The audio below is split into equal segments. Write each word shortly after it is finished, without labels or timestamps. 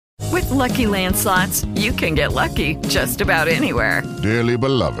Lucky Land Slots, you can get lucky just about anywhere. Dearly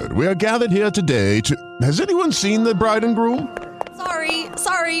beloved, we are gathered here today to... Has anyone seen the bride and groom?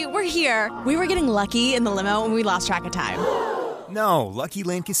 Sorry, we're here. We were getting lucky in the limo and we lost track of time. No, Lucky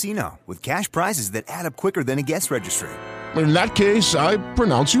Land Casino, with cash prizes that add up quicker than a guest registry. In that case, I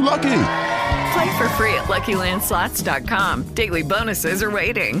pronounce you lucky. Play for free at LuckyLandSlots.com. Daily bonuses are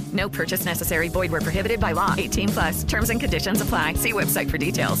waiting. No purchase necessary. Void where prohibited by law. 18+. Terms and conditions apply. See website for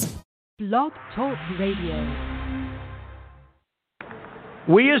details. Blog Talk Radio.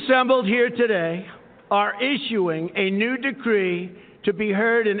 We assembled here today are issuing a new decree to be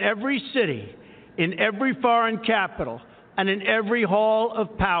heard in every city, in every foreign capital, and in every hall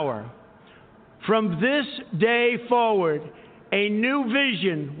of power. From this day forward, a new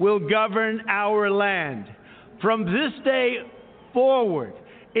vision will govern our land. From this day forward,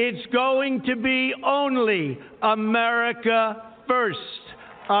 it's going to be only America first.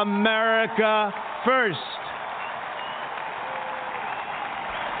 America first.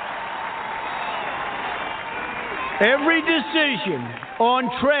 Every decision on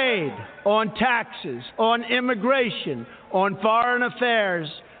trade, on taxes, on immigration, on foreign affairs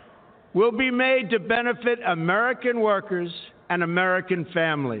will be made to benefit American workers and American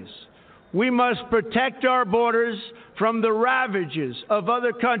families. We must protect our borders from the ravages of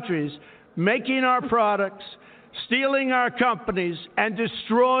other countries making our products, stealing our companies, and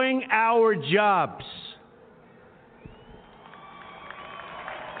destroying our jobs.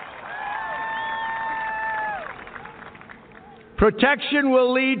 Protection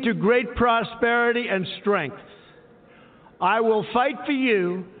will lead to great prosperity and strength. I will fight for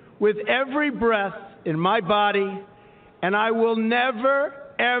you with every breath in my body, and I will never,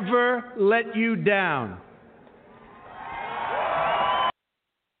 ever let you down.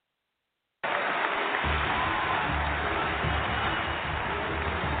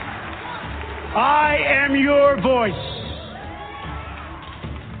 I am your voice.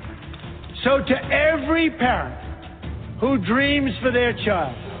 So to every parent who dreams for their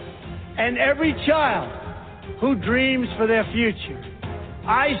child, and every child who dreams for their future,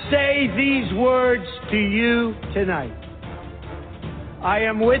 I say these words to you tonight. I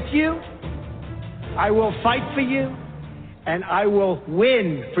am with you, I will fight for you, and I will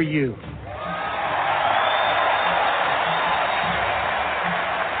win for you.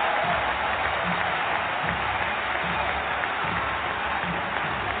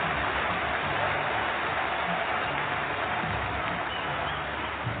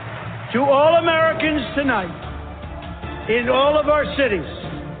 To all Americans tonight, in all of our cities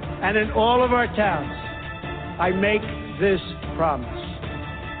and in all of our towns, I make this promise.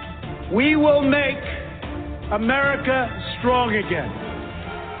 We will make America strong again.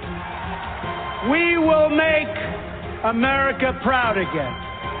 We will make America proud again.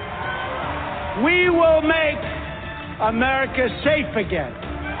 We will make America safe again.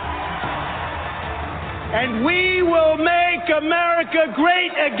 And we will make America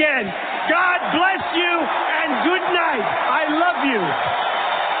great again. God bless you and good night. I love you.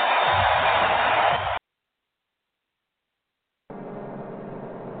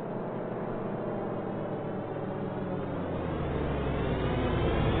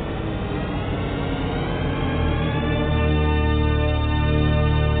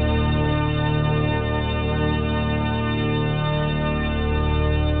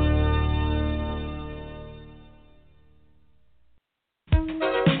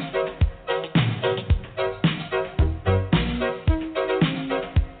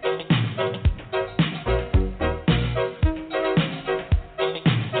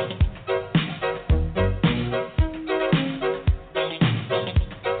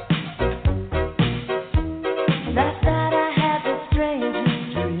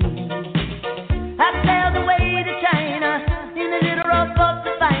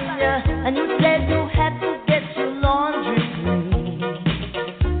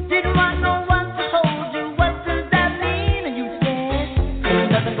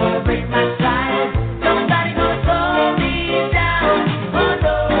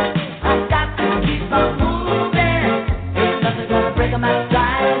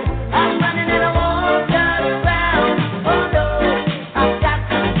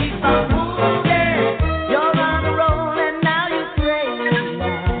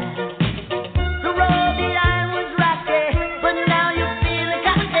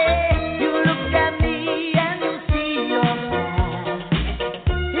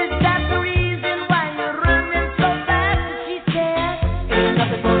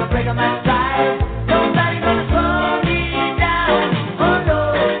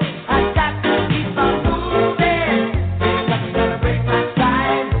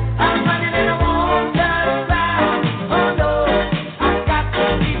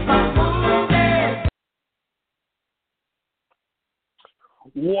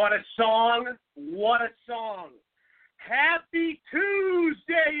 What a song. What a song. Happy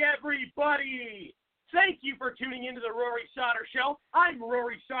Tuesday, everybody. Thank you for tuning into the Rory Sauter Show. I'm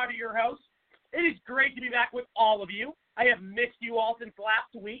Rory Sauter, your host. It is great to be back with all of you. I have missed you all since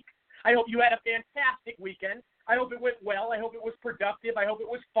last week. I hope you had a fantastic weekend. I hope it went well. I hope it was productive. I hope it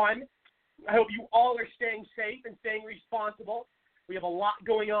was fun. I hope you all are staying safe and staying responsible. We have a lot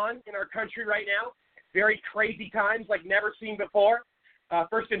going on in our country right now. Very crazy times like never seen before.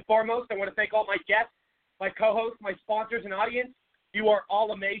 First and foremost, I want to thank all my guests, my co-hosts, my sponsors, and audience. You are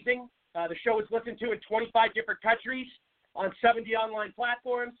all amazing. The show is listened to in 25 different countries on 70 online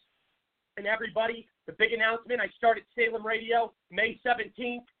platforms. And everybody, the big announcement, I started Salem Radio May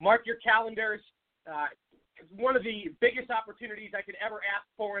 17th. Mark your calendars. It's one of the biggest opportunities I could ever ask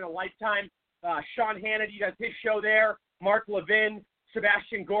for in a lifetime. Sean Hannity does his show there. Mark Levin,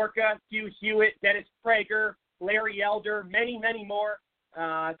 Sebastian Gorka, Hugh Hewitt, Dennis Prager, Larry Elder, many, many more.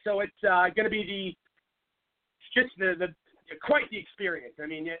 So it's going to be quite the experience. I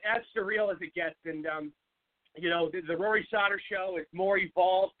mean, as surreal as it gets. And, the Rory Sauter Show is more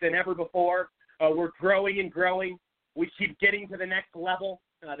evolved than ever before. We're growing and growing. We keep getting to the next level.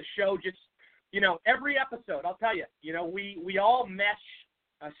 The show just, every episode, I'll tell you, we all mesh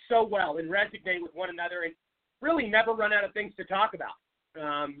so well and resonate with one another and really never run out of things to talk about.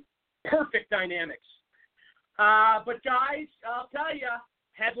 Perfect dynamics. But guys, I'll tell you,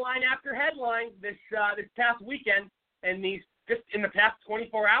 headline after headline this past weekend and just in the past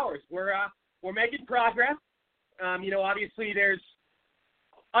 24 hours, we're making progress. Obviously there's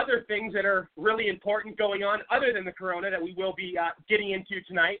other things that are really important going on other than the corona that we will be getting into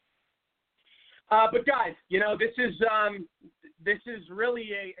tonight. But guys, this is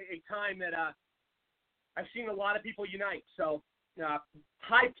really a time that I've seen a lot of people unite. So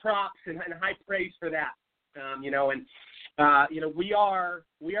high props and high praise for that. We're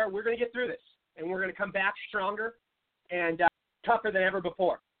going to get through this, and we're going to come back stronger and tougher than ever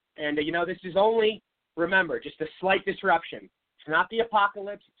before. And this is only, remember, just a slight disruption. It's not the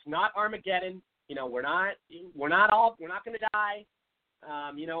apocalypse. It's not Armageddon. We're not going to die.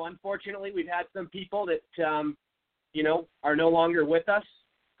 Unfortunately, we've had some people that are no longer with us.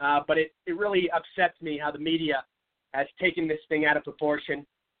 But it really upsets me how the media has taken this thing out of proportion,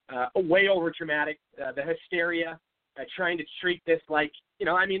 way over dramatic. The hysteria, trying to treat this like,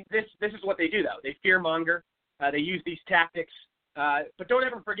 this is what they do though. They fearmonger. They use these tactics. But don't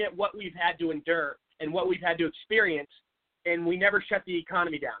ever forget what we've had to endure and what we've had to experience, and we never shut the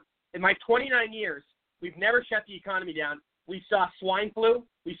economy down. In my 29 years, we've never shut the economy down. We saw swine flu.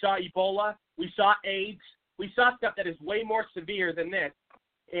 We saw Ebola. We saw AIDS. We saw stuff that is way more severe than this.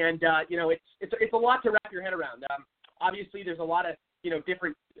 And, it's a lot to wrap your head around. Obviously, there's a lot of,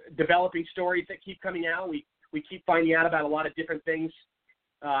 different developing stories that keep coming out. We keep finding out about a lot of different things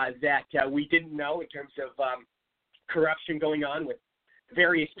that we didn't know in terms of corruption going on with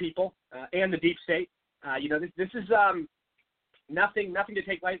various people and the deep state. This is nothing to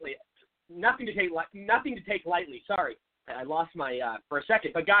take lightly. Nothing to take lightly. Sorry, I lost my for a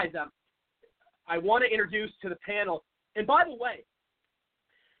second. But guys, I want to introduce to the panel. And by the way,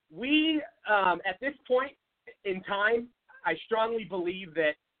 we at this point in time, I strongly believe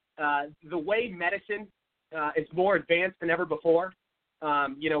that the way medicine is more advanced than ever before.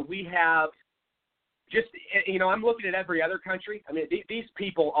 We have just, I'm looking at every other country. I mean, these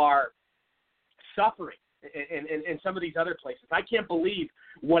people are suffering in some of these other places. I can't believe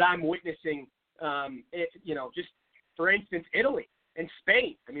what I'm witnessing, just, for instance, Italy and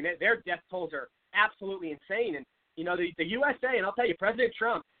Spain. I mean, their death tolls are absolutely insane. And, the USA, and I'll tell you, President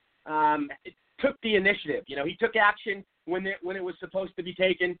Trump took the initiative. He took action when it was supposed to be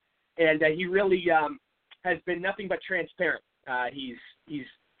taken, and he really has been nothing but transparent. He's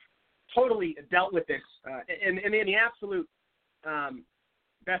totally dealt with this in the absolute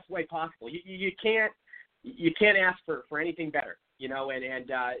best way possible. You can't ask for anything better,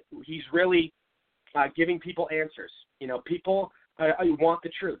 and he's really giving people answers. People want the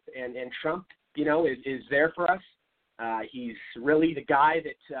truth, and Trump, is there for us. He's really the guy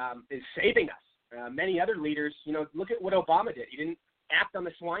that is saving us. Many other leaders, look at what Obama did. He didn't act on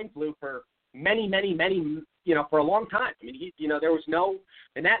the swine flu for many, for a long time. I mean, there was no,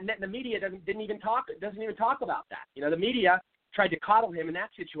 and the media doesn't even talk about that. The media tried to coddle him in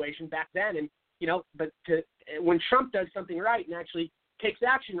that situation back then, and when Trump does something right and actually takes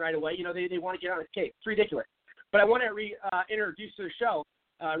action right away, they want to get on his case. It's ridiculous. But I want to introduce to the show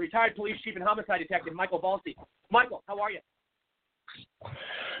retired police chief and homicide detective Michael Balsi. Michael, how are you?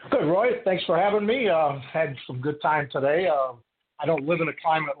 Good, Roy. Thanks for having me. Had some good time today. I don't live in a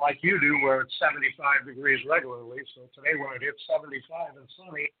climate like you do where it's 75 degrees regularly. So today when it hit 75 and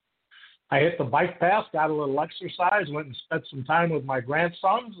sunny, I hit the bike path, got a little exercise, went and spent some time with my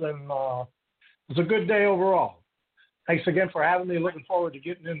grandsons, and it was a good day overall. Thanks again for having me. Looking forward to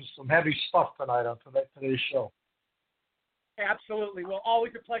getting into some heavy stuff tonight on today's show. Absolutely. Well,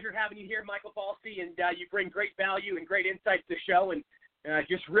 always a pleasure having you here, Michael Balsi, and you bring great value and great insights to the show, and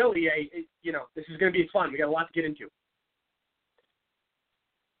just really, this is going to be fun. We got a lot to get into.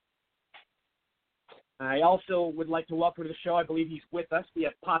 I also would like to welcome to the show, I believe he's with us, the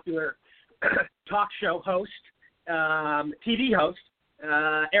popular talk show host, TV host,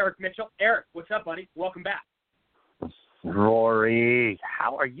 Eric Mitchell. Eric, what's up, buddy? Welcome back. Rory,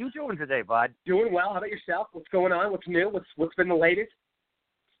 how are you doing today, bud? Doing well. How about yourself? What's going on? What's new? What's been the latest?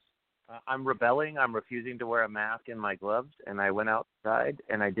 I'm rebelling. I'm refusing to wear a mask and my gloves, and I went outside,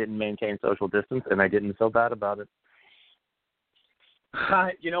 and I didn't maintain social distance, and I didn't feel bad about it.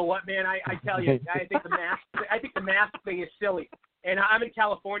 You know what, man? I tell you, I think the mask thing is silly. And I'm in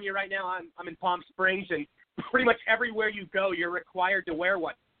California right now. I'm in Palm Springs, and pretty much everywhere you go, you're required to wear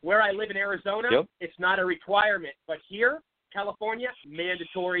one. Where I live in Arizona, It's not a requirement. But here, California,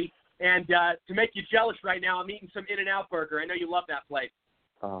 mandatory. And to make you jealous right now, I'm eating some In-N-Out burger. I know you love that place.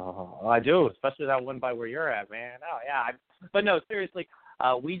 Oh, I do, especially that one by where you're at, man. Oh, yeah. But no, seriously,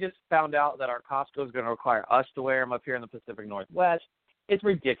 we just found out that our Costco is going to require us to wear them up here in the Pacific Northwest. It's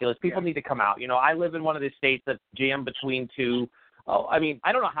ridiculous. People need to come out. You know, I live in one of these states that's jammed between two. I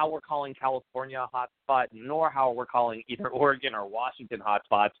don't know how we're calling California a hot spot, nor how we're calling either Oregon or Washington hot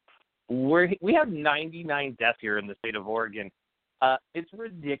spots. We have 99 deaths here in the state of Oregon. It's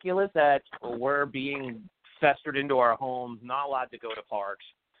ridiculous that we're being festered into our homes, not allowed to go to parks.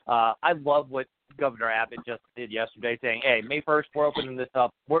 I love what Governor Abbott just did yesterday, saying, "Hey, May 1st, we're opening this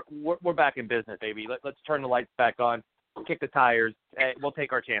up. We're back in business, baby. Let's turn the lights back on, kick the tires. We'll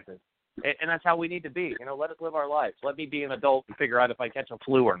take our chances." And that's how we need to be. You know, let us live our lives. Let me be an adult and figure out if I catch a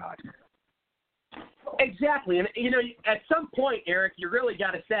flu or not. Exactly. And, at some point, Eric, you really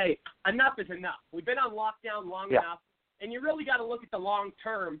got to say, enough is enough. We've been on lockdown long enough, and you really got to look at the long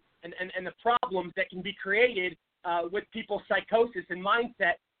term and the problems that can be created with people's psychosis and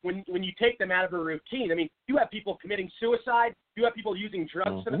mindset when you take them out of a routine. I mean, you have people committing suicide. You have people using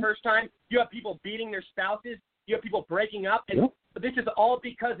drugs for the first time. You have people beating their spouses. You have people breaking up. And this is all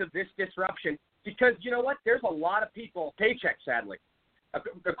because of this disruption. Because, you know what? There's a lot of people, paychecks, sadly,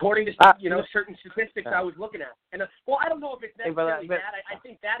 according to certain statistics I was looking at. And, I don't know if it's necessarily that. I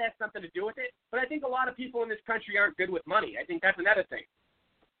think that has something to do with it. But I think a lot of people in this country aren't good with money. I think that's another thing.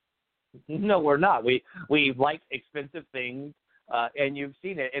 No, we're not. We like expensive things, and you've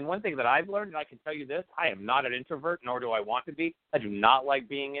seen it. And one thing that I've learned, and I can tell you this, I am not an introvert, nor do I want to be. I do not like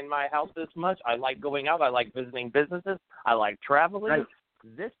being in my house this much. I like going out. I like visiting businesses. I like traveling. Right.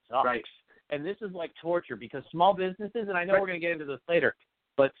 This sucks. Right. And this is like torture because small businesses, and I know we're going to get into this later,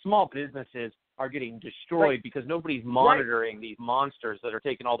 but small businesses are getting destroyed because nobody's monitoring these monsters that are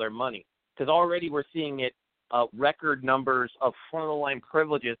taking all their money. Because already we're seeing it, record numbers of front-of-the-line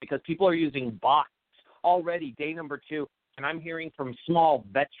privileges because people are using bots already, day number 2. And I'm hearing from small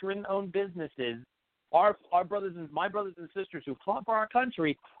veteran-owned businesses, my brothers and sisters who fought for our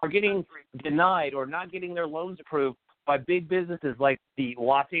country are getting denied or not getting their loans approved by big businesses like the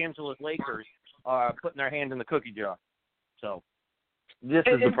Los Angeles Lakers putting their hand in the cookie jar. So this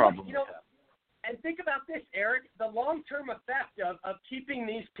is the problem. And think about this, Eric, the long-term effect of keeping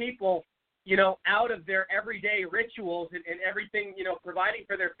these people, out of their everyday rituals and everything, providing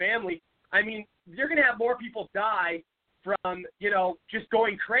for their family. I mean, you're going to have more people die from, just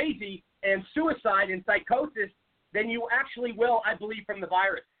going crazy and suicide and psychosis than you actually will, I believe, from the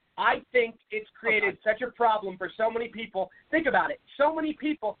virus. I think it's created such a problem for so many people. Think about it. So many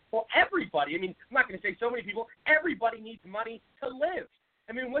people, everybody, I'm not going to say so many people, everybody needs money to live.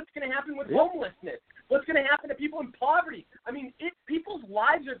 What's going to happen with homelessness? What's going to happen to people in poverty? People's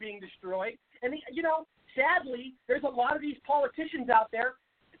lives are being destroyed. And, sadly, there's a lot of these politicians out there,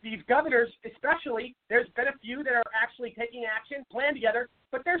 these governors especially. There's been a few that are actually taking action, plan together,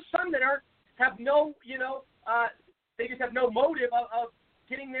 but there's some that have no, they just have no motive of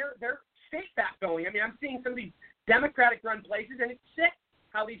getting their state back going. I'm seeing some of these Democratic-run places, and it's sick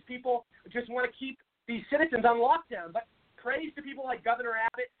how these people just want to keep these citizens on lockdown. But praise to people like Governor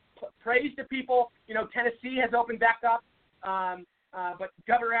Abbott. Praise to people, Tennessee has opened back up. But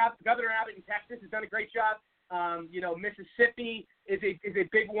Governor Abbott in Texas has done a great job. Mississippi is a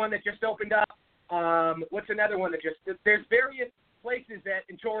big one that just opened up. What's another one that there's various places that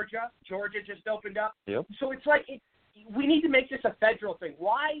in Georgia just opened up. Yep. So it's like we need to make this a federal thing.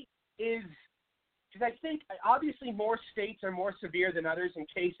 Why is because I think obviously more states are more severe than others in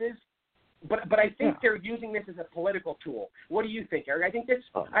cases, but I think they're using this as a political tool. What do you think, Eric? I think this.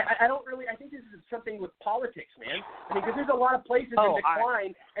 I don't really. I think this is something with politics, man. I mean, because there's a lot of places in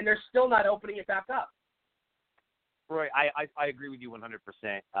decline, and they're still not opening it back up. Roy, I agree with you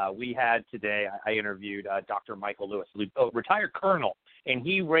 100%. We had today, I interviewed Dr. Michael Lewis, a retired colonel, and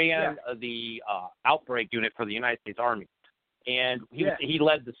he ran the outbreak unit for the United States Army. And he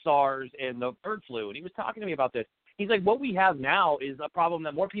led the SARS and the bird flu, and he was talking to me about this. He's like, what we have now is a problem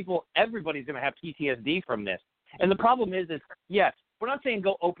that more people, everybody's going to have PTSD from this. And the problem is yes, we're not saying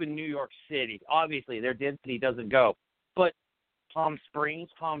go open New York City. Obviously, their density doesn't go. But Palm Springs,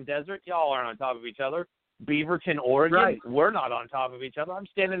 Palm Desert, y'all aren't on top of each other. Beaverton, Oregon, we're not on top of each other. I'm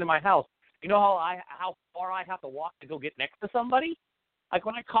standing in my house. You know how far I have to walk to go get next to somebody? Like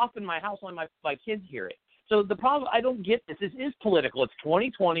when I cough in my house, only my kids hear it. So the problem, I don't get this. This is political. It's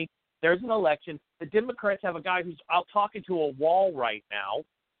 2020. There's an election. The Democrats have a guy who's out talking to a wall right now,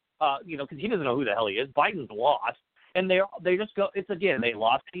 because he doesn't know who the hell he is. Biden's lost. And they just go, it's again, they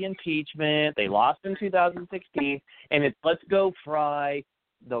lost the impeachment. They lost in 2016. And it's let's go fry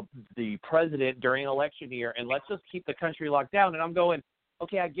the president during election year, and let's just keep the country locked down. And I'm going,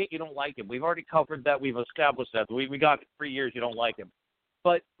 okay, I get you don't like him. We've already covered that. We've established that. We got 3 years you don't like him.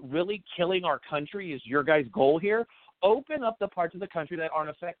 But really killing our country is your guys' goal here? Open up the parts of the country that aren't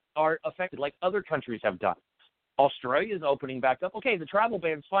affected like other countries have done. Australia is opening back up. Okay, the travel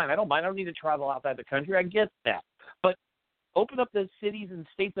ban is fine. I don't mind. I don't need to travel outside the country. I get that. But open up the cities and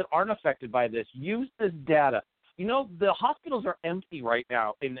states that aren't affected by this. Use this data. You know, the hospitals are empty right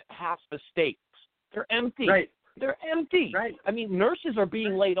now in half the states. They're empty. Right. They're empty. Right. I mean, nurses are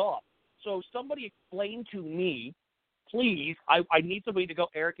being laid off. So somebody explain to me, please, I need somebody to go,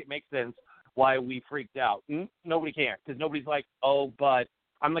 Eric, it makes sense why we freaked out. Nobody can, because nobody's like, oh, but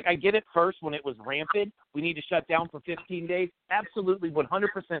I'm like, I get it first when it was rampant. We need to shut down for 15 days. Absolutely 100%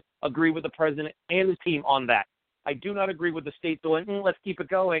 agree with the president and his team on that. I do not agree with the state going, let's keep it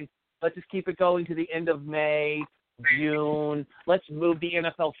going. Let's just keep it going to the end of May, June. Let's move the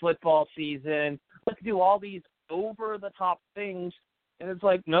NFL football season. Let's do all these over-the-top things. And it's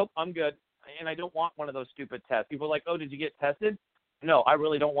like, nope, I'm good. And I don't want one of those stupid tests. People are like, oh, did you get tested? No, I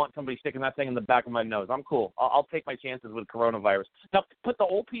really don't want somebody sticking that thing in the back of my nose. I'm cool. I'll take my chances with coronavirus. Now, put the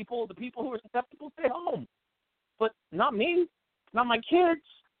old people, the people who are susceptible, stay home. But not me, not my kids,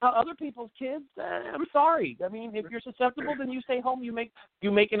 not other people's kids. I'm sorry. I mean, if you're susceptible, then you stay home. You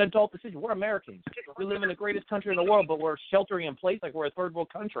make an adult decision. We're Americans. We live in the greatest country in the world, but we're sheltering in place like we're a third world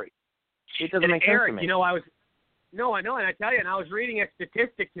country. It doesn't make sense to me. You know, I know, and I tell you, and I was reading a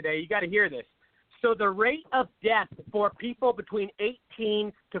statistic today. You got to hear this. So the rate of death for people between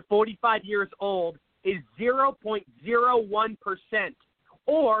 18 to 45 years old is 0.01%,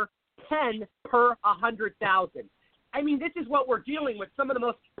 or 10 per 100,000. I mean, this is what we're dealing with, some of the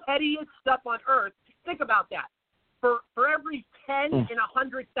most pettiest stuff on earth. Think about that. For every 10 in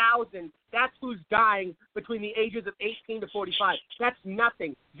 100,000, that's who's dying between the ages of 18 to 45. That's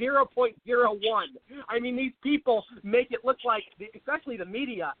nothing. 0.01. I mean, these people make it look like, especially the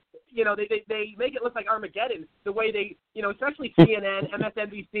media, you know, they make it look like Armageddon, the way they, you know, especially CNN,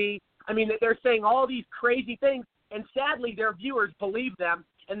 MSNBC. I mean, they're saying all these crazy things, and sadly their viewers believe them,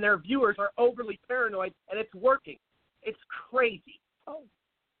 and their viewers are overly paranoid, and it's working. It's crazy.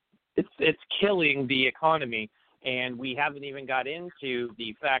 It's killing the economy. And we haven't even got into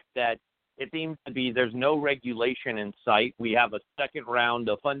the fact that it seems to be there's no regulation in sight. We have a second round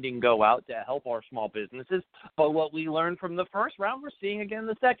of funding go out to help our small businesses. But what we learned from the first round, we're seeing again in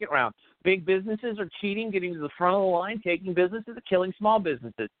the second round. Big businesses are cheating, getting to the front of the line, taking businesses, and killing small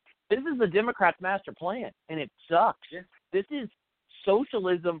businesses. This is the Democrats' master plan, and it sucks. Yeah. This is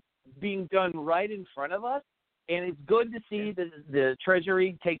socialism being done right in front of us. And it's good to see the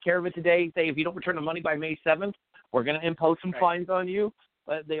Treasury take care of it today. Say, if you don't return the money by May 7th, we're going to impose some fines on you.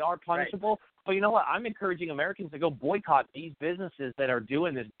 They are punishable. Right. But you know what? I'm encouraging Americans to go boycott these businesses that are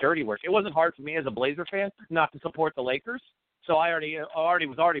doing this dirty work. It wasn't hard for me as a Blazer fan not to support the Lakers. So I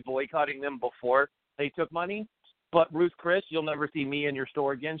was boycotting them before they took money. But Ruth Chris, you'll never see me in your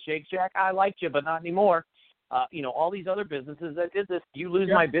store again. Shake Shack, I liked you, but not anymore. All these other businesses that did this, you lose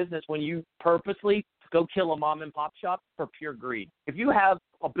my business when you purposely go kill a mom and pop shop for pure greed. If you have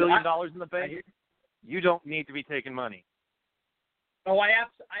 $1 billion in the bank, you don't need to be taking money. Oh, I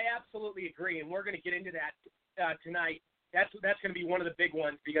absolutely agree, and we're going to get into that tonight. That's going to be one of the big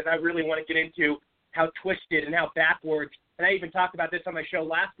ones, because I really want to get into how twisted and how backwards. And I even talked about this on my show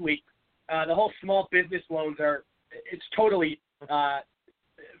last week. The whole small business loans it's totally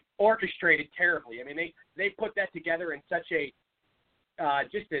orchestrated terribly. I mean, they put that together in such a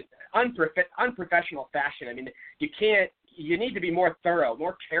just an unprofessional fashion. I mean, you need to be more thorough,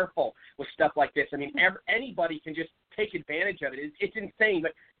 more careful with stuff like this. I mean, anybody can just take advantage of it. It's insane.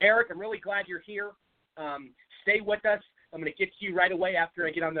 But, Eric, I'm really glad you're here. Stay with us. I'm going to get to you right away after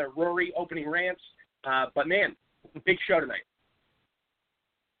I get on the Rory opening rants. But, man, big show tonight.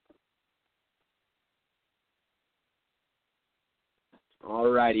 All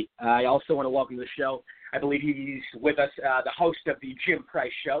righty. I also want to welcome to the show, I believe he's with us, the host of the Jim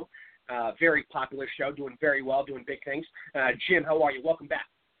Price Show. Very popular show, doing very well, doing big things. Jim, how are you? Welcome back.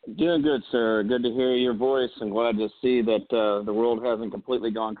 Doing good, sir. Good to hear your voice, and glad to see that the world hasn't completely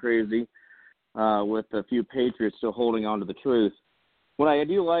gone crazy with a few patriots still holding on to the truth. What I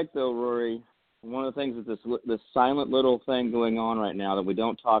do like, though, Rory, one of the things is this silent little thing going on right now that we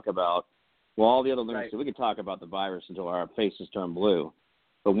don't talk about. Well, all the other things, we could talk about the virus until our faces turn blue.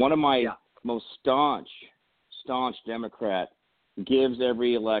 But one of my most staunch Democrat gives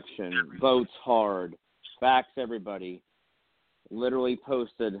every election, votes hard, backs everybody, literally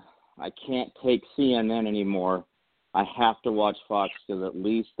posted, I can't take CNN anymore. I have to watch Fox because at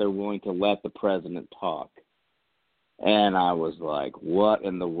least they're willing to let the president talk. And I was like, what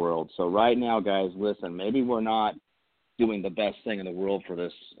in the world? So right now, guys, listen, maybe we're not doing the best thing in the world for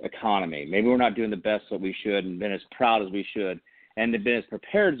this economy. Maybe we're not doing the best that we should and been as proud as we should and been as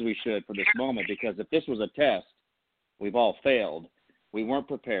prepared as we should for this moment, because if this was a test, we've all failed. We weren't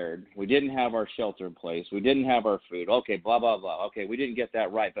prepared. We didn't have our shelter in place. We didn't have our food. Okay, blah, blah, blah. Okay, we didn't get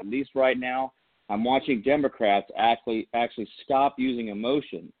that right. But at least right now, I'm watching Democrats actually stop using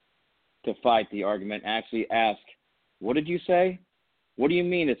emotion to fight the argument, actually ask, what did you say? What do you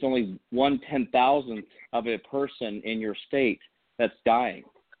mean it's only 1/10,000th of a person in your state that's dying?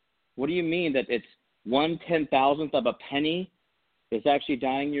 What do you mean that it's 1/10,000th of a penny is actually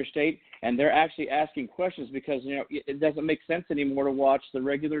dying in your state? And they're actually asking questions because, it doesn't make sense anymore to watch the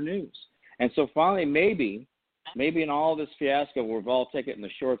regular news. And so finally, maybe in all this fiasco, we've all taken in the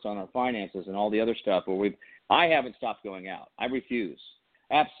shorts on our finances and all the other stuff, I haven't stopped going out. I refuse.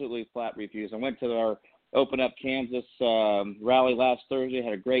 Absolutely flat refuse. I went to our Open Up Kansas rally last Thursday,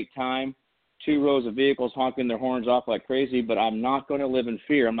 had a great time. 2 rows of vehicles honking their horns off like crazy, but I'm not going to live in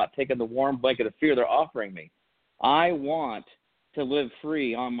fear. I'm not taking the warm blanket of fear they're offering me. I want to live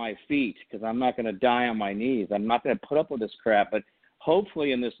free on my feet because I'm not going to die on my knees. I'm not going to put up with this crap, but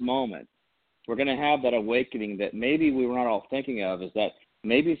hopefully in this moment, we're going to have that awakening that maybe we were not all thinking of, is that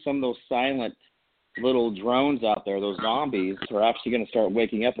maybe some of those silent little drones out there, those zombies, are actually going to start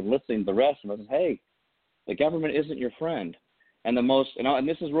waking up and listening to the rest of us. Hey, the government isn't your friend. And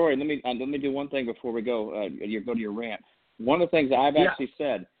this is Rory. Let me do one thing before we go. You go to your rant. One of the things that I've actually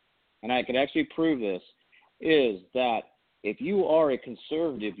said, and I could actually prove this, is that if you are a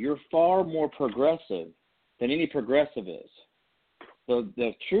conservative, you're far more progressive than any progressive is.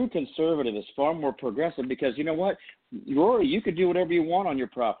 The true conservative is far more progressive because you know what, Rory, you could do whatever you want on your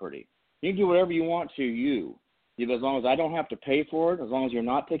property. You can do whatever you want to as long as I don't have to pay for it, as long as you're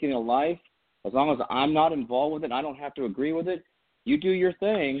not taking a life, as long as I'm not involved with it, and I don't have to agree with it. You do your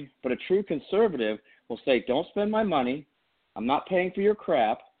thing, but a true conservative will say, don't spend my money, I'm not paying for your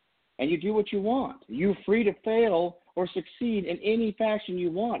crap, and you do what you want. You're free to fail or succeed in any fashion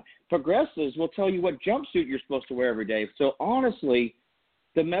you want. Progressives will tell you what jumpsuit you're supposed to wear every day. So honestly,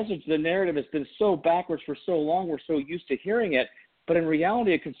 the narrative has been so backwards for so long, we're so used to hearing it, but in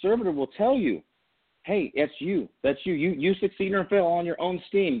reality, a conservative will tell you, hey, that's you. You succeed or fail on your own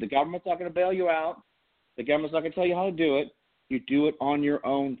steam. The government's not going to bail you out. The government's not going to tell you how to do it. You do it on your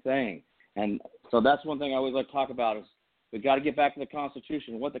own thing. And so that's one thing I always like to talk about is we've got to get back to the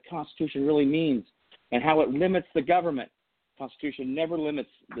Constitution, what the Constitution really means, and how it limits the government. The Constitution never limits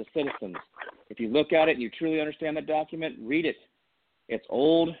the citizens. If you look at it and you truly understand the document, read it. It's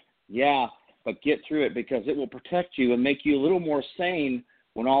old, but get through it because it will protect you and make you a little more sane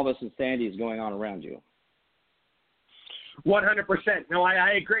when all this insanity is going on around you. 100%. No,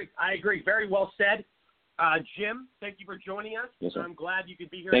 I agree. Very well said. Jim, thank you for joining us. Yes, sir. I'm glad you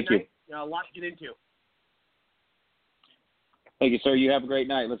could be here tonight. Thank you. A lot to get into. Thank you, sir. You have a great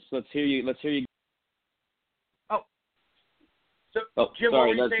night. Let's hear you. Jim, sorry. What were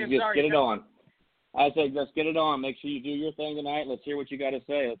you saying? Just get it on. I said, let's get it on. Make sure you do your thing tonight. Let's hear what you got to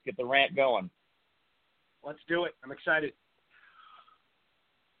say. Let's get the rant going. Let's do it. I'm excited.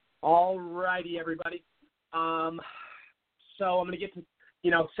 All righty, everybody. So I'm going to get to,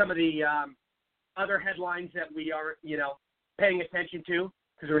 some of the other headlines that we are, paying attention to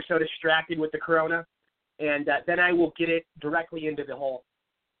because we're so distracted with the corona. And then I will get it directly into the whole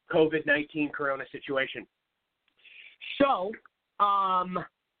COVID-19 corona situation. So,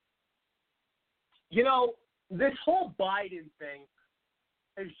 this whole Biden thing,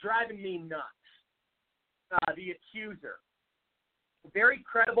 is driving me nuts. The accuser. Very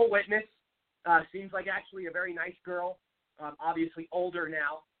credible witness. Seems like actually a very nice girl. Obviously older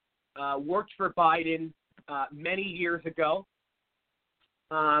now. Worked for Biden many years ago.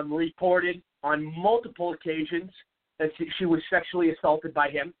 Reported on multiple occasions that she was sexually assaulted by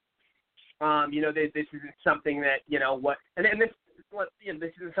him. This isn't something that,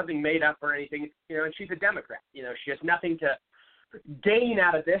 this isn't something made up or anything, and she's a Democrat. She has nothing to gain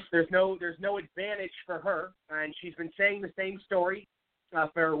out of this. There's no advantage for her, and she's been saying the same story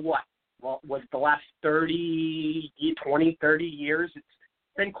for what? Well, was the last 30 years? It's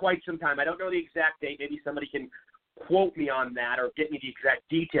been quite some time. I don't know the exact date. Maybe somebody can quote me on that or get me the exact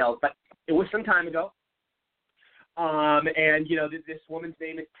details, but it was some time ago. This woman's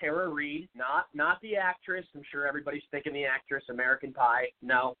name is Tara Reid, not the actress. I'm sure everybody's thinking the actress, American Pie.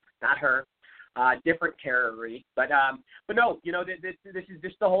 No, not her. Different Tara Reid. But no, this is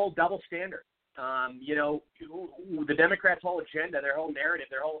just the whole double standard. The Democrats' whole agenda, their whole narrative,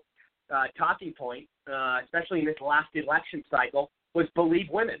 their whole talking point, especially in this last election cycle, was believe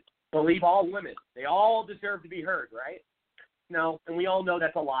women, believe all women. They all deserve to be heard, right? No, and we all know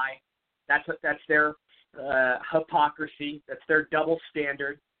that's a lie. That's their hypocrisy. That's their double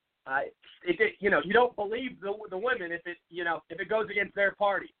standard. You don't believe the women if it goes against their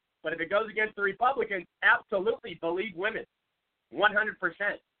party, but if it goes against the Republicans, absolutely believe women, 100%.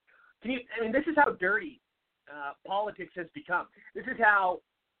 This is how dirty politics has become. This is how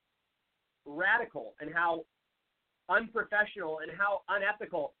radical and how unprofessional and how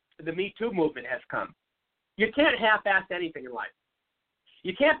unethical the Me Too movement has come. You can't half-ass anything in life.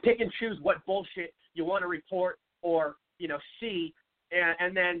 You can't pick and choose what bullshit you want to report or, see,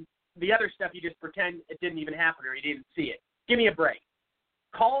 and then the other stuff you just pretend it didn't even happen or you didn't see it. Give me a break.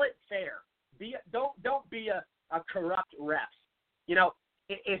 Call it fair. Don't be a corrupt ref.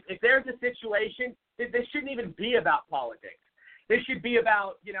 If there's a situation, this shouldn't even be about politics. This should be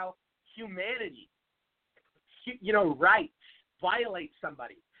about, humanity, rights, violate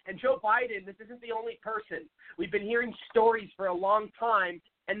somebody. And Joe Biden, this isn't the only person. We've been hearing stories for a long time,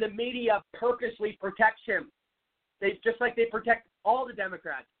 and the media purposely protects him. Just like they protect all the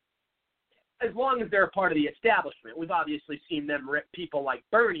Democrats, as long as they're a part of the establishment. We've obviously seen them rip people like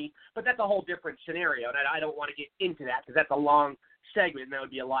Bernie, but that's a whole different scenario, and I don't want to get into that because that's a long segment, and that would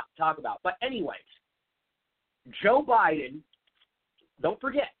be a lot to talk about. But anyways, Joe Biden, don't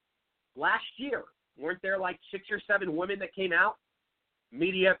forget, last year, weren't there like 6 or 7 women that came out?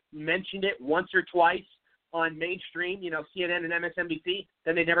 Media mentioned it once or twice on mainstream, CNN and MSNBC.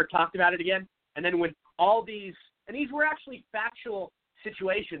 Then they never talked about it again. And then when all these, and these were actually factual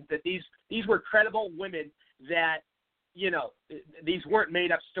situations, that these were credible women that, these weren't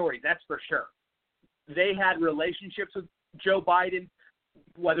made up stories, that's for sure. They had relationships with Joe Biden,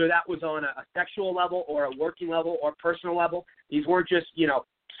 whether that was on a sexual level or a working level or personal level. These weren't just,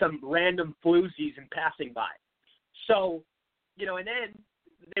 some random floozies in passing by. So, and then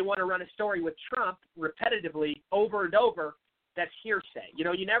they want to run a story with Trump repetitively over and over. That's hearsay.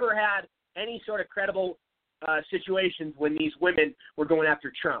 You never had any sort of credible situations when these women were going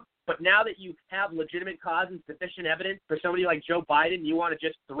after Trump. But now that you have legitimate cause and sufficient evidence for somebody like Joe Biden, you want to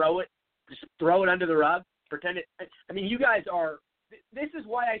just throw it under the rug, pretend it. You guys are. This is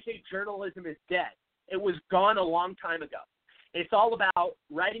why I say journalism is dead. It was gone a long time ago. It's all about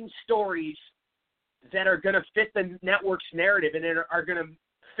writing stories that are going to fit the network's narrative and are going to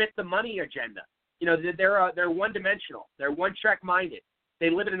fit the money agenda. They're one-dimensional. They're one-track minded. They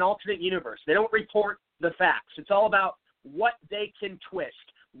live in an alternate universe. They don't report the facts. It's all about what they can twist,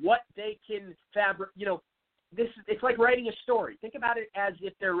 what they can fabric. It's like writing a story. Think about it as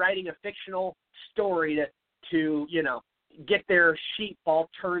if they're writing a fictional story to get their sheep all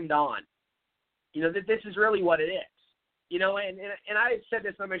turned on. This is really what it is. And I've said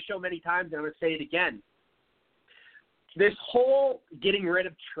this on my show many times, and I'm going to say it again. This whole getting rid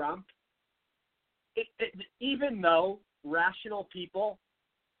of Trump, even though rational people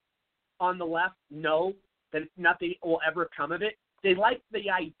on the left know that nothing will ever come of it, they like the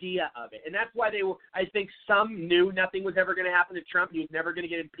idea of it. And that's why I think some knew nothing was ever going to happen to Trump. He was never going to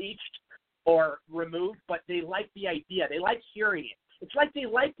get impeached or removed, but they like the idea. They like hearing it. It's like they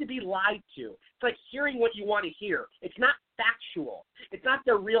like to be lied to. It's like hearing what you want to hear. It's not factual. It's not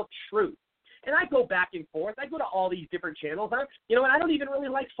the real truth. And I go back and forth. I go to all these different channels. And I don't even really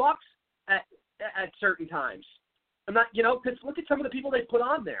like Fox at certain times. I'm not, because look at some of the people they put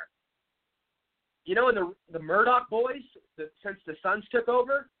on there. And the Murdoch boys, since the Sons took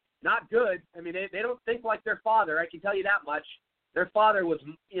over, not good. They don't think like their father. I can tell you that much. Their father was,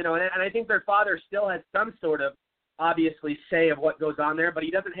 and I think their father still has some sort of obviously, say of what goes on there, but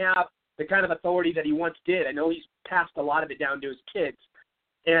he doesn't have the kind of authority that he once did. I know he's passed a lot of it down to his kids.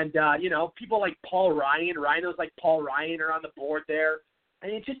 And, people like Paul Ryan, rhinos like Paul Ryan are on the board there. I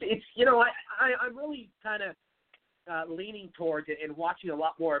mean, I'm really kind of leaning towards it and watching a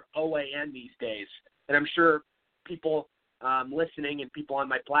lot more of OAN these days. And I'm sure people listening and people on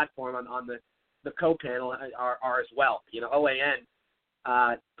my platform on the co-panel are as well. OAN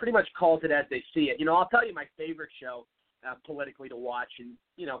pretty much calls it as they see it. I'll tell you my favorite show politically to watch. And,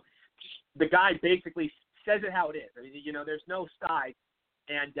 the guy basically says it how it is. I mean, there's no side.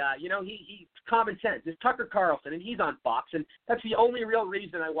 And, he's common sense. It's Tucker Carlson, and he's on Fox. And that's the only real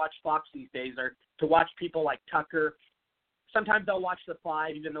reason I watch Fox these days, are to watch people like Tucker. Sometimes I'll watch The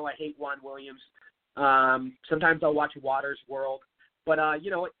Five, even though I hate Juan Williams. Sometimes I'll watch Waters World. But,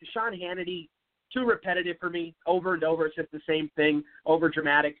 Sean Hannity, too repetitive for me. Over and over, it's just the same thing, over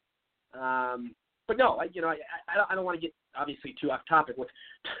dramatic. But no, I don't want to get obviously too off topic with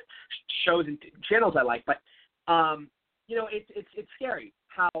shows and channels I like. But, it's scary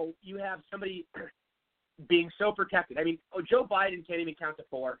how you have somebody being so protected. I mean, Joe Biden can't even count to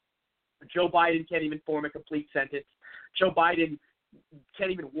 4. Joe Biden can't even form a complete sentence. Joe Biden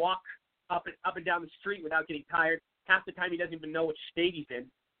can't even walk up and down the street without getting tired. Half the time he doesn't even know which state he's in.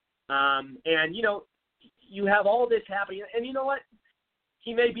 And, you have all this happening. And you know what?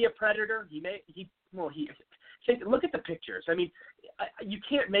 He may be a predator. Look at the pictures. I mean, you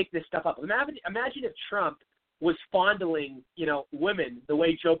can't make this stuff up. Imagine if Trump was fondling, women the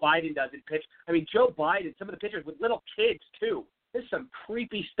way Joe Biden does in pitch. I mean, Joe Biden, some of the pictures with little kids, too. There's some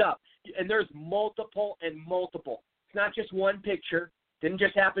creepy stuff. And there's multiple and multiple. It's not just one picture. Didn't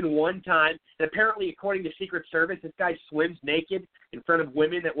just happen one time. And apparently, according to Secret Service, this guy swims naked in front of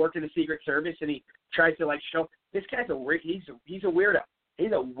women that work in the Secret Service, and he tries to, show. This guy's he's a weirdo.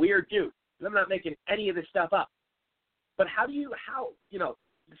 He's a weird dude. I'm not making any of this stuff up. But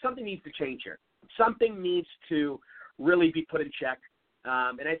something needs to change here. Something needs to really be put in check,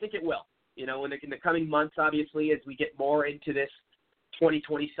 and I think it will. In the coming months, obviously, as we get more into this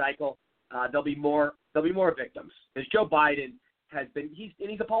 2020 cycle, there'll be more victims. As Joe Biden has been, he's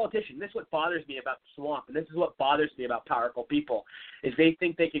a politician. This is what bothers me about the swamp, and this is what bothers me about powerful people, is they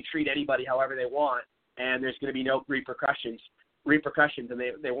think they can treat anybody however they want, and there's going to be no repercussions, and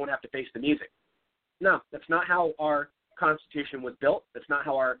they won't have to face the music. No, that's not how our Constitution was built. That's not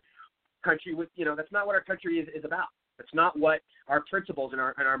how our country was. That's not what our country is about. That's not what our principles and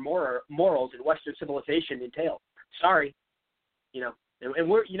our morals in Western civilization entail. Sorry, and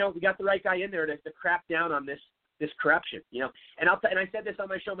we're we got the right guy in there to crack down on this corruption. And I said this on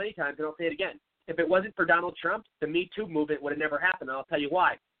my show many times, and I'll say it again. If it wasn't for Donald Trump, the Me Too movement would have never happened. And I'll tell you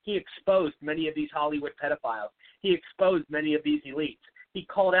why. He exposed many of these Hollywood pedophiles. He exposed many of these elites. He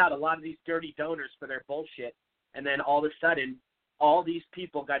called out a lot of these dirty donors for their bullshit. And then all of a sudden, all these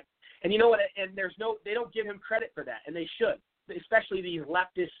people got, and you know what? And they don't give him credit for that, and they should, especially these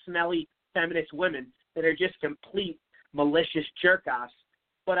leftist, smelly, feminist women that are just complete malicious jerk-offs.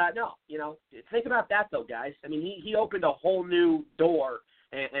 But no, think about that though, guys. I mean, he opened a whole new door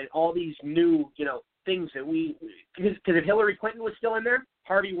and all these new, things that because if Hillary Clinton was still in there,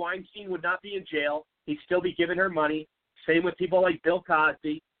 Harvey Weinstein would not be in jail. He'd still be giving her money. Same with people like Bill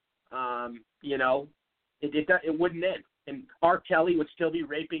Cosby. It wouldn't end. And R. Kelly would still be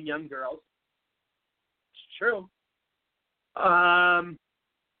raping young girls. It's true.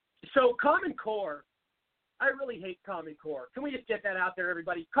 So Common Core, I really hate Common Core. Can we just get that out there,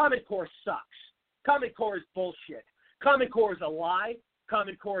 everybody? Common Core sucks. Common Core is bullshit. Common Core is a lie.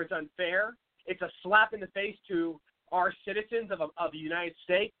 Common Core is unfair. It's a slap in the face to our citizens of the United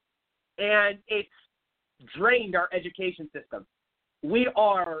States, and it's drained our education system. We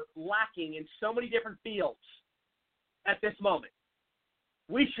are lacking in so many different fields at this moment.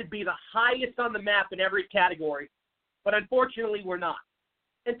 We should be the highest on the map in every category, but unfortunately we're not.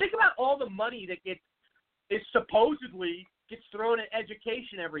 And think about all the money that supposedly gets thrown at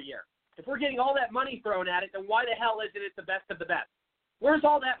education every year. If we're getting all that money thrown at it, then why the hell isn't it the best of the best? Where's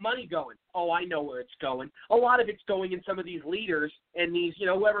all that money going? Oh, I know where it's going. A lot of it's going in some of these leaders and these,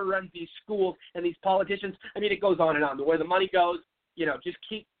 whoever runs these schools and these politicians. I mean, it goes on and on. Where the money goes, just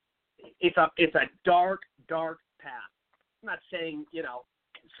keep. It's a dark, dark path. I'm not saying,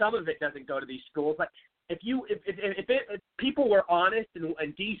 some of it doesn't go to these schools, but if people were honest and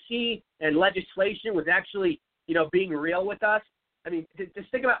DC and legislation was actually, being real with us, I mean, just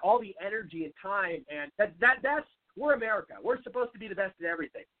think about all the energy and time, and that's. We're America. We're supposed to be the best at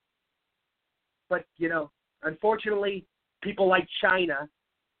everything. But, unfortunately, people like China,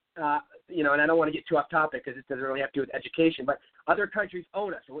 and I don't want to get too off topic because it doesn't really have to do with education, but other countries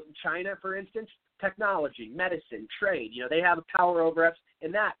own us. So in China, for instance, technology, medicine, trade. They have a power over us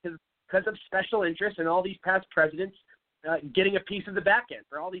in that because of special interests and all these past presidents getting a piece of the back end.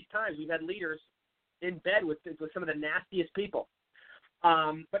 For all these times, we've had leaders in bed with some of the nastiest people.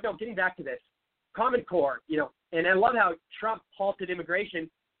 But no, getting back to this, Common Core, and I love how Trump halted immigration.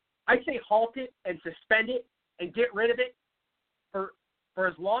 I'd say halt it and suspend it and get rid of it for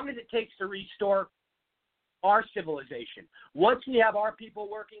as long as it takes to restore our civilization. Once we have our people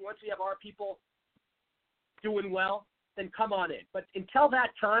working, once we have our people doing well, then come on in. But until that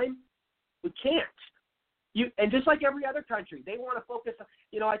time, we can't. And just like every other country, they want to focus.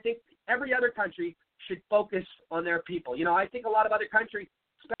 I think every other country should focus on their people. I think a lot of other countries,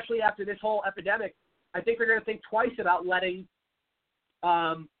 especially after this whole epidemic, I think they're going to think twice about letting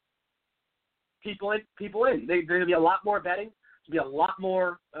people in. There's going to be a lot more vetting. There's going to be a lot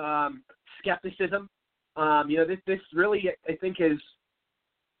more skepticism. This really, I think,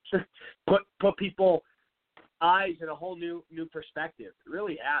 has put people eyes in a whole new perspective. It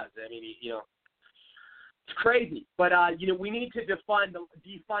really has. I mean, it's crazy. But we need to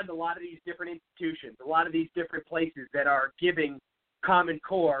defund a lot of these different institutions, a lot of these different places that are giving Common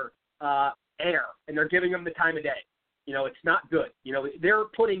Core air, and they're giving them the time of day. It's not good. They're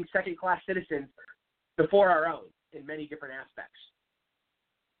putting second-class citizens before our own in many different aspects.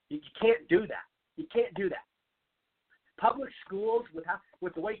 You can't do that. You can't do that. Public schools,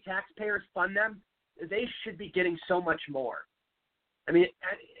 with the way taxpayers fund them, they should be getting so much more. I mean,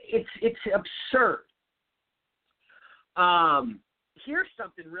 it's absurd. Here's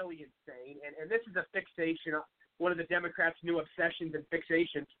something really insane, and this is a fixation. One of the Democrats' new obsessions and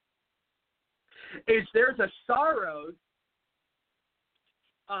fixations is there's a Soros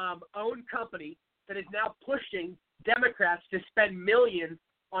owned company that is now pushing Democrats to spend millions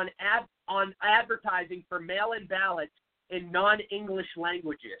on advertising for mail-in ballots in non-English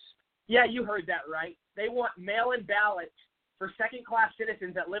languages. Yeah, you heard that right. They want mail-in ballots for second-class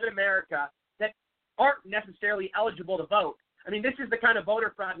citizens that live in America that aren't necessarily eligible to vote. I mean, this is the kind of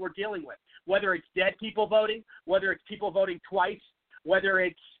voter fraud we're dealing with, whether it's dead people voting, whether it's people voting twice, whether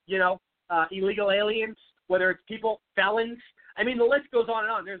it's, illegal aliens, whether it's felons. I mean, the list goes on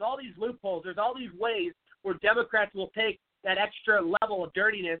and on. There's all these loopholes. There's all these ways where Democrats will take that extra level of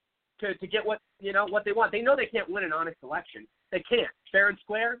dirtiness to get what they want. They know they can't win an honest election. They can't. Fair and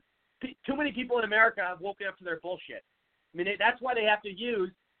square. Too many people in America have woken up to their bullshit. I mean, that's why they have to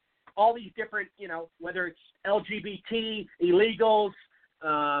use all these different, whether it's LGBT, illegals,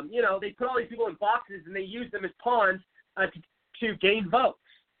 they put all these people in boxes and they use them as pawns to gain votes.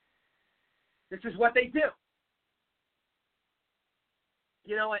 This is what they do.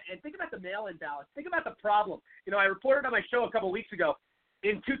 And think about the mail-in ballots. Think about the problem. I reported on my show a couple of weeks ago.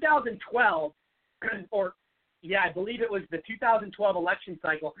 In 2012, I believe it was the 2012 election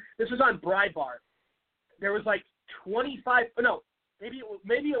cycle. This was on Breitbart. There was like 25. No, maybe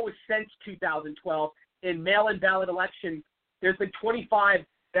it was since 2012 in mail-in ballot elections. There's been 25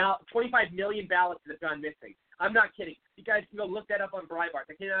 million ballots that have gone missing. I'm not kidding. You guys can go look that up on Breitbart.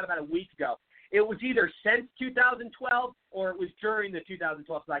 That came out about a week ago. It was either since 2012 or it was during the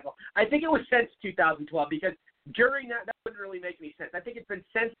 2012 cycle. I think it was since 2012 because during that wouldn't really make any sense. I think it's been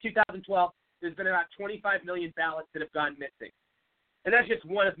since 2012. There's been about 25 million ballots that have gone missing. And that's just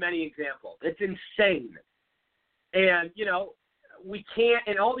one of many examples. It's insane. And, we can't –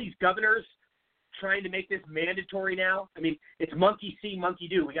 and all these governors trying to make this mandatory now. I mean, it's monkey see, monkey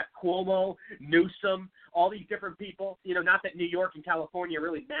do. We got Cuomo, Newsom, all these different people. Not that New York and California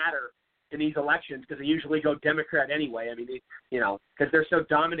really matter in these elections because they usually go Democrat anyway. I mean, because they're so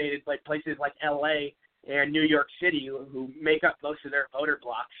dominated by places like L.A. and New York City who make up most of their voter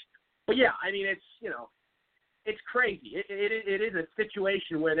blocks. But, yeah, I mean, it's crazy. It is a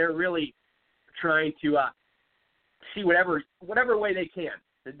situation where they're really trying to see whatever way they can.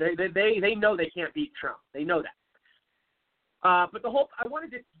 They know they can't beat Trump. They know that. But I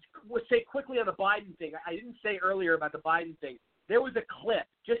wanted to say quickly on the Biden thing. I didn't say earlier about the Biden thing. There was a clip,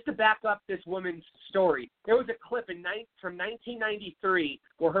 just to back up this woman's story. There was a clip from 1993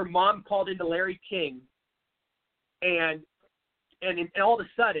 where her mom called into Larry King, and all of a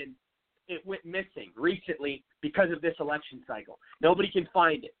sudden it went missing recently because of this election cycle. Nobody can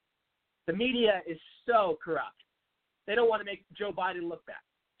find it. The media is so corrupt. They don't want to make Joe Biden look bad.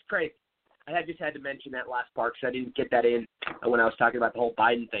 It's crazy. I just had to mention that last part because I didn't get that in when I was talking about the whole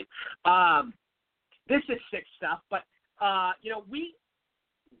Biden thing. This is sick stuff, but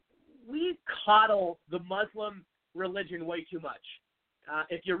we coddle the Muslim religion way too much.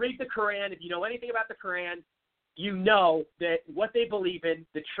 If you read the Quran, if you know anything about the Quran, you know that what they believe in,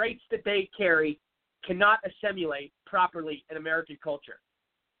 the traits that they carry, cannot assimilate properly in American culture.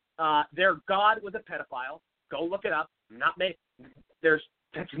 their god was a pedophile. Go look it up.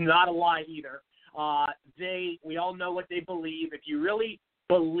 That's not a lie either. We all know what they believe. If you really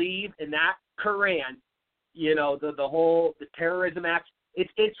believe in that Quran, the terrorism acts,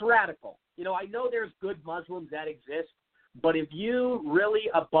 it's radical. I know there's good Muslims that exist, but if you really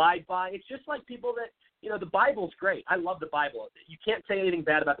abide by, it's just like people that, the Bible's great. I love the Bible. You can't say anything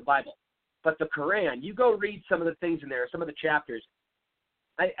bad about the Bible. But the Quran, you go read some of the things in there, some of the chapters,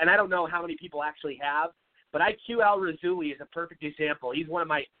 and I don't know how many people actually have, but IQ al-Razuli is a perfect example. He's one of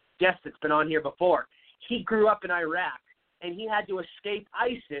my guests that's been on here before. He grew up in Iraq, and he had to escape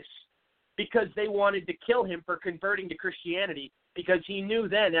ISIS because they wanted to kill him for converting to Christianity, because he knew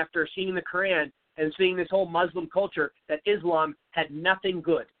then, after seeing the Quran and seeing this whole Muslim culture, that Islam had nothing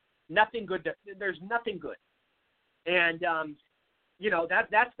good. There's nothing good. And,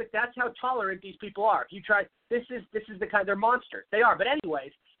 that's how tolerant these people are. If you try, this is the kind, they're monsters. They are. But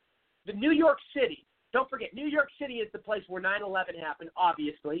anyways, the New York City, don't forget, New York City is the place where 9/11 happened,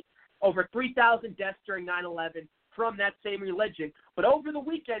 obviously. Over 3,000 deaths during 9/11 from that same religion. But over the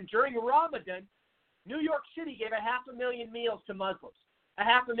weekend, during Ramadan, New York City gave 500,000 meals to Muslims.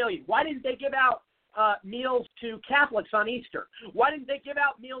 500,000. Why didn't they give out meals to Catholics on Easter? Why didn't they give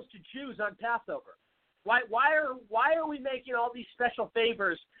out meals to Jews on Passover? Why are we making all these special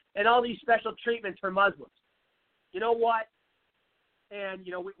favors and all these special treatments for Muslims? You know what? And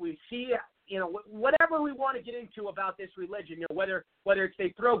we see, whatever we want to get into about this religion, whether it's they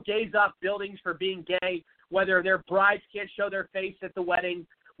throw gays off buildings for being gay, whether their brides can't show their face at the wedding,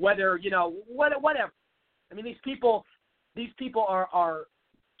 whether whatever. I mean, these people are,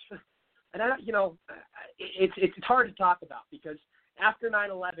 and it's hard to talk about, because after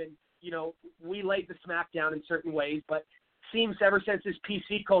 9/11, we laid the smack down in certain ways, but seems ever since this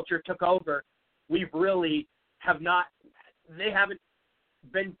PC culture took over, we've really they haven't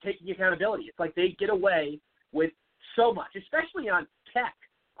been taking accountability. It's like they get away with so much, especially on tech,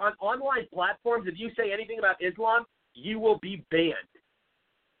 on online platforms. If you say anything about Islam, you will be banned.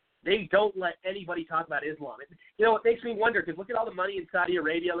 They don't let anybody talk about Islam. It makes me wonder, because look at all the money in Saudi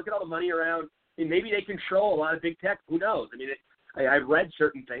Arabia. Look at all the money around. I mean, maybe they control a lot of big tech. Who knows? I mean, I've read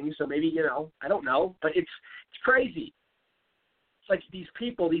certain things, so maybe, I don't know. But it's crazy. It's like these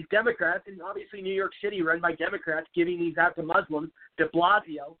people, these Democrats, and obviously New York City run by Democrats, giving these out to Muslims. De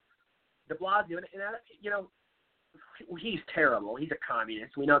Blasio, and he's terrible. He's a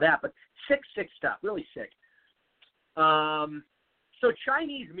communist. We know that. But sick stuff, really sick. So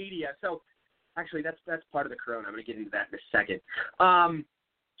Chinese media. So actually, that's part of the corona. I'm going to get into that in a second.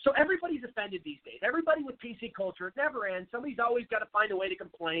 So everybody's offended these days. Everybody with PC culture, it never ends. Somebody's always got to find a way to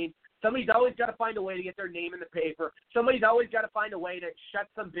complain. Somebody's always got to find a way to get their name in the paper. Somebody's always got to find a way to shut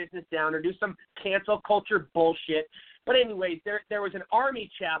some business down or do some cancel culture bullshit. But anyways, there was an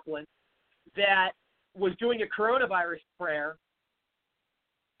army chaplain that was doing a coronavirus prayer,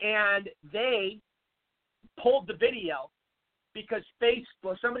 and they pulled the video because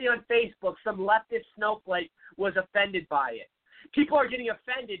somebody on Facebook, some leftist snowflake, was offended by it. People are getting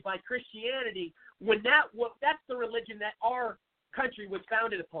offended by Christianity when that's the religion that our country was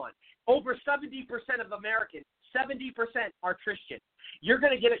founded upon. Over 70% of Americans, 70% are Christian. You're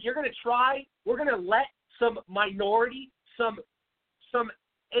going to try, we're going to let some minority, some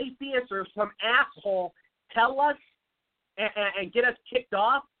atheist or some asshole tell us and get us kicked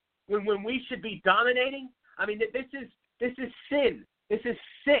off when we should be dominating. I mean, this is sin. This is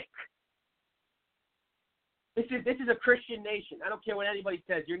sick. This is a Christian nation. I don't care what anybody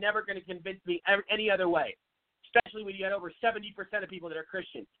says. You're never going to convince me any other way, especially when you got over 70% of people that are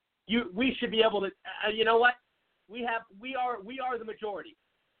Christian. We should be able to. You know what? We are the majority.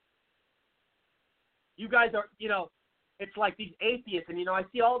 You guys are. It's like these atheists, and I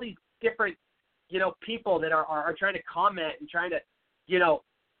see all these different, people that are trying to comment and trying to,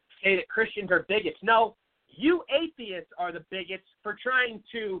 say that Christians are bigots. No. You atheists are the bigots for trying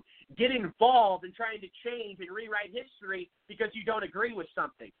to get involved and trying to change and rewrite history because you don't agree with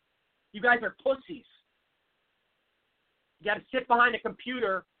something. You guys are pussies. You got to sit behind a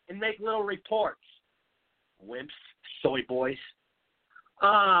computer and make little reports. Wimps, soy boys.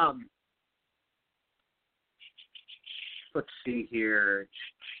 Let's see here.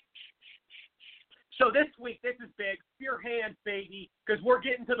 So this week, this is big. Your hands, baby, because we're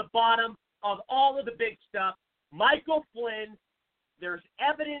getting to the bottom of all of the big stuff. Michael Flynn, there's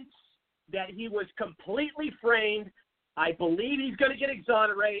evidence that he was completely framed. I believe he's going to get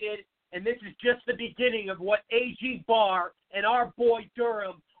exonerated, and this is just the beginning of what A.G. Barr and our boy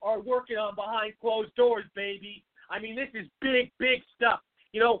Durham are working on behind closed doors, baby. I mean, this is big, big stuff.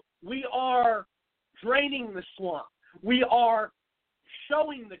 We are draining the swamp. We are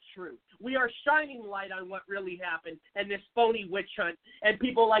showing the truth. We are shining light on what really happened and this phony witch hunt and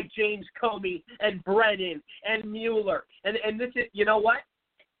people like James Comey and Brennan and Mueller. And this is, you know what?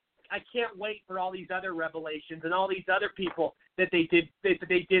 I can't wait for all these other revelations and all these other people that they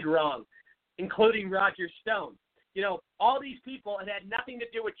did wrong, including Roger Stone. You know, all these people had nothing to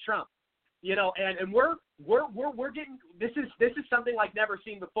do with Trump. You know, and we're getting this is something like never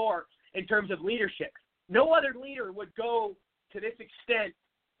seen before in terms of leadership. No other leader would go to this extent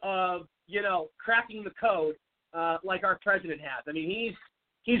of, you know, cracking the code like our president has. I mean,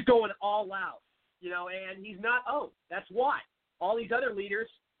 he's going all out, you know, and he's not owned. That's why all these other leaders,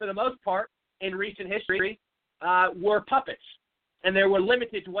 for the most part, in recent history, were puppets, and they were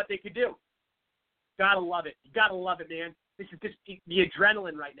limited to what they could do. Gotta love it. You gotta love it, man. This is just the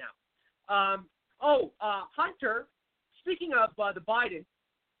adrenaline right now. Hunter, speaking of the Biden,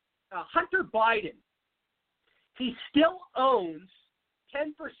 Hunter Biden, he still owns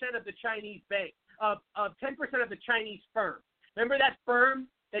 10% of the Chinese bank, of 10% of the Chinese firm. Remember that firm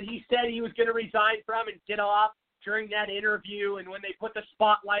that he said he was going to resign from and get off during that interview, and when they put the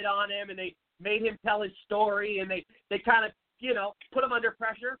spotlight on him and they made him tell his story and they kind of, you know, put him under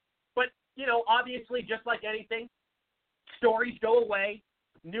pressure. But, you know, obviously, just like anything, stories go away,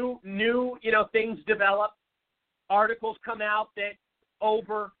 new you know, things develop, articles come out that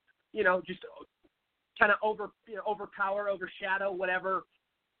overshadow whatever,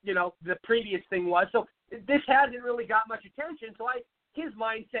 you know, the previous thing was. So this hasn't really got much attention. So his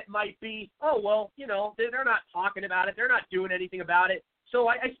mindset might be, oh, well, you know, they're not talking about it. They're not doing anything about it. So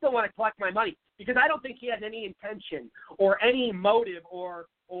I still want to collect my money, because I don't think he has any intention or any motive or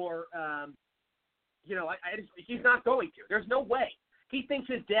you know, he's not going to. There's no way. He thinks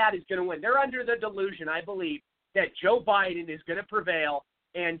his dad is going to win. They're under the delusion, I believe, that Joe Biden is going to prevail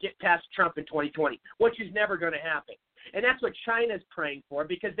and get past Trump in 2020, which is never going to happen. And that's what China's praying for,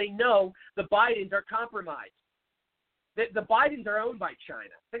 because they know the Bidens are compromised. The Bidens are owned by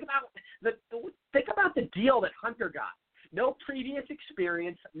China. Think about the deal that Hunter got. No previous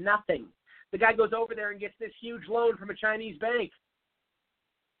experience, nothing. The guy goes over there and gets this huge loan from a Chinese bank.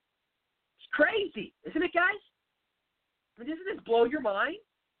 It's crazy, isn't it, guys? I mean, doesn't this blow your mind?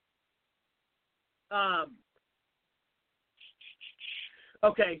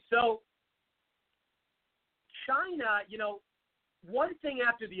 Okay, so China, you know, one thing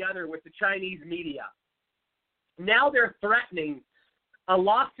after the other with the Chinese media. Now they're threatening a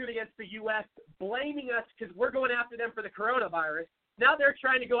lawsuit against the U.S., blaming us because we're going after them for the coronavirus. Now they're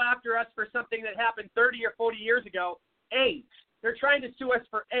trying to go after us for something that happened 30 or 40 years ago, AIDS. They're trying to sue us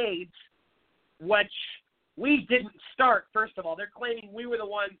for AIDS, which we didn't start, first of all. They're claiming we were the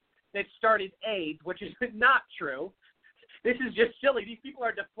ones that started AIDS, which is not true. This is just silly. These people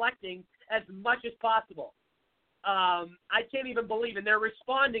are deflecting as much as possible. I can't even believe it. And they're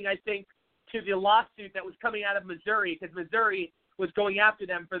responding, I think, to the lawsuit that was coming out of Missouri, because Missouri was going after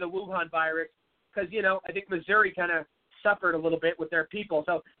them for the Wuhan virus, because, you know, I think Missouri kind of suffered a little bit with their people.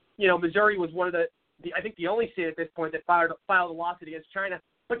 So, you know, Missouri was one of the I think the only state at this point that filed a lawsuit against China.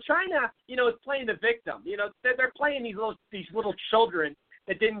 But China, you know, is playing the victim. You know, they're playing these little children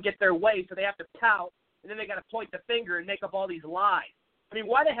that didn't get their way, so they have to pout, and then they got to point the finger and make up all these lies. I mean,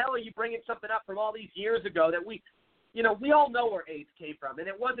 why the hell are you bringing something up from all these years ago that we all know where AIDS came from, and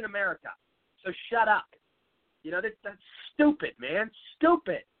it wasn't America. So shut up. You know, that's stupid, man.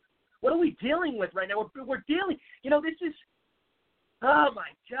 Stupid. What are we dealing with right now? We're dealing, you know, this is, oh, my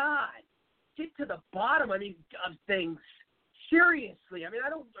God. Get to the bottom, of things. Seriously. I mean,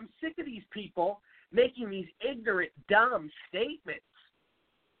 I'm sick of these people making these ignorant, dumb statements.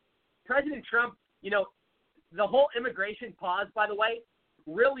 President Trump, you know, the whole immigration pause, by the way,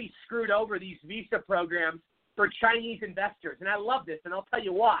 really screwed over these visa programs for Chinese investors. And I love this, and I'll tell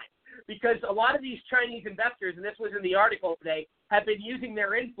you why. Because a lot of these Chinese investors, and this was in the article today, have been using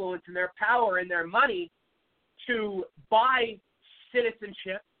their influence and their power and their money to buy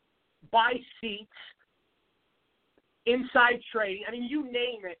citizenship, buy seats, inside trading. I mean, you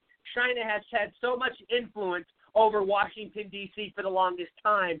name it. China has had so much influence over Washington, D.C. for the longest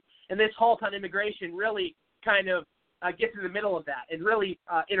time, and this halt on immigration really kind of gets in the middle of that and really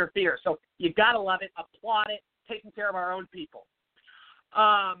interferes. So you got to love it, applaud it, taking care of our own people.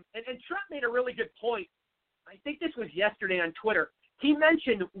 And Trump made a really good point. I think this was yesterday on Twitter. He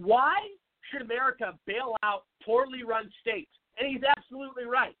mentioned, why should America bail out poorly run states? And he's absolutely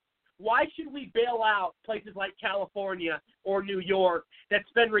right. Why should we bail out places like California or New York that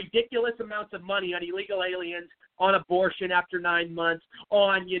spend ridiculous amounts of money on illegal aliens, on abortion after 9 months,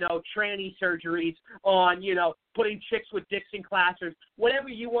 on, tranny surgeries, on, putting chicks with dicks in classrooms, whatever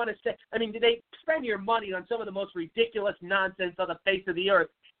you want to say. I mean, they spend your money on some of the most ridiculous nonsense on the face of the earth.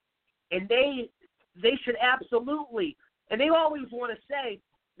 And they should absolutely, and they always want to say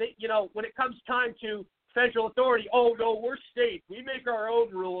that, when it comes time to federal authority, oh, no, we're state. We make our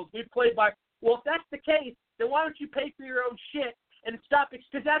own rules. We play by. Well, if that's the case, then why don't you pay for your own shit and stop it?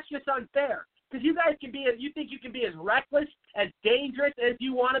 Because that's just unfair. Because you guys you think you can be as reckless, as dangerous as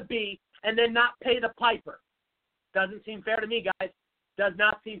you want to be, and then not pay the piper. Doesn't seem fair to me, guys. Does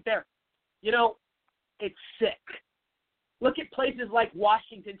not seem fair. It's sick. Look at places like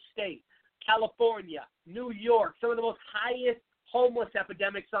Washington State, California, New York, some of the most highest homeless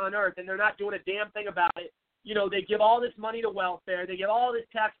epidemics on earth, and they're not doing a damn thing about it. They give all this money to welfare, they give all this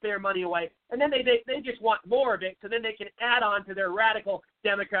taxpayer money away, and then they just want more of it so then they can add on to their radical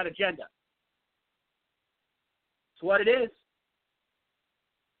Democrat agenda. It's what it is.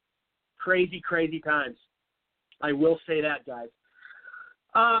 Crazy, crazy times. I will say that, guys.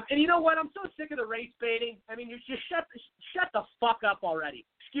 And you know what? I'm so sick of the race baiting. I mean, you just shut the fuck up already.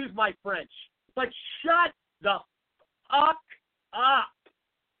 Excuse my French. But shut the fuck up.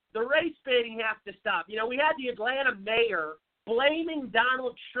 The race baiting has to stop. We had the Atlanta mayor blaming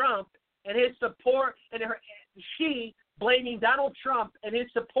Donald Trump and his support, and she blaming Donald Trump and his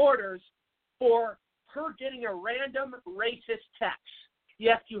supporters for her getting a random racist text.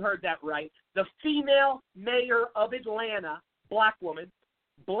 Yes, you heard that right. The female mayor of Atlanta, black woman,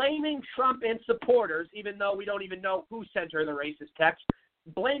 blaming Trump and supporters, even though we don't even know who sent her the racist text,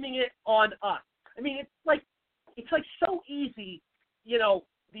 blaming it on us. I mean, it's like so easy,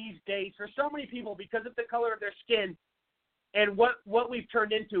 these days for so many people because of the color of their skin and what we've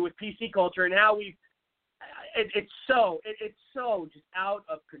turned into with PC culture and how it's so just out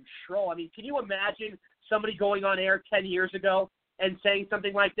of control. I mean, can you imagine somebody going on air 10 years ago and saying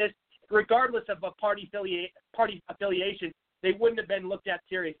something like this? Regardless of a party affiliation, they wouldn't have been looked at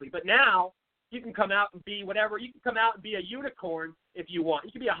seriously. But now you can come out and be whatever. You can come out and be a unicorn if you want.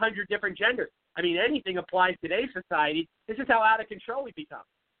 You can be 100 different genders. I mean, anything applies to today's society. This is how out of control we become.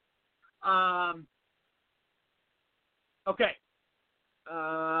 Okay.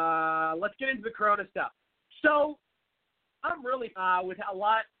 Let's get into the Corona stuff. So I'm really with a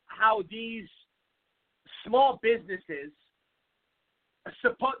lot how these small businesses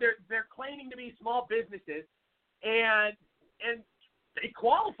they're claiming to be small businesses and they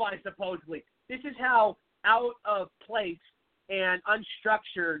qualify supposedly. This is how out of place and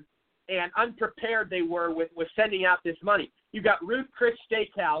unstructured and unprepared they were with sending out this money. You got Ruth Chris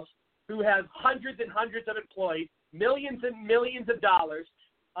Steakhouse, who has hundreds and hundreds of employees, millions and millions of dollars.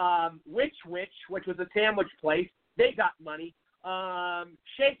 Which was a sandwich place, they got money.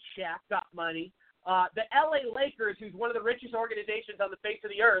 Shake Shack got money. The LA Lakers, who's one of the richest organizations on the face of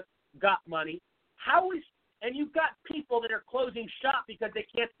the earth, got money. And you've got people that are closing shop because they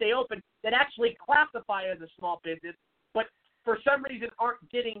can't stay open that actually classify as a small business, but for some reason aren't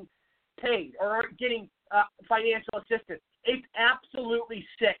getting paid or aren't getting financial assistance. It's absolutely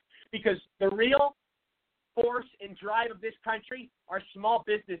sick because the real force and drive of this country are small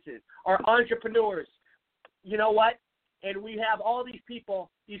businesses, are entrepreneurs. You know what? And we have all these people,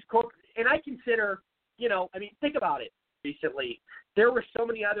 these and I consider, think about it. Recently, there were so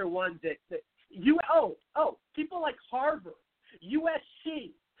many other ones that people like Harvard,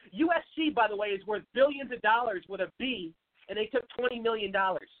 USC. USC, by the way, is worth billions of dollars with a B, and they took $20 million.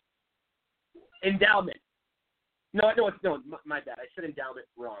 Endowment. No, my bad. I said endowment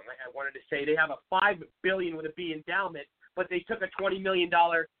wrong. I wanted to say they have a $5 billion with a B endowment, but they took a $20 million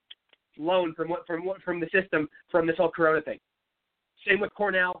loan from the system from this whole Corona thing. Same with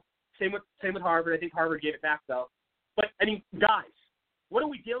Cornell. Same with Harvard. I think Harvard gave it back though. But I mean, guys, what are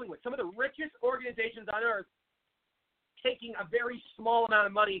we dealing with? Some of the richest organizations on earth taking a very small amount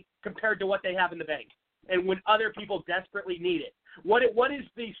of money compared to what they have in the bank, and when other people desperately need it. What is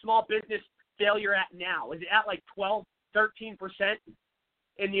the small business failure at now? Is it at like 12, 13%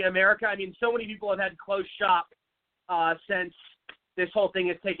 in America? I mean, so many people have had to close shop since this whole thing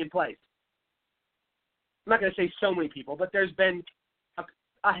has taken place. I'm not going to say so many people, but there's been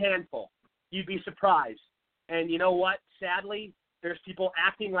a handful. You'd be surprised. And you know what? Sadly, there's people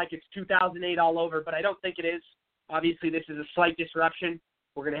acting like it's 2008 all over, but I don't think it is. Obviously, this is a slight disruption.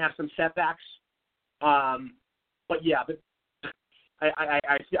 We're going to have some setbacks. But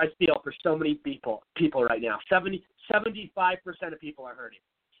I feel for so many people right now. 75% of people are hurting.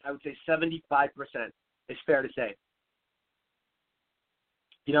 I would say 75% is fair to say.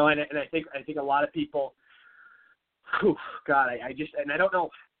 And I think a lot of people. God, I don't know.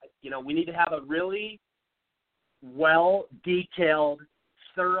 We need to have a really well-detailed,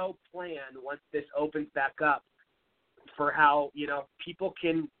 thorough plan once this opens back up for how, people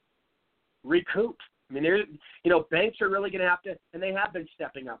can recoup. I mean, banks are really going to have to, and they have been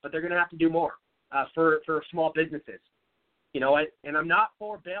stepping up, but they're going to have to do more for small businesses. And I'm not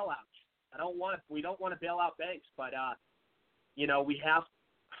for bailouts. We don't want to bail out banks, but we have.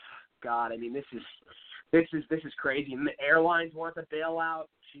 God, I mean, this is crazy. And the airlines want the bailout.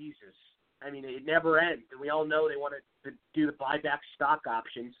 Jesus, I mean, it never ends, and we all know they want to do the buyback stock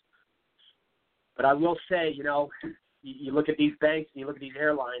options. But I will say, you look at these banks and you look at these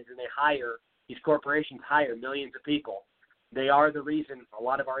airlines, and these corporations hire millions of people. They are the reason a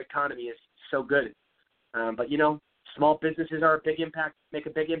lot of our economy is so good. But small businesses make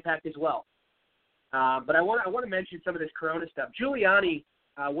a big impact as well. But I want to mention some of this Corona stuff. Giuliani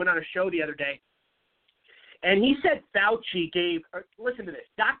went on a show the other day, and he said listen to this,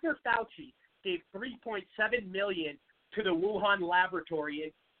 Dr. Fauci gave $3.7 million to the Wuhan laboratory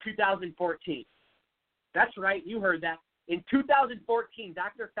in 2014. That's right, you heard that. In 2014,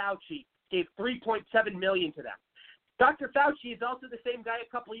 Dr. Fauci gave $3.7 million to them. Dr. Fauci is also the same guy a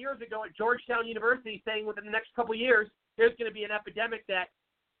couple of years ago at Georgetown University saying within the next couple of years there's going to be an epidemic that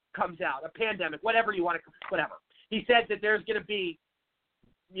comes out, a pandemic, whatever you want to, whatever. He said that there's going to be,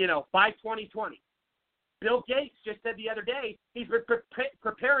 by 2020. Bill Gates just said the other day he's been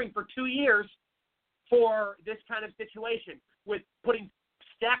preparing for 2 years for this kind of situation with putting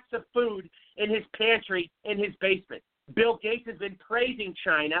stacks of food in his pantry in his basement. Bill Gates has been praising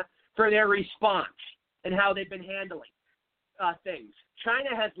China for their response and how they've been handling things.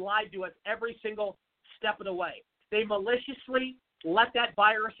 China has lied to us every single step of the way. They maliciously let that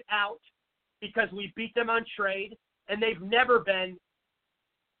virus out because we beat them on trade, and they've never been,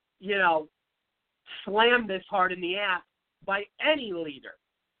 slammed this hard in the ass by any leader.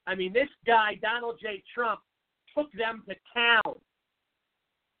 I mean, this guy, Donald J. Trump, took them to town.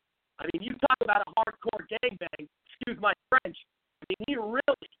 I mean, you talk about a hardcore gangbang, excuse my French. I mean, he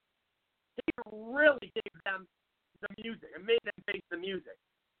really gave them the music and made them face the music.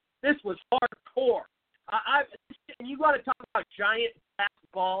 This was hardcore. And you want to talk about giant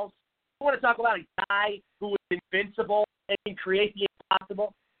balls? You want to talk about a guy who is invincible and can create the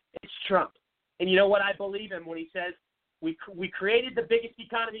impossible? It's Trump. And you know what? I believe him when he says, we created the biggest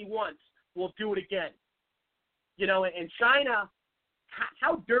economy once. We'll do it again. And China,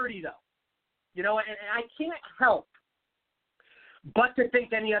 how dirty, though. And I can't help but to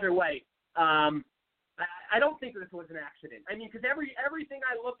think any other way. I don't think this was an accident. I mean, because everything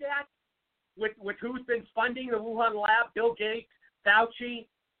I look at with who's been funding the Wuhan lab, Bill Gates, Fauci,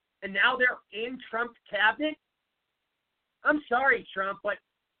 and now they're in Trump's cabinet. I'm sorry, Trump, but,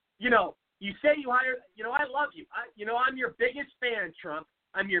 you say you hire, I love you. I'm your biggest fan, Trump.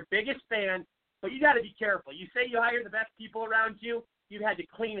 I'm your biggest fan, but you got to be careful. You say you hire the best people around you. You've had to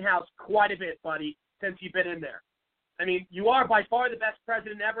clean house quite a bit, buddy, since you've been in there. I mean, you are by far the best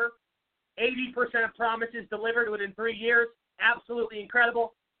president ever. 80% of promises delivered within 3 years. Absolutely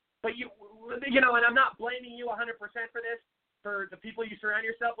incredible. But and I'm not blaming you 100% for this, for the people you surround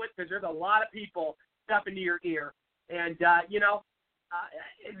yourself with, because there's a lot of people stuff into your ear. And,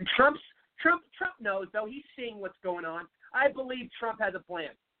 Trump knows, though. He's seeing what's going on. I believe Trump has a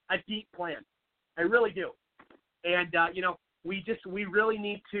plan, a deep plan. I really do. And, we really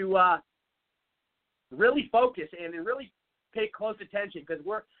need to really focus and really pay close attention, because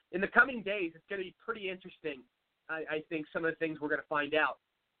we're in the coming days, it's going to be pretty interesting, I think, some of the things we're going to find out.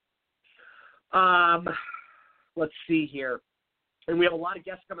 Let's see here. And we have a lot of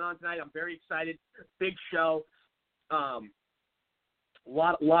guests coming on tonight. I'm very excited. Big show. A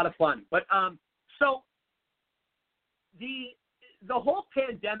lot of fun. But so the whole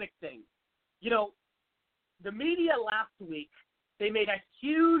pandemic thing, the media last week, they made a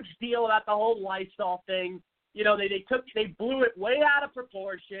huge deal about the whole Lysol thing. They blew it way out of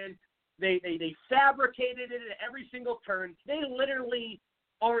proportion. They fabricated it at every single turn. They literally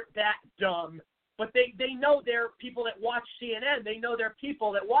aren't that dumb, but they know they're people that watch CNN. They know they're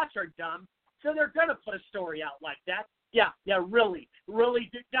people that watch are dumb, so they're gonna put a story out like that. Yeah, really,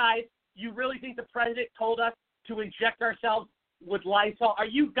 guys, you really think the president told us to inject ourselves with Lysol? Are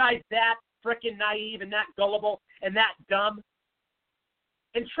you guys that frickin' naive and that gullible and that dumb?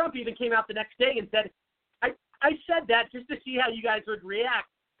 And Trump even came out the next day and said, I said that just to see how you guys would react,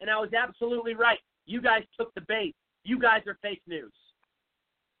 and I was absolutely right. You guys took the bait. You guys are fake news.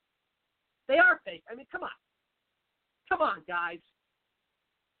 They are fake. I mean, come on. Come on, guys.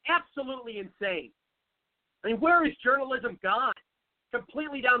 Absolutely insane. I mean, where is journalism gone?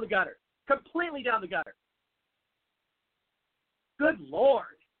 Completely down the gutter. Completely down the gutter. Good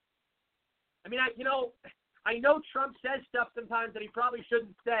Lord. I mean, I know Trump says stuff sometimes that he probably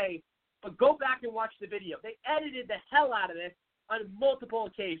shouldn't say, but go back and watch the video. They edited the hell out of this on multiple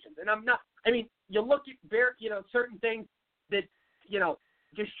occasions. And you look at certain things that,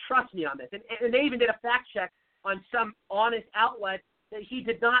 just trust me on this. And they even did a fact check on some honest outlet that he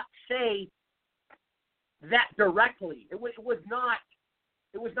did not say that directly. It was not,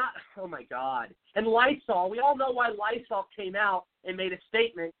 oh my God. And Lysol, we all know why Lysol came out and made a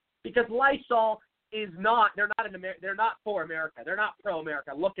statement, because Lysol they're not for America. They're not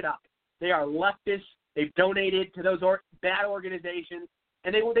pro-America. Look it up. They are leftists. They've donated to those bad organizations,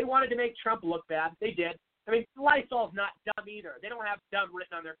 and they wanted to make Trump look bad. They did. I mean, Lysol's not dumb either. They don't have dumb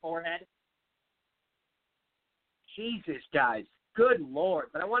written on their forehead. Jesus, guys. Good Lord.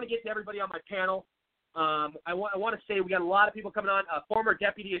 But I want to get to everybody on my panel. I want to say we got a lot of people coming on. Former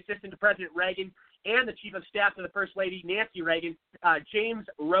Deputy Assistant to President Reagan and the Chief of Staff to the First Lady, Nancy Reagan. James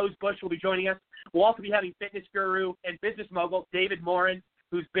Rosebush will be joining us. We'll also be having fitness guru and business mogul David Morin,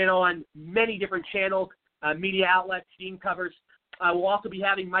 who's been on many different channels, media outlets, Dean covers. We'll also be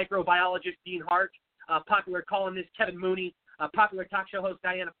having microbiologist Dean Hart, popular columnist Kevin Mooney, popular talk show host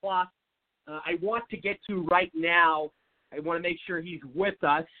Diana Ploss. I want to get to right now, I want to make sure he's with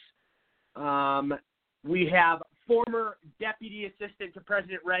us. We have former Deputy Assistant to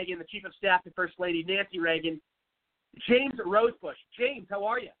President Reagan, the Chief of Staff to First Lady Nancy Reagan, James Rosebush. James, how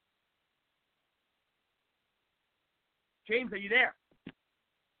are you? James, are you there?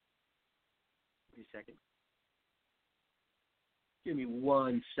 Give me a second. Give me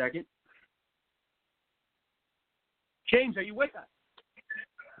 1 second. James, are you with us?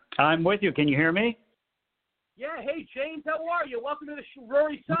 I'm with you. Can you hear me? Yeah. Hey, James, how are you? Welcome to the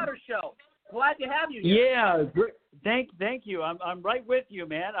Rory Sauter Show. Glad to have you here. Yeah. Thank you. I'm right with you,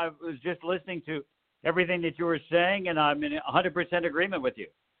 man. I was just listening to everything that you were saying, and I'm in 100% agreement with you.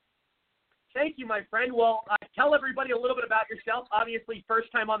 Thank you, my friend. Well, tell everybody a little bit about yourself. Obviously, first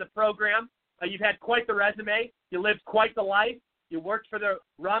time on the program. You've had quite the resume. You lived quite the life. You worked for the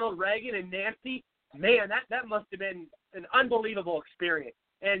Ronald Reagan and Nancy. Man, that must have been an unbelievable experience.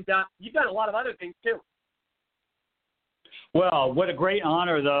 And you've done a lot of other things, too. Well, what a great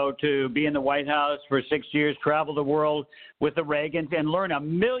honor, though, to be in the White House for 6 years, travel the world with the Reagans, and learn a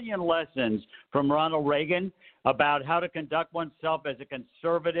million lessons from Ronald Reagan about how to conduct oneself as a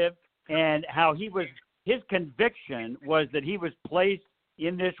conservative, and how his conviction was that he was placed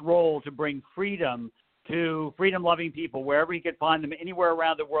in this role to bring freedom to freedom-loving people wherever he could find them, anywhere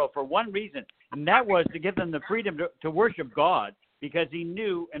around the world, for one reason, and that was to give them the freedom to worship God, because he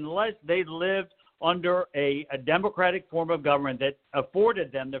knew unless they lived under a democratic form of government that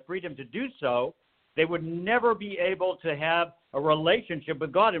afforded them the freedom to do so, they would never be able to have a relationship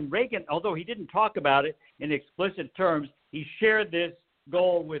with God. And Reagan, although he didn't talk about it in explicit terms, he shared this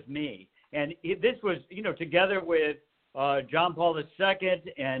goal with me. And this was, together with John Paul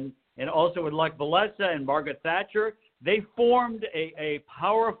II and also with Lech Walesa and Margaret Thatcher, they formed a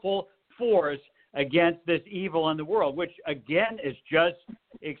powerful force against this evil in the world, which, again, is just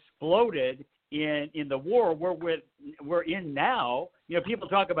exploded in the war we're in now. People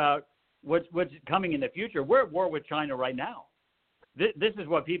talk about what's coming in the future. We're at war with China right now. This is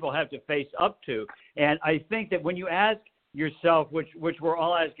what people have to face up to. And I think that when you ask yourself, which we're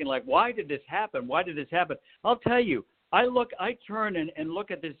all asking, like, why did this happen? Why did this happen? I'll tell you, I turn and look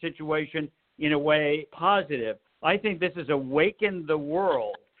at this situation in a way positive. I think this has awakened the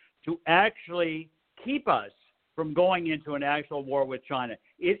world to actually keep us from going into an actual war with China.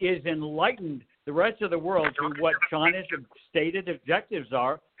 It is enlightened the rest of the world to what China's stated objectives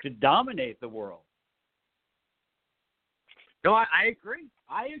are, to dominate the world. No, I agree.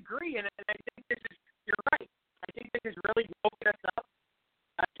 And I think you're right. I think this has really woken us up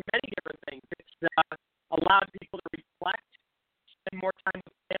to many different things. It's allowed people to reflect, spend more time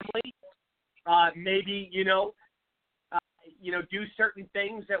with family, maybe, do certain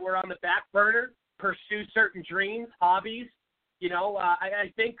things that were on the back burner, pursue certain dreams, hobbies.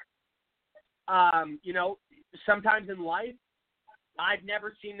 I think, sometimes in life, I've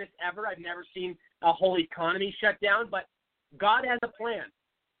never seen this ever. I've never seen a whole economy shut down, but God has a plan.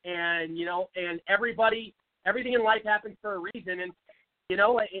 And, and everything in life happens for a reason. And,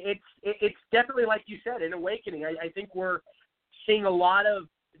 it's definitely, like you said, an awakening. I think we're seeing a lot of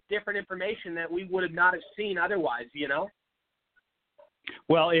different information that we would have not have seen otherwise,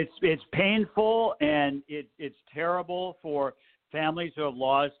 Well, it's painful, and it's terrible for families who have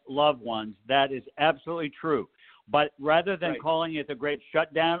lost loved ones. That is absolutely true. But rather than calling it the Great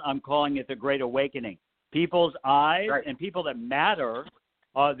Shutdown, I'm calling it the Great Awakening. People's eyes and people that matter,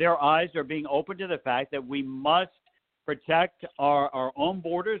 their eyes are being opened to the fact that we must protect our own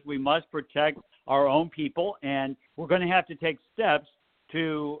borders. We must protect our own people, and we're going to have to take steps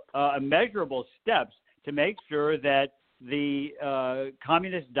to measurable steps to make sure that the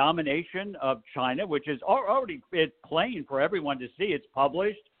communist domination of China, which is already it's plain for everyone to see, it's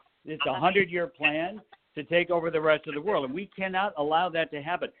published, it's a 100-year plan to take over the rest of the world, and we cannot allow that to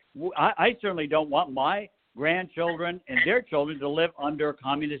happen. I certainly don't want my grandchildren and their children to live under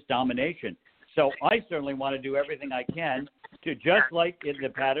communist domination. So I certainly want to do everything I can to, just like in the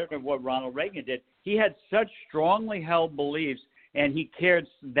pattern of what Ronald Reagan did. He had such strongly held beliefs, and he cared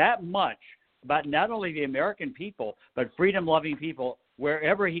that much about not only the American people, but freedom-loving people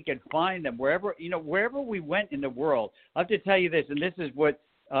wherever he could find them, wherever we went in the world. I have to tell you this, and this is what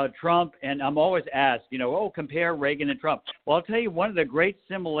Trump, and I'm always asked, compare Reagan and Trump. Well, I'll tell you one of the great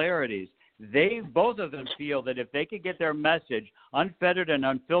similarities. Both of them feel that if they could get their message unfettered and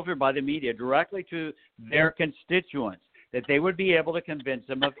unfiltered by the media directly to their constituents, that they would be able to convince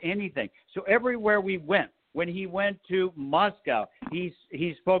them of anything. So everywhere we went, when he went to Moscow, he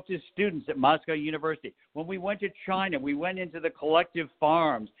spoke to students at Moscow University. When we went to China, we went into the collective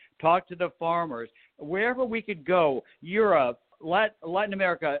farms, talked to the farmers. Wherever we could go, Europe, Latin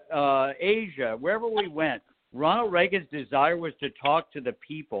America, Asia, wherever we went, Ronald Reagan's desire was to talk to the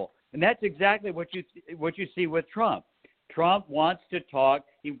people. And that's exactly what you see with Trump. Trump wants to talk.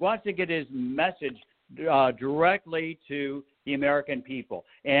 He wants to get his message directly to the American people.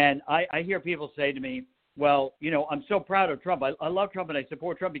 And I hear people say to me, well, I'm so proud of Trump. I love Trump and I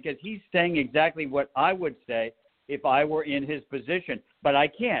support Trump because he's saying exactly what I would say if I were in his position. But I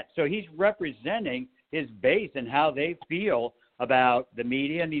can't. So he's representing his base and how they feel about the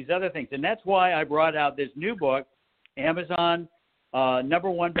media and these other things. And that's why I brought out this new book, Amazon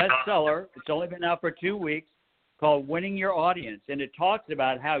 #1 bestseller. It's only been out for 2 weeks, called Winning Your Audience. And it talks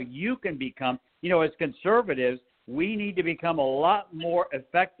about how you can become, as conservatives, we need to become a lot more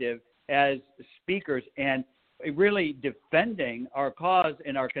effective as speakers and really defending our cause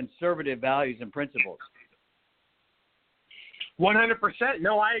and our conservative values and principles. 100%.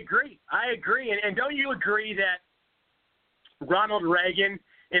 No, I agree. And don't you agree that Ronald Reagan,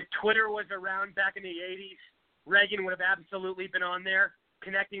 if Twitter was around back in the 80s, Reagan would have absolutely been on there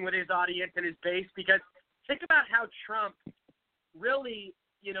connecting with his audience and his base? Because think about how Trump really,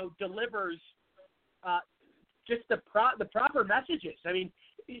 delivers just the proper messages. I mean,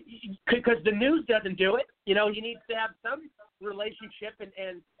 because the news doesn't do it. He needs to have some relationship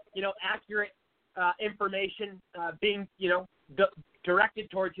and accurate information being, directed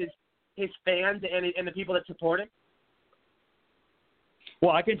towards his fans and the people that support him.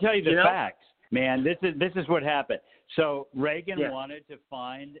 Well, I can tell you the facts, man. This is what happened. So Reagan wanted to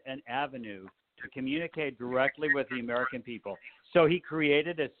find an avenue to communicate directly with the American people. So he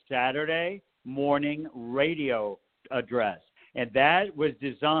created a Saturday morning radio address. And that was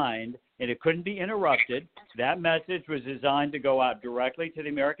designed, and it couldn't be interrupted. That message was designed to go out directly to the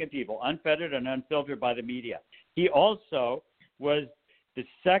American people, unfettered and unfiltered by the media. He also was the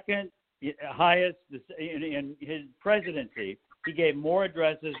second highest in his presidency. He gave more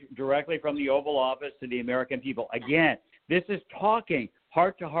addresses directly from the Oval Office to the American people. Again, this is talking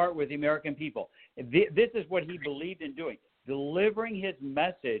heart to heart with the American people. This is what he believed in doing, delivering his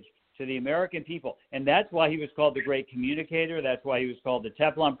message to the American people. And that's why he was called the great communicator. That's why he was called the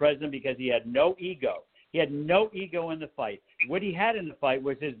Teflon president, because he had no ego. He had no ego in the fight. What he had in the fight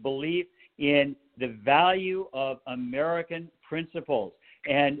was his belief in the value of American principles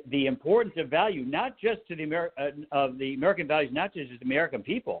and the importance of value, not just to the American values, not just to the American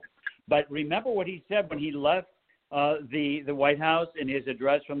people. But remember what he said when he left the White House in his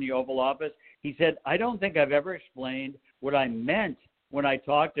address from the Oval Office. He said, "I don't think I've ever explained what I meant when I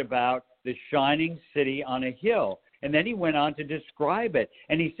talked about the shining city on a hill." And then he went on to describe it.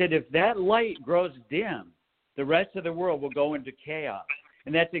 And he said, if that light grows dim, the rest of the world will go into chaos.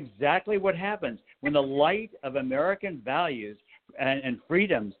 And that's exactly what happens when the light of American values and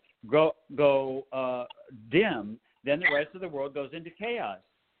freedoms go dim, then the rest of the world goes into chaos.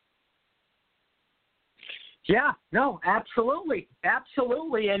 Yeah, no, absolutely.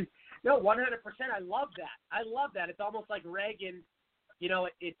 And no, 100%. I love that. It's almost like Reagan,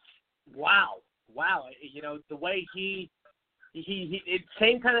 it's wow. The way he it's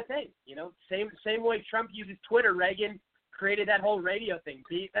same kind of thing, same way Trump uses Twitter, Reagan created that whole radio thing.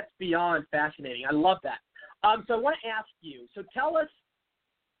 That's beyond fascinating. I love that. So I want to ask you, so tell us,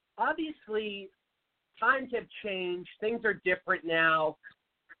 obviously times have changed, things are different now.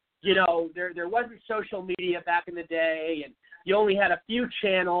 There wasn't social media back in the day, and you only had a few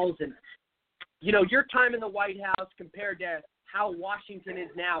channels, and your time in the White House compared to how Washington is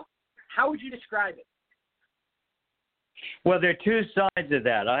now, how would you describe it? Well, there are two sides of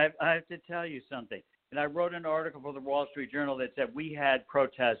that. I have to tell you something. And I wrote an article for the Wall Street Journal that said we had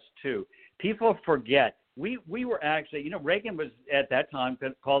protests too. People forget. We were actually, Reagan was at that time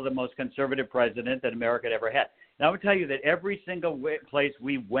called the most conservative president that America had ever had. And I would tell you that every single place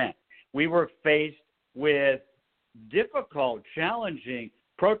we went, we were faced with difficult, challenging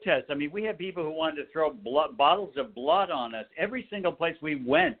protests. I mean, we had people who wanted to throw bottles of blood on us. Every single place we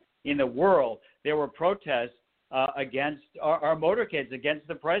went in the world, there were protests against our motorcades, against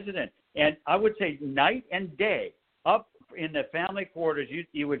the president. And I would say night and day, up in the family quarters,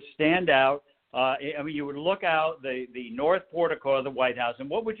 you would stand out. You would look out the north portico of the White House, and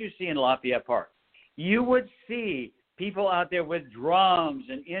what would you see in Lafayette Park? You would see people out there with drums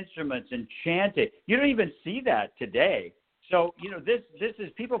and instruments and chanting. You don't even see that today. So, this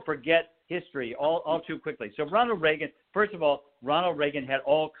is, people forget history all too quickly. So Ronald Reagan, first of all, Ronald Reagan had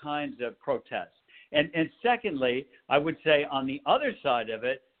all kinds of protests. And secondly, I would say on the other side of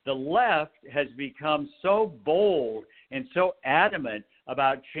it, the left has become so bold and so adamant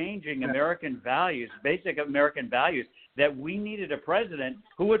about changing American values, basic American values, that we needed a president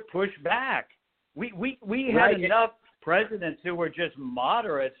who would push back. We had enough presidents who were just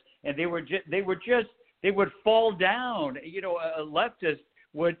moderates, and they would fall down. A leftist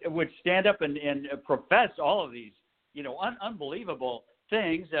would stand up and profess all of these, unbelievable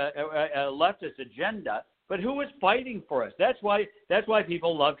things, a leftist agenda. But who was fighting for us? That's why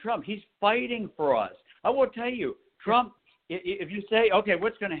people love Trump. He's fighting for us. I will tell you, Trump, if you say, okay,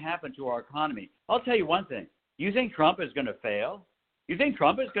 what's going to happen to our economy? I'll tell you one thing. You think Trump is going to fail? You think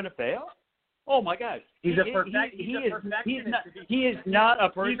Trump is going to fail? Oh, my gosh. He's a perfectionist. He is not a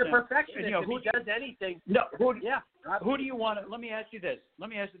person. He's a perfectionist. If he does anything. No. Who do you want to – let me ask you this. Let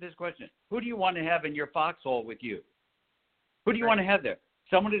me ask you this question. Who do you want to have in your foxhole with you? Who do you want to have there?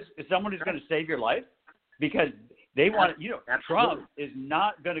 Someone who's going to save your life? Because they want – Trump is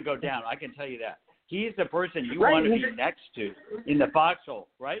not going to go down. I can tell you that. He is the person you want to be next to in the foxhole,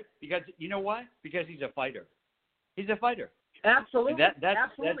 right? Because you know why? Because he's a fighter. He's a fighter. Absolutely. That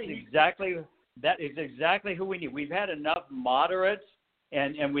is exactly who we need. We've had enough moderates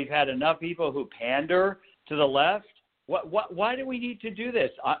and we've had enough people who pander to the left. Why do we need to do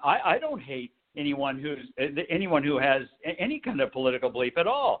this? I don't hate anyone who has any kind of political belief at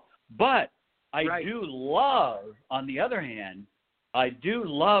all. But I do love, on the other hand,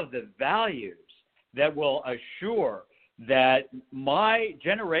 the values that will assure that my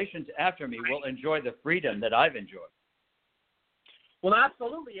generations after me will enjoy the freedom that I've enjoyed. Well,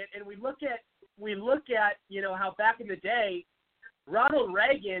 absolutely, and we look at how back in the day, Ronald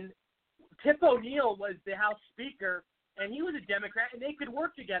Reagan, Tip O'Neill was the House Speaker, and he was a Democrat, and they could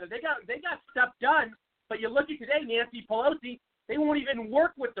work together. They got stuff done. But you look at today, Nancy Pelosi, they won't even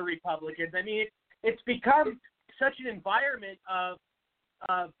work with the Republicans. I mean, it's become such an environment of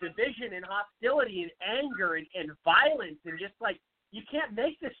division and hostility and anger and violence, and just like you can't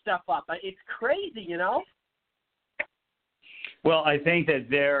make this stuff up. It's crazy, Well, I think that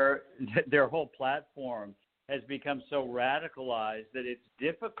their whole platform has become so radicalized that it's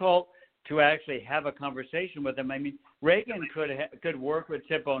difficult to actually have a conversation with them. I mean, Reagan could work with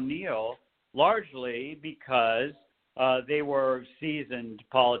Tip O'Neill largely because they were seasoned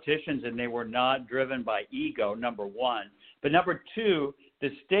politicians and they were not driven by ego, number one. But number two, the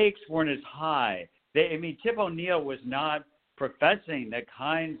stakes weren't as high. Tip O'Neill was not professing the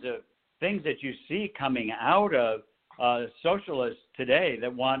kinds of things that you see coming out of socialists today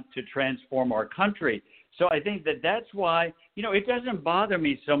that want to transform our country. So I think that's why, it doesn't bother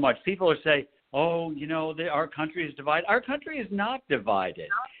me so much. People say, our country is divided. Our country is not divided.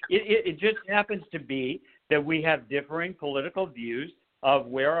 It just happens to be that we have differing political views of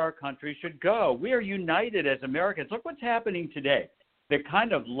where our country should go. We are united as Americans. Look what's happening today. The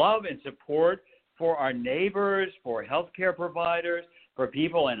kind of love and support for our neighbors, for healthcare providers, for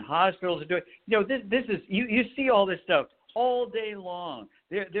people in hospitals. This is you see all this stuff all day long.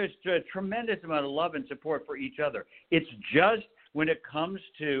 There's a tremendous amount of love and support for each other. It's just when it comes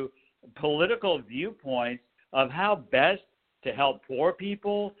to political viewpoints of how best to help poor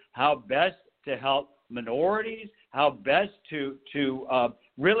people, how best to help minorities, how best to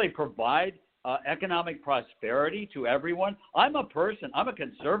really provide economic prosperity to everyone. I'm a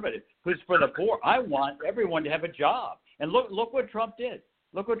conservative who's for the poor. I want everyone to have a job. And look what Trump did.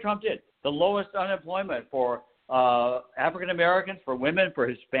 Look what Trump did. The lowest unemployment for African Americans, for women, for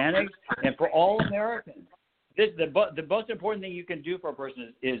Hispanics, and for all Americans. The most important thing you can do for a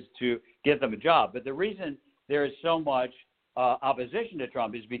person is to give them a job. But the reason there is so much opposition to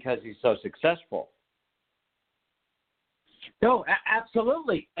Trump is because he's so successful. No,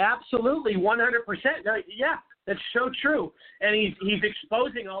 absolutely, 100%. Yeah, That's so true. And he's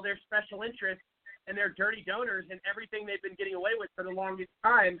exposing all their special interests and their dirty donors and everything they've been getting away with for the longest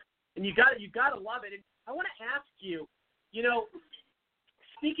time. And you got to love it. And I want to ask you,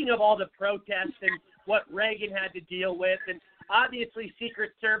 speaking of all the protests and what Reagan had to deal with, and obviously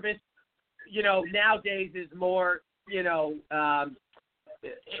Secret Service, nowadays is more,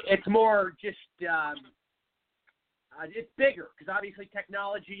 it's more just, it's bigger because obviously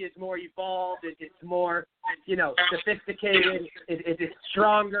technology is more evolved. It's more, sophisticated. It's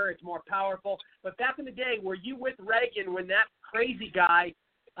stronger. It's more powerful. But back in the day, were you with Reagan when that crazy guy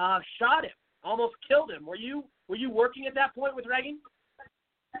shot him, almost killed him? Were you working at that point with Reagan?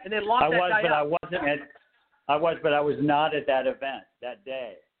 And then locked that guy up? I was not at that event that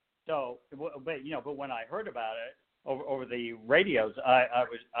day. So, but when I heard about it over the radios, I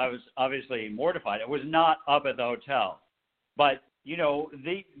was obviously mortified. It was not up at the hotel, but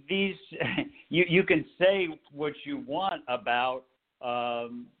these you can say what you want about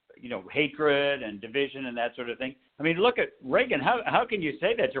hatred and division and that sort of thing. I mean, look at Reagan. How can you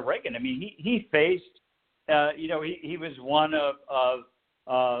say that to Reagan? I mean, he faced he was one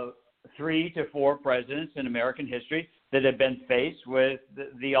of 3 to 4 presidents in American history that have been faced with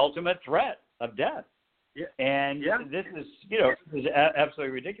the ultimate threat of death. Yeah. And this is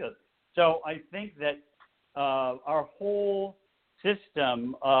absolutely ridiculous. So I think that our whole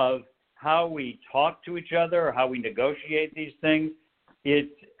system of how we talk to each other, or how we negotiate these things,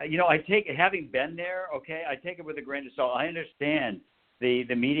 I take it, having been there, okay, I take it with a grain of salt. I understand the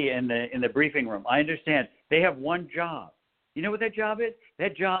media in the briefing room. I understand they have one job. You know what that job is?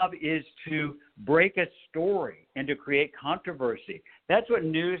 That job is to break a story and to create controversy. That's what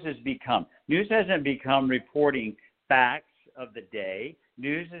news has become. News hasn't become reporting facts of the day.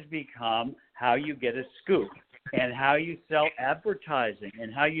 News has become how you get a scoop and how you sell advertising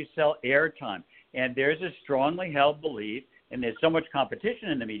and how you sell airtime. And there's a strongly held belief, and there's so much competition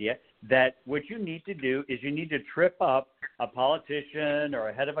in the media, that what you need to do is you need to trip up a politician or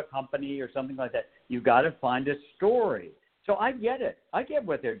a head of a company or something like that. You've got to find a story. So I get it. I get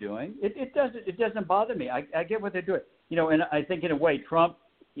what they're doing. It doesn't bother me. I get what they're doing. And I think in a way Trump,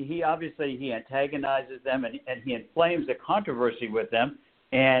 he antagonizes them and he inflames the controversy with them.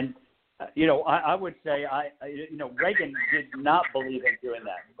 And I would say Reagan did not believe in doing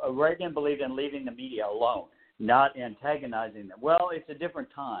that. Reagan believed in leaving the media alone, not antagonizing them. Well, it's a different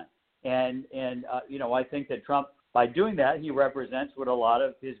time, and I think that Trump, by doing that, he represents what a lot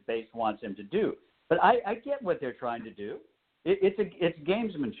of his base wants him to do. But I get what they're trying to do. It's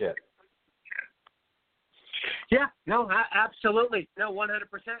gamesmanship. Yeah, no, absolutely, no, 100%.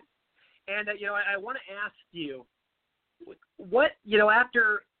 And I want to ask you, what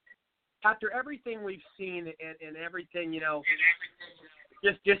after everything we've seen and everything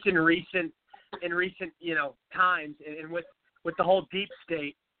just in recent times and with the whole deep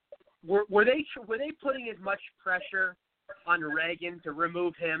state, were they putting as much pressure on Reagan to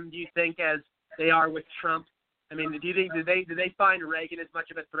remove him, do you think, as they are with Trump? I mean, do you think do they find Reagan as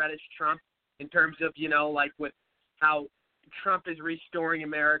much of a threat as Trump in terms of like with how Trump is restoring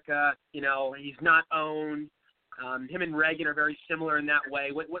America? He's not owned. Him and Reagan are very similar in that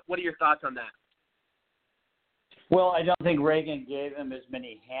way. What are your thoughts on that? Well, I don't think Reagan gave him as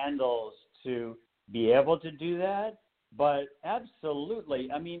many handles to be able to do that, but absolutely.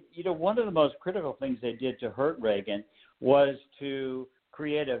 I mean, one of the most critical things they did to hurt Reagan was to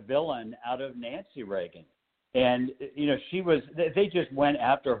create a villain out of Nancy Reagan. And, they just went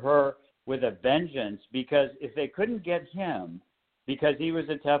after her with a vengeance, because if they couldn't get him because he was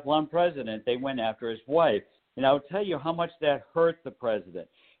a Teflon president, they went after his wife. And I'll tell you how much that hurt the president.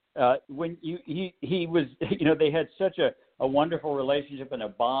 When he was, they had such a wonderful relationship and a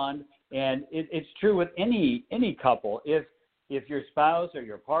bond. And it's true with any couple. If your spouse or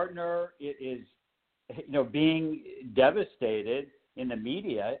your partner is, being devastated in the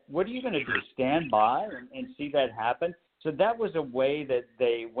media, what are you going to do? Stand by and see that happen? So that was a way that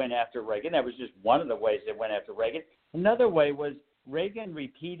they went after Reagan. That was just one of the ways they went after Reagan. Another way was Reagan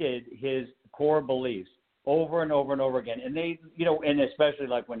repeated his core beliefs over and over and over again. And they, and especially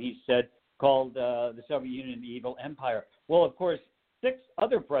like when he called the Soviet Union the evil empire. Well, of course, 6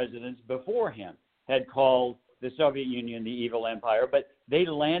 other presidents before him had called the Soviet Union the evil empire, but they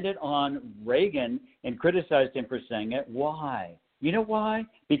landed on Reagan and criticized him for saying it. Why? You know why?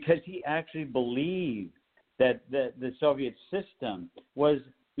 Because he actually believed that the Soviet system was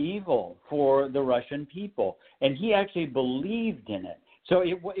evil for the Russian people, and he actually believed in it. So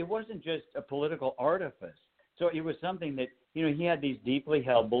it wasn't just a political artifice. So it was something that, he had these deeply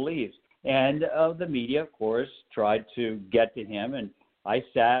held beliefs. And the media, of course, tried to get to him. And I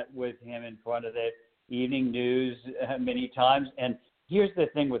sat with him in front of evening news many times. And here's the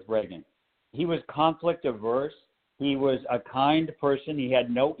thing with Reagan. He was conflict averse. He was a kind person. He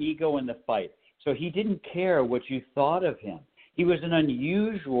had no ego in the fight. So he didn't care what you thought of him. He was an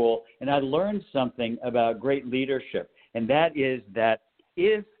unusual, and I learned something about great leadership, and that is that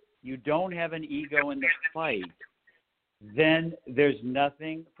if you don't have an ego in the fight, then there's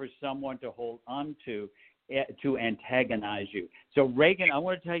nothing for someone to hold on to antagonize you. So Reagan, I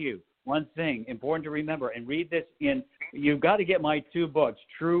want to tell you one thing important to remember, and read this you've got to get my 2 books,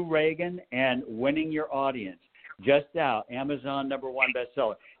 True Reagan and Winning Your Audience, just out, Amazon #1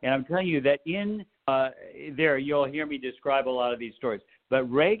 bestseller. And I'm telling you that in there you'll hear me describe a lot of these stories. But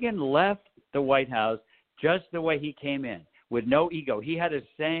Reagan left the White House just the way he came in, with no ego. He had a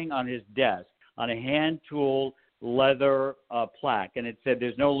saying on his desk, on a hand-tooled leather plaque, and it said,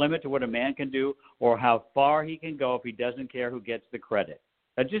 "There's no limit to what a man can do or how far he can go if he doesn't care who gets the credit."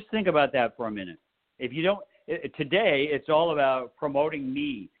 Now, just think about that for a minute. If you don't, today it's all about promoting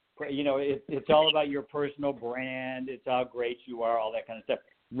me. You know, it's all about your personal brand. It's how great you are, all that kind of stuff.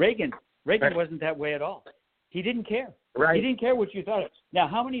 Reagan wasn't that way at all. He didn't care. Right. He didn't care what you thought of. Now,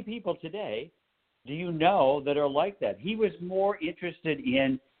 how many people today do you know that are like that? He was more interested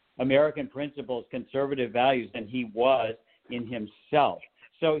in American principles, conservative values, than he was in himself.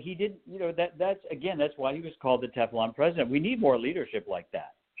 So he didn't, that's why he was called the Teflon president. We need more leadership like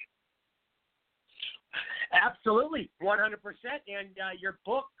that. Absolutely, 100%. And your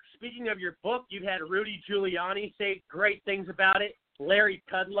book, speaking of your book, you had Rudy Giuliani say great things about it. Larry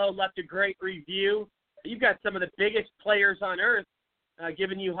Kudlow left a great review. You've got some of the biggest players on earth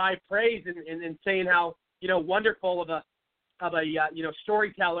giving you high praise and saying how wonderful of a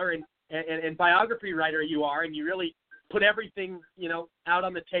storyteller and biography writer you are, and you really put everything out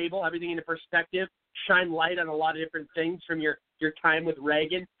on the table, everything into perspective, shine light on a lot of different things from your time with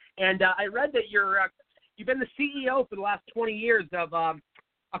Reagan. And I read that you've been the CEO for the last 20 years of a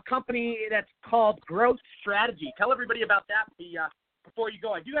company that's called Growth Strategy. Tell everybody about that before you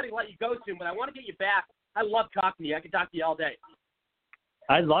go. I do got to let you go soon, but I want to get you back. I love talking to you. I could talk to you all day.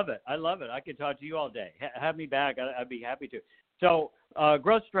 I love it. I could talk to you all day. Have me back. I'd be happy to. So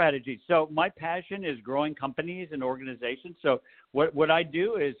growth strategy. So my passion is growing companies and organizations. So what I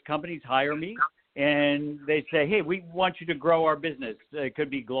do is companies hire me and they say, hey, we want you to grow our business. It could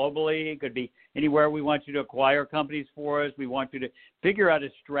be globally. It could be anywhere. We want you to acquire companies for us. We want you to figure out a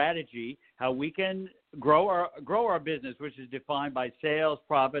strategy how we can grow our business, which is defined by sales,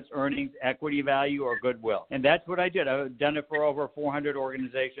 profits, earnings, equity value, or goodwill. And that's what I did. I've done it for over 400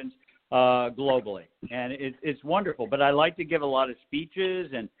 organizations globally. And it's wonderful. But I like to give a lot of speeches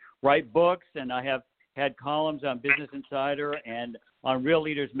and write books, and I have had columns on Business Insider and on Real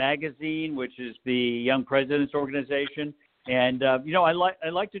Leaders Magazine, which is the Young Presidents Organization. And, I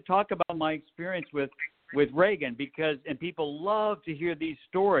like to talk about my experience with Reagan and people love to hear these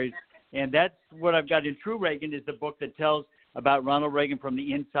stories. And that's what I've got in True Reagan is the book that tells about Ronald Reagan from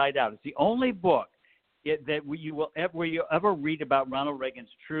the inside out. It's the only book that you'll ever read about Ronald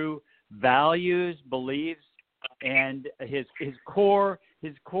Reagan's true values, beliefs, and his core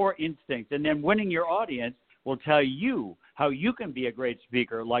instincts. And then Winning Your Audience will tell you how you can be a great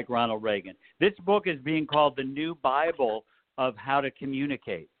speaker like Ronald Reagan. This book is being called the new Bible of how to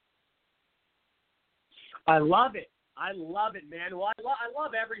communicate. I love it. I love it, man. Well, I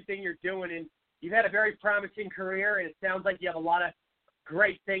love everything you're doing, and you've had a very promising career, and it sounds like you have a lot of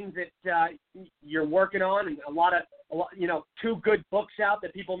great things that you're working on, and a lot 2 good books out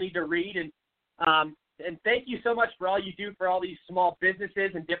that people need to read. And thank you so much for all you do for all these small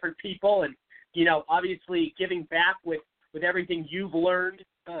businesses and different people, and obviously giving back with everything you've learned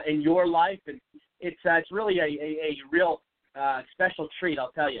in your life, and it's really a real special treat,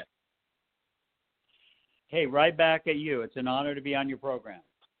 I'll tell you. Hey, right back at you. It's an honor to be on your program.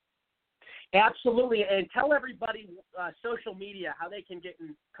 Absolutely. And tell everybody social media, how they can get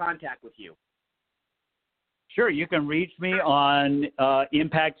in contact with you. Sure. You can reach me on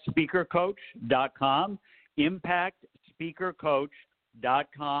impactspeakercoach.com,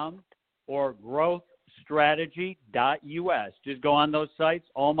 impactspeakercoach.com, or growthstrategy.us. Just go on those sites.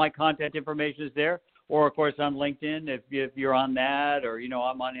 All my contact information is there. Or, of course, on LinkedIn if you're on that, or,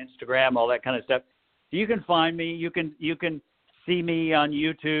 I'm on Instagram, all that kind of stuff. You can find me. You can see me on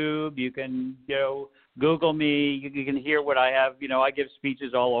YouTube. You can Google me. You can hear what I have. I give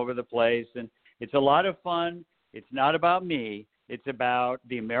speeches all over the place, and it's a lot of fun. It's not about me. It's about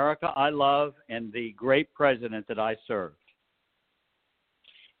the America I love and the great president that I served.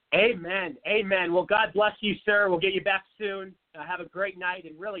 Amen. Amen. Well, God bless you, sir. We'll get you back soon. Have a great night,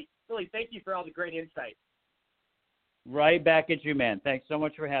 and really, really thank you for all the great insight. Right back at you, man. Thanks so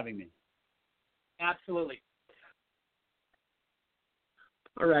much for having me. Absolutely.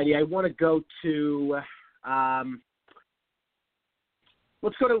 All righty, I want to go to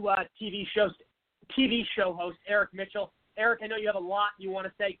let's go to TV show host Eric Mitchell. Eric, I know you have a lot you want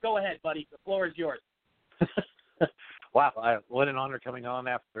to say. Go ahead, buddy. The floor is yours. Wow, what an honor coming on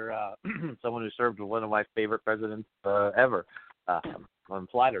after someone who served with one of my favorite presidents ever. I'm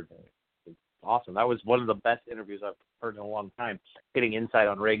flattered. It's awesome. That was one of the best interviews I've heard in a long time, getting insight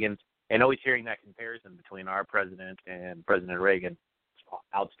on Reagan and always hearing that comparison between our president and President Reagan.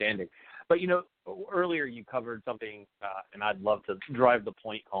 Outstanding. But, earlier you covered something, and I'd love to drive the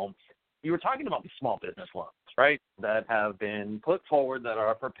point home. You were talking about the small business loans, right, that have been put forward that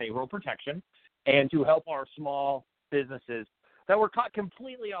are for payroll protection and to help our small businesses that were caught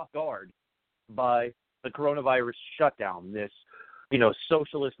completely off guard by the coronavirus shutdown, this,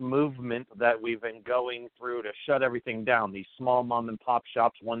 socialist movement that we've been going through to shut everything down, these small mom and pop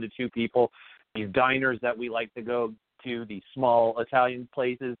shops, 1 to 2 people, these diners that we like to go to, these small Italian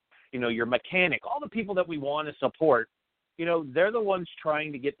places, your mechanic, all the people that we want to support, they're the ones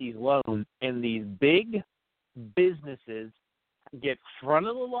trying to get these loans, and these big businesses get front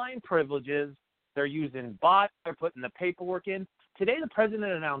of the line privileges. They're using bots. They're putting the paperwork in. Today, the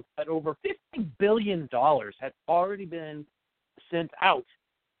president announced that over $50 billion had already been sent out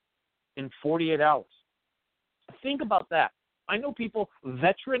in 48 hours. Think about that. I know people,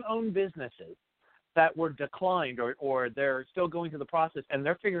 veteran-owned businesses, that were declined or they're still going through the process, and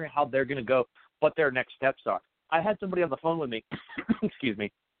they're figuring out how they're going to go, what their next steps are. I had somebody on the phone with me, excuse me,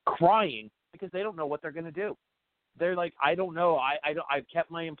 crying because they don't know what they're going to do. They're like, I don't know. I've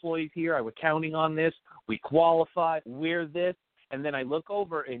kept my employees here. I was counting on this. We qualify. We're this. And then I look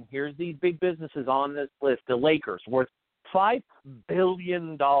over, and here's these big businesses on this list, the Lakers, worth $5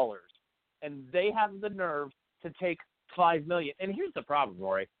 billion. And they have the nerve to take $5 million. And here's the problem,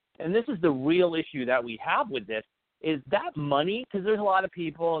 Rory. And this is the real issue that we have with this, is that money, because there's a lot of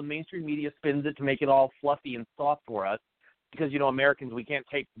people and mainstream media spins it to make it all fluffy and soft for us because, Americans, we can't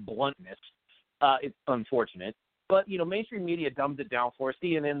take bluntness. It's unfortunate. But, mainstream media dumbs it down for us.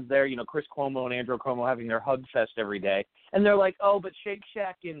 CNN's there, Chris Cuomo and Andrew Cuomo having their hug fest every day. And they're like, oh, but Shake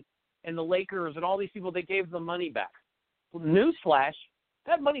Shack and the Lakers and all these people, they gave the money back. Well, newsflash,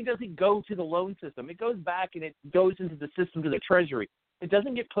 that money doesn't go to the loan system. It goes back and it goes into the system to the Treasury. It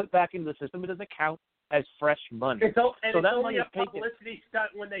doesn't get put back into the system. It doesn't count as fresh money. It's that only a publicity stunt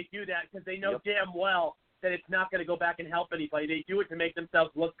when they do that because they know damn well that it's not going to go back and help anybody. They do it to make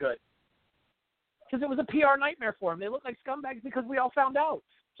themselves look good. Because it was a PR nightmare for them. They look like scumbags because we all found out.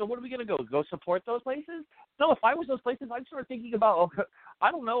 So what are we going to go? Go support those places? No, if I was those places, I'd start thinking about,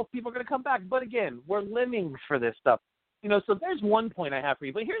 I don't know if people are going to come back. But again, we're lemmings for this stuff. So there's one point I have for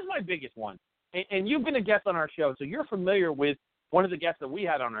you. But here's my biggest one. And you've been a guest on our show, so you're familiar with one of the guests that we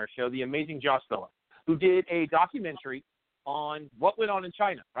had on our show, the amazing Josh Phillips, who did a documentary on what went on in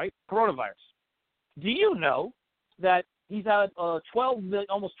China, right? Coronavirus. Do you know that he's had 12 million,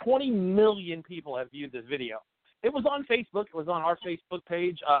 almost 20 million people have viewed this video? It was on Facebook. It was on our Facebook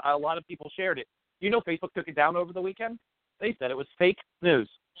page. A lot of people shared it. Facebook took it down over the weekend. They said it was fake news.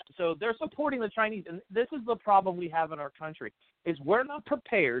 So they're supporting the Chinese. And this is the problem we have in our country, is we're not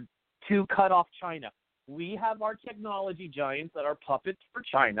prepared to cut off China. We have our technology giants that are puppets for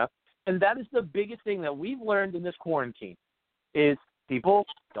China, and that is the biggest thing that we've learned in this quarantine is people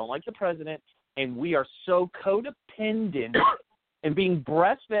don't like the president, and we are so codependent and being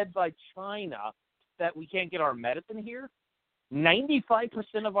breastfed by China that we can't get our medicine here. 95%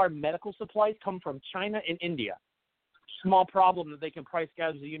 of our medical supplies come from China and India. Small problem that they can price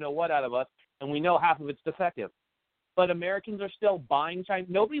gouge the you-know-what out of us, and we know half of it's defective. But Americans are still buying China.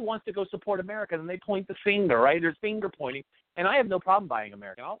 Nobody wants to go support America, and they point the finger, right? There's finger pointing. And I have no problem buying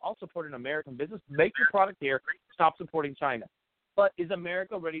American. I'll support an American business. Make your product here. Stop supporting China. But is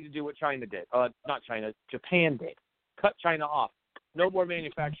America ready to do what China did? Not China, Japan did. Cut China off. No more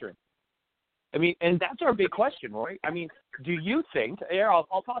manufacturing. I mean, and that's our big question, Rory. I mean, do you think,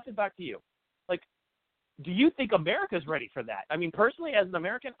 I'll toss it back to you. Like, do you think America's ready for that? I mean, personally, as an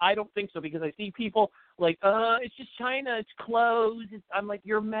American, I don't think so, because I see people like, it's just China, it's closed. I'm like,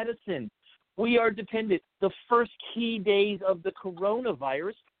 your medicine. We are dependent. The first key days of the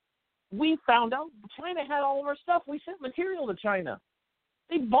coronavirus, we found out China had all of our stuff. We sent material to China.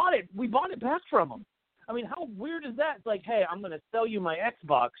 They bought it. We bought it back from them. I mean, how weird is that? It's like, hey, I'm going to sell you my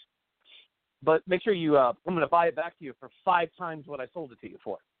Xbox, but make sure you, I'm going to buy it back to you for 5 times what I sold it to you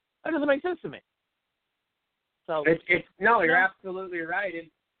for. That doesn't make sense to me. So you're absolutely right. And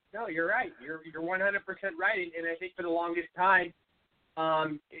no, you're right. You're 100% right. And I think for the longest time,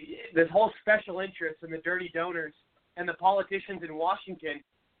 this whole special interest and the dirty donors and the politicians in Washington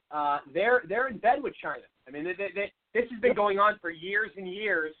they're in bed with China. I mean, this has been going on for years and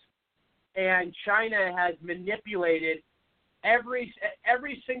years, and China has manipulated every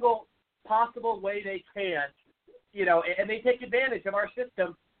single possible way they can, and they take advantage of our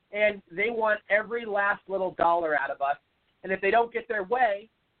system, and they want every last little dollar out of us. And if they don't get their way,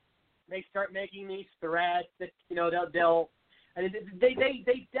 they start making these threats that they'll and they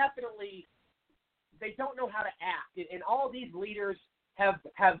definitely they don't know how to act, and all these leaders have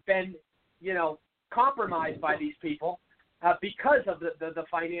been compromised by these people because of the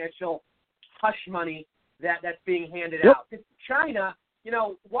financial hush money that's being handed out. Because China,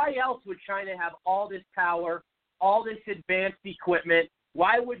 why else would China have all this power, all this advanced equipment?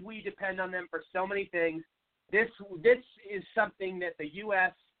 Why would we depend on them for so many things? This is something that the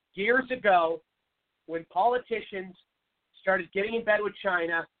U.S. years ago, when politicians started getting in bed with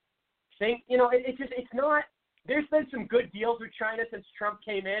China, it's not. There's been some good deals with China since Trump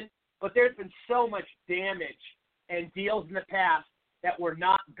came in, but there's been so much damage and deals in the past that were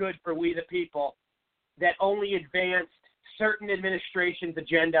not good for we the people, that only advanced certain administrations'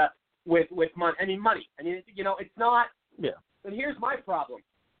 agenda with money. Money. It's not. Yeah. And here's my problem,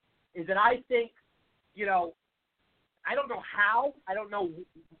 is that I think, I don't know how. I don't know,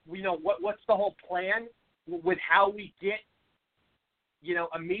 what's the whole plan with how we get,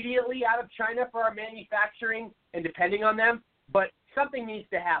 immediately out of China for our manufacturing and depending on them. But something needs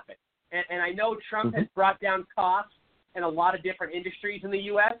to happen. And I know Trump has brought down costs in a lot of different industries in the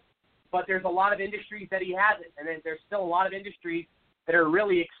U.S., but there's a lot of industries that he hasn't. And then there's still a lot of industries that are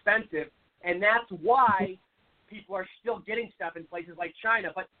really expensive. And that's why people are still getting stuff in places like China.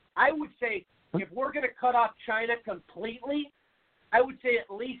 But I would say if we're going to cut off China completely, I would say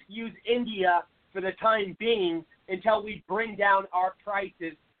at least use India for the time being until we bring down our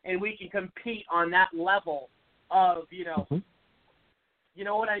prices and we can compete on that level of, you know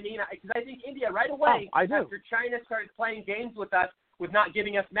what I mean? Because I think India right away, after China started playing games with us with not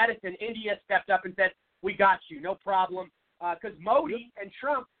giving us medicine, India stepped up and said, we got you, no problem. Because Modi and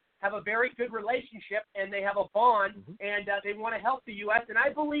Trump have a very good relationship, and they have a bond, and they want to help the U.S. And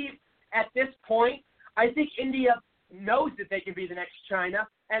I believe at this point, I think India knows that they can be the next China,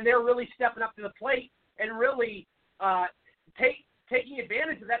 and they're really stepping up to the plate and really taking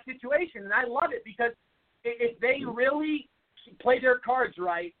advantage of that situation. And I love it because if they really play their cards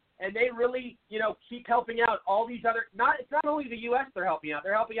right and they really, keep helping out all these other – it's not only the U.S. they're helping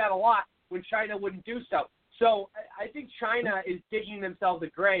out a lot when China wouldn't do so. So I think China is digging themselves a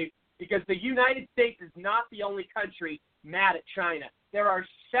grave because the United States is not the only country mad at China. There are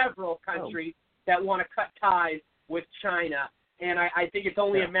several countries that want to cut ties with China, and I think it's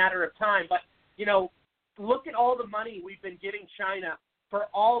only a matter of time. But, look at all the money we've been giving China for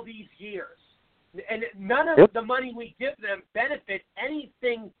all these years. And none of the money we give them benefits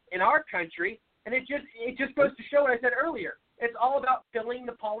anything in our country, and it just goes to show what I said earlier. It's all about filling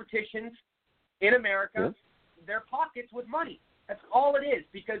the politicians in America, their pockets with money. That's all it is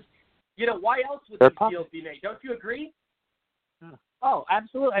because, why else would these deals be made? Don't you agree? Oh,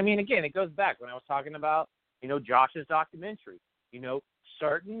 absolutely. I mean, again, it goes back when I was talking about, Josh's documentary.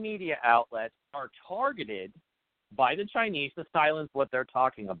 Certain media outlets are targeted by the Chinese to silence what they're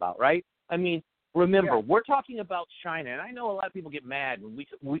talking about, right? I mean, remember, we're talking about China, and I know a lot of people get mad when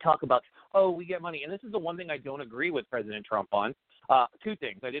we talk about, we get money. And this is the one thing I don't agree with President Trump on. Two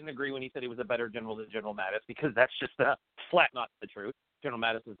things. I didn't agree when he said he was a better general than General Mattis because that's just flat not the truth. General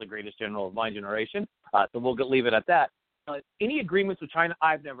Mattis is the greatest general of my generation, so we'll leave it at that. Any agreements with China,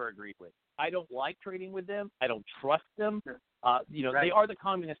 I've never agreed with. I don't like trading with them. I don't trust them. They are the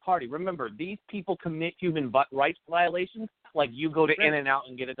Communist Party. Remember, these people commit human rights violations like you go to In-N-Out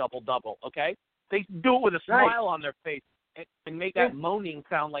and get a double-double, okay? They do it with a smile on their face and make that moaning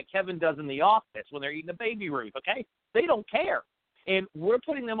sound like Kevin does in The Office when they're eating a baby Ruth, okay? They don't care. And we're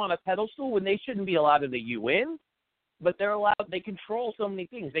putting them on a pedestal when they shouldn't be allowed in the UN, but they're allowed. They control so many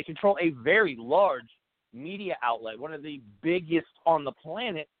things. They control a very large media outlet, one of the biggest on the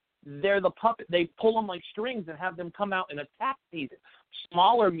planet. They're the puppet. They pull them like strings and have them come out and attack these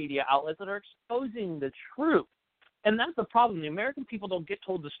smaller media outlets that are exposing the truth. And that's the problem. The American people don't get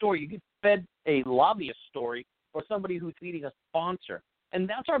told the story. You get fed a lobbyist story or somebody who's feeding a sponsor. And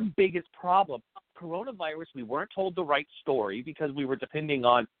that's our biggest problem. Coronavirus, we weren't told the right story because we were depending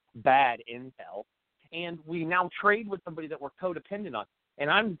on bad intel. And we now trade with somebody that we're codependent on. And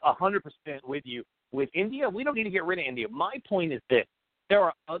I'm 100% with you. With India, we don't need to get rid of India. My point is this. There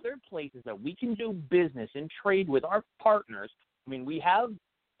are other places that we can do business and trade with our partners. I mean, we have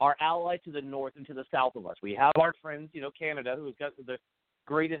our allies to the north and to the south of us. We have our friends, Canada, who's got the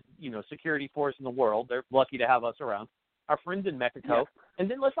greatest, security force in the world. They're lucky to have us around. our friends in Mexico, and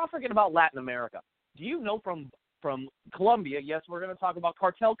then let's not forget about Latin America. Do you know from Colombia, yes, we're going to talk about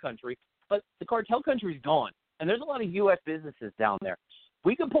cartel country, but the cartel country is gone, and there's a lot of U.S. businesses down there.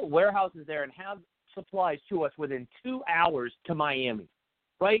 We can put warehouses there and have supplies to us within 2 hours to Miami,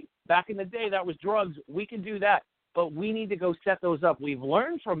 right? Back in the day, that was drugs. We can do that, but we need to go set those up. We've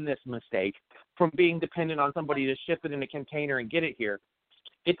learned from this mistake, from being dependent on somebody to ship it in a container and get it here.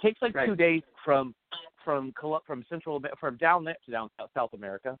 It takes like 2 days from down there to down South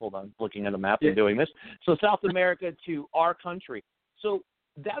America. Hold on, looking at a map and doing this. So South America to our country. So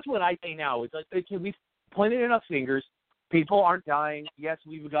that's what I say now. It's like, okay, we've pointed enough fingers. People aren't dying. Yes,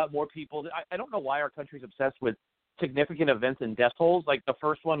 we've got more people. I don't know why our country's obsessed with significant events and death tolls. Like the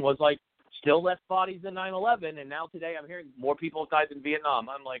first one was like still less bodies than 9/11, and now today I'm hearing more people have died than Vietnam.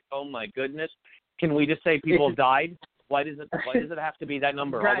 I'm like, oh my goodness. Can we just say people have died? Why does it have to be that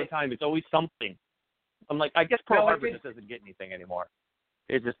number all the time? It's always something. I'm like, I guess Pearl Harbor just doesn't get anything anymore.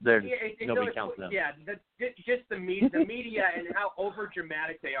 It's just nobody counts them. Yeah, just the media and how over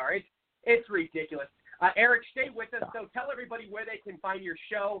dramatic they are. It's ridiculous. Eric, stay with us. So tell everybody where they can find your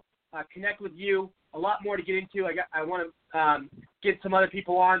show, connect with you. A lot more to get into. I want to get some other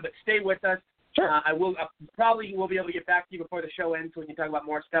people on, but stay with us. Sure. I will probably will be able to get back to you before the show ends so we can talk about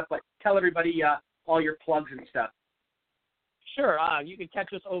more stuff. But tell everybody all your plugs and stuff. Sure. You can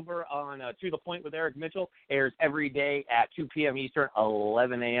catch us over on To The Point with Eric Mitchell. Airs every day at 2 p.m. Eastern,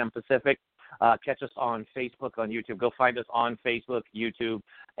 11 a.m. Pacific. Catch us on Facebook, on YouTube. Go find us on Facebook, YouTube,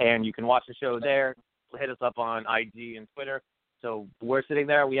 and you can watch the show there. Hit us up on IG and Twitter. So we're sitting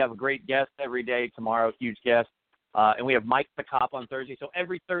there. We have a great guest every day. Tomorrow, huge guest. And we have Mike the Cop on Thursday. So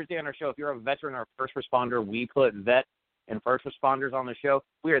every Thursday on our show, if you're a veteran or first responder, we put vet and first responders on the show.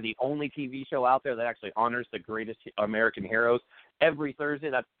 We are the only TV show out there that actually honors the greatest American heroes. Every Thursday,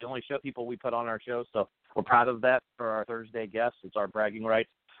 that's the only show people we put on our show. So we're proud of that for our Thursday guests. It's our bragging rights.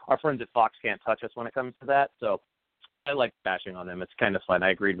 Our friends at Fox can't touch us when it comes to that. So I like bashing on them. It's kind of fun. I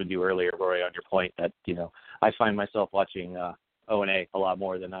agreed with you earlier, Rory, on your point that, I find myself watching O&A a lot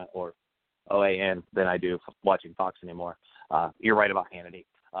more than or OAN than I do watching Fox anymore. You're right about Hannity.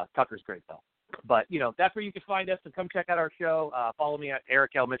 Tucker's great, though. But, that's where you can find us. So come check out our show. Follow me at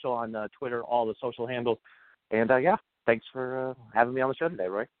Eric L. Mitchell on Twitter, all the social handles. And, thanks for having me on the show today,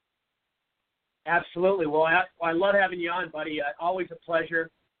 Roy. Absolutely. Well, I love having you on, buddy. Always a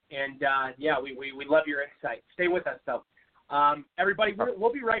pleasure. And, we love your insight. Stay with us, though. Everybody,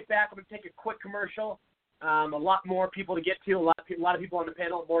 we'll be right back. I'm going to take a quick commercial. A lot more people to get to, a lot of people on the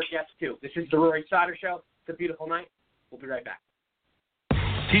panel, more guests, too. This is the Rory Sauter Show. It's a beautiful night. We'll be right back.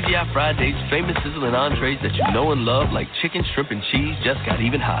 TGI Fridays' famous sizzling entrees that you know and love, like chicken, shrimp, and cheese, just got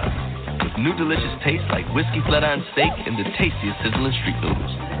even hotter. With new delicious tastes like whiskey flat iron steak and the tastiest sizzling street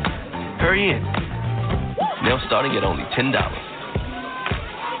noodles. Hurry in. Now starting at only $10.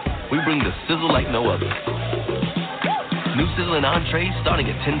 We bring the sizzle like no other. New sizzling entrees starting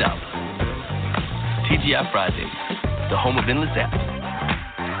at $10. TGI Fridays, the home of endless apps.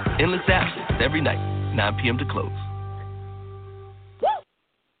 Endless apps every night, 9 p.m. to close.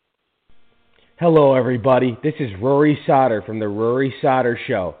 Hello, everybody. This is Rory Sauter from The Rory Sauter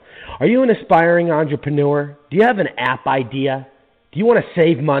Show. Are you an aspiring entrepreneur? Do you have an app idea? Do you want to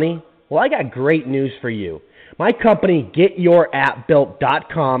save money? Well, I got great news for you. My company,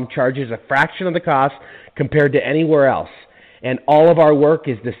 GetYourAppBuilt.com, charges a fraction of the cost compared to anywhere else. And all of our work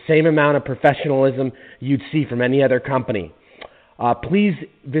is the same amount of professionalism you'd see from any other company. Please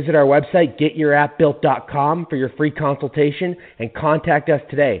visit our website, GetYourAppBuilt.com, for your free consultation and contact us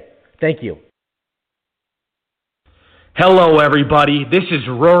today. Thank you. Hello, everybody. This is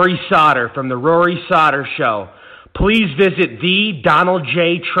Rory Sauter from The Rory Sauter Show. Please visit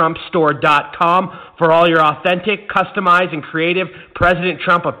thedonaldjtrumpstore.com for all your authentic, customized, and creative President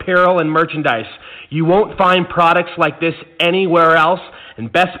Trump apparel and merchandise. You won't find products like this anywhere else, and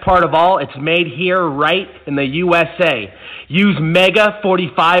best part of all, it's made here right in the USA. Use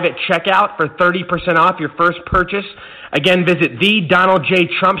MEGA45 at checkout for 30% off your first purchase. Again, visit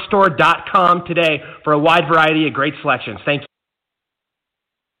thedonaldjtrumpstore.com today for a wide variety of great selections. Thank you.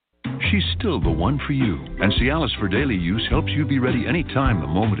 She's still the one for you, and Cialis for daily use helps you be ready anytime the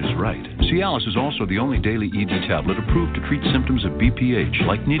moment is right. Cialis is also the only daily ED tablet approved to treat symptoms of BPH,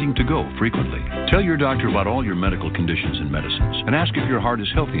 like needing to go frequently. Tell your doctor about all your medical conditions and medicines, and ask if your heart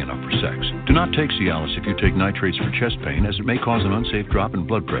is healthy enough for sex. Do not take Cialis if you take nitrates for chest pain, as it may cause an unsafe drop in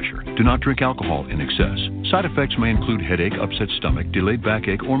blood pressure. Do not drink alcohol in excess. Side effects may include headache, upset stomach, delayed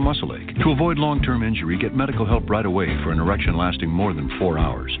backache, or muscle ache. To avoid long-term injury, get medical help right away for an erection lasting more than 4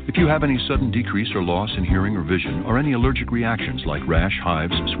 hours. If you have any sudden decrease or loss in hearing or vision, or any allergic reactions like rash,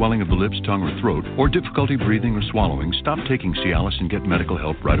 hives, swelling of the lips, lips, tongue, or throat, or difficulty breathing or swallowing, stop taking Cialis and get medical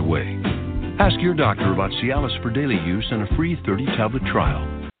help right away. Ask your doctor about Cialis for daily use and a free 30-tablet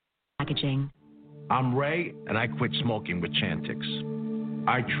trial. Packaging. I'm Ray, and I quit smoking with Chantix.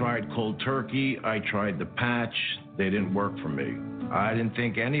 I tried cold turkey, I tried the patch, they didn't work for me. I didn't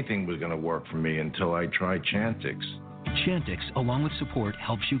think anything was going to work for me until I tried Chantix. Chantix, along with support,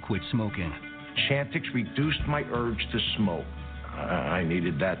 helps you quit smoking. Chantix reduced my urge to smoke. I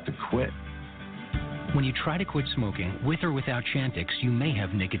needed that to quit. When you try to quit smoking, with or without Chantix, you may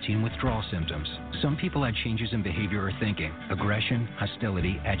have nicotine withdrawal symptoms. Some people had changes in behavior or thinking, aggression,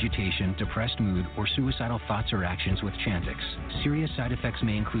 hostility, agitation, depressed mood, or suicidal thoughts or actions with Chantix. Serious side effects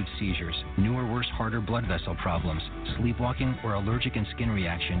may include seizures, new or worse heart or blood vessel problems, sleepwalking, or allergic and skin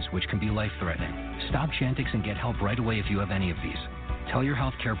reactions, which can be life-threatening. Stop Chantix and get help right away if you have any of these. Tell your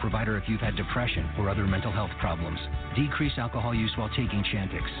healthcare provider if you've had depression or other mental health problems. Decrease alcohol use while taking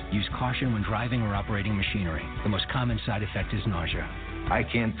Chantix. Use caution when driving or operating machinery. The most common side effect is nausea. I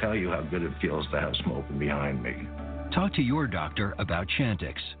can't tell you how good it feels to have smoking behind me. Talk to your doctor about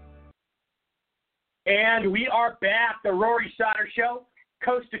Chantix. And we are back, the Rory Sauter Show,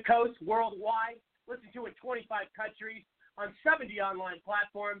 coast to coast, worldwide. Listen to in 25 countries on 70 online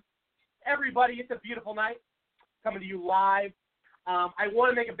platforms. Everybody, it's a beautiful night. Coming to you live. I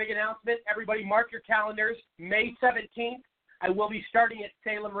want to make a big announcement. Everybody mark your calendars. May 17th, I will be starting at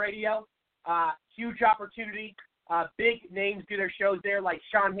Salem Radio. Huge opportunity. Big names do their shows there like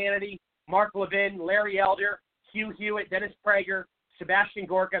Sean Hannity, Mark Levin, Larry Elder, Hugh Hewitt, Dennis Prager, Sebastian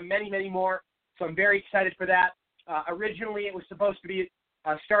Gorka, many, many more. So I'm very excited for that. Originally, it was supposed to be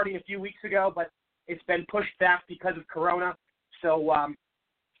starting a few weeks ago, but it's been pushed back because of Corona. So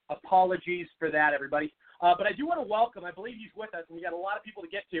apologies for that, everybody. But I do want to welcome, I believe he's with us, and we got a lot of people to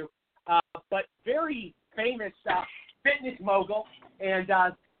get to, but very famous fitness mogul, and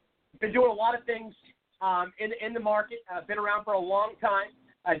been doing a lot of things in the market, been around for a long time.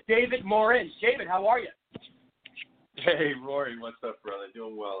 David Morin. David, how are you? Hey, Rory, what's up, brother?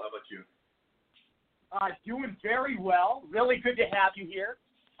 Doing well. How about you? Doing very well. Really good to have you here.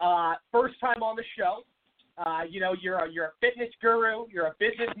 First time on the show. You're a fitness guru. You're a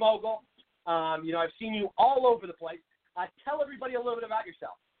business mogul. I've seen you all over the place. Tell everybody a little bit about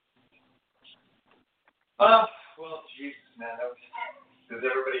yourself. Well, Jesus, man. Does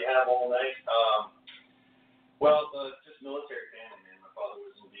everybody have all night? Just military family, man. My father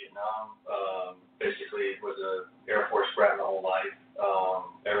was in Vietnam. Basically was a Air Force brat my whole life.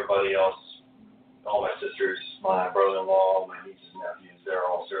 Everybody else, all my sisters, my brother-in-law, my nieces and nephews, they're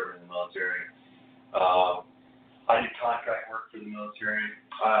all serving in the military. I did contract work for the military.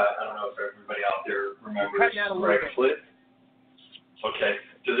 I don't know if everybody out there remembers Greg Flitt. Okay.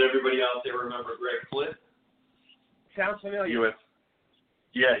 Does everybody out there remember Greg Flitt? Sounds familiar.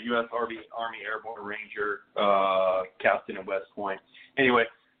 U.S. Army Airborne Ranger, captain at West Point. Anyway,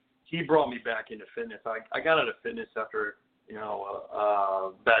 he brought me back into fitness. I got out of fitness after,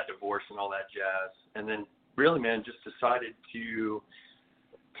 a bad divorce and all that jazz. And then really, man, just decided to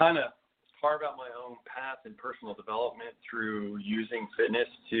kind of carve out my own path in personal development through using fitness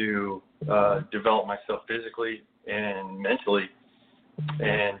to develop myself physically and mentally,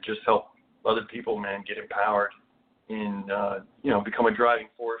 and just help other people, man, get empowered and become a driving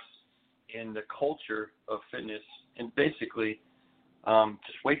force in the culture of fitness, and basically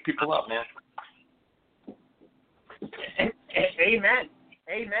just wake people up, man. Amen.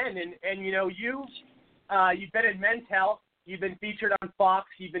 And you've been in Men's Health. You've been featured on Fox.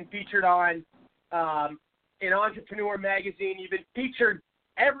 You've been featured on in Entrepreneur Magazine. You've been featured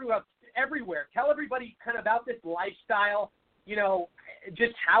everywhere. Tell everybody kind of about this lifestyle,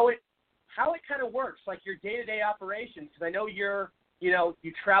 just how it kind of works, like your day-to-day operations. Because I know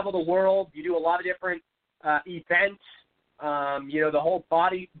you travel the world. You do a lot of different events. The whole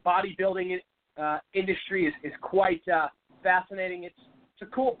bodybuilding industry is quite fascinating. It's a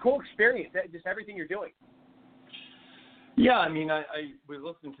cool experience, just everything you're doing. Yeah, I mean, I was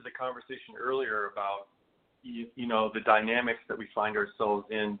listening to the conversation earlier about, the dynamics that we find ourselves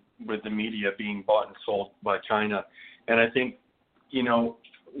in with the media being bought and sold by China. And I think,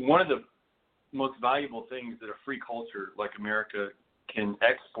 one of the most valuable things that a free culture like America can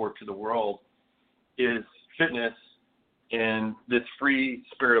export to the world is fitness and this free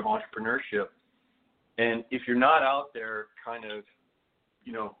spirit of entrepreneurship. And if you're not out there kind of,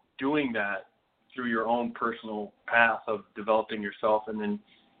 doing that through your own personal path of developing yourself and then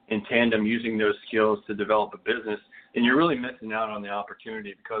in tandem using those skills to develop a business, and you're really missing out on the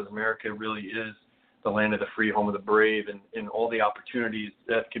opportunity, because America really is the land of the free, home of the brave, and all the opportunities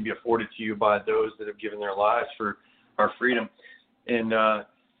that can be afforded to you by those that have given their lives for our freedom. And,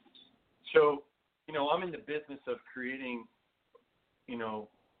 So, I'm in the business of creating,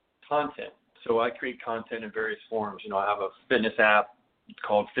 content. So I create content in various forms. I have a fitness app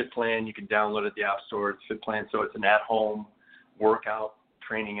called FitPlan. You can download it at the App Store. It's FitPlan, so it's an at-home workout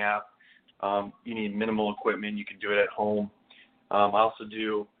training app. You need minimal equipment. You can do it at home. I also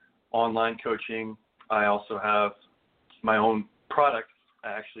do online coaching. I also have my own product.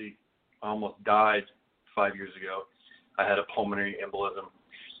 I actually almost died 5 years ago. I had a pulmonary embolism,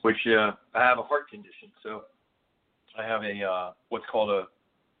 which I have a heart condition. So I have a what's called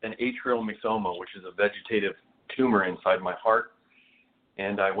an atrial myxoma, which is a vegetative tumor inside my heart.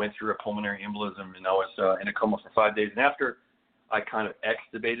 And I went through a pulmonary embolism, and I was in a coma for 5 days. And after I kind of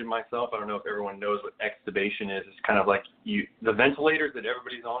extubated myself, I don't know if everyone knows what extubation is. It's kind of like the ventilators that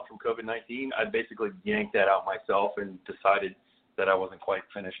everybody's on from COVID-19, I basically yanked that out myself and decided that I wasn't quite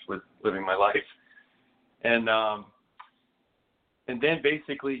finished with living my life. And then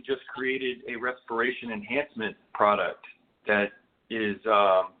basically just created a respiration enhancement product that is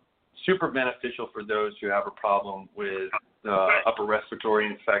super beneficial for those who have a problem with upper respiratory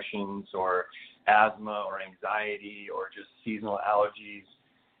infections or asthma or anxiety or just seasonal allergies.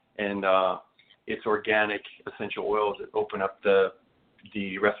 And it's organic essential oils that open up the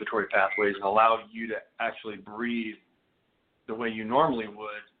respiratory pathways and allow you to actually breathe the way you normally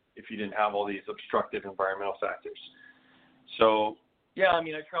would if you didn't have all these obstructive environmental factors. So, yeah, I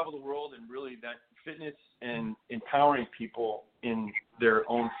travel the world, and really that fitness and empowering people in their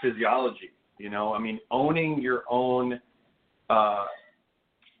own physiology, owning your own,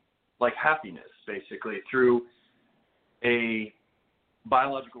 happiness, basically, through a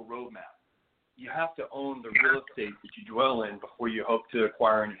biological roadmap. You have to own the real estate that you dwell in before you hope to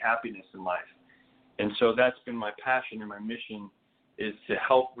acquire any happiness in life. And so that's been my passion and my mission, is to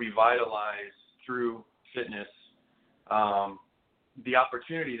help revitalize through fitness the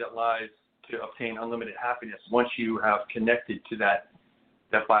opportunity that lies to obtain unlimited happiness once you have connected to that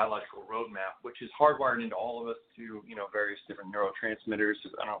biological roadmap, which is hardwired into all of us to, various different neurotransmitters.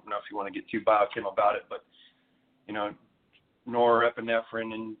 I don't know if you want to get too biochem about it, but,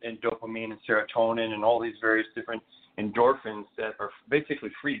 norepinephrine and dopamine and serotonin and all these various different endorphins that are basically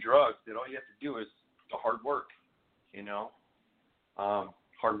free drugs that all you have to do is the hard work,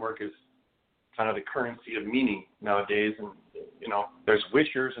 Hard work is kind of the currency of meaning nowadays, and there's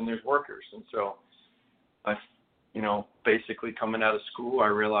wishers and there's workers. And so I basically coming out of school, I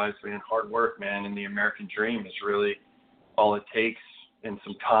realized, hard work, man, and the American dream is really all it takes, and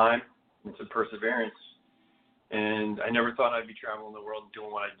some time and some perseverance. And I never thought I'd be traveling the world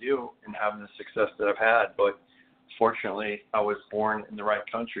doing what I do and having the success that I've had, but fortunately I was born in the right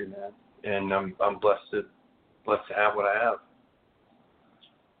country, man, and I'm blessed to have what I have.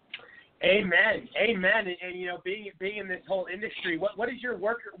 Amen. And being in this whole industry, what's your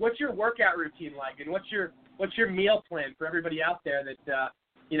workout routine like, and what's your meal plan for everybody out there that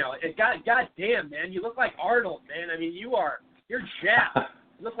God damn, man, you look like Arnold, man. You're jacked.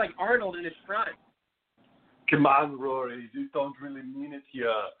 You look like Arnold in his prime. Come on, Rory, you don't really mean it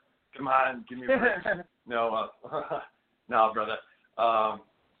here. Come on, give me a break. No, brother.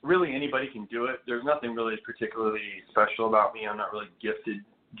 Really, anybody can do it. There's nothing really particularly special about me. I'm not really gifted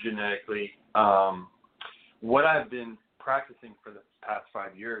genetically. What I've been practicing for the past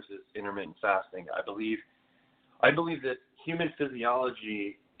 5 years is intermittent fasting. I believe that human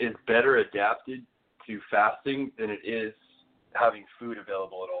physiology is better adapted to fasting than it is having food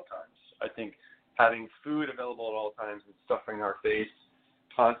available at all times. I think having food available at all times and stuffing our face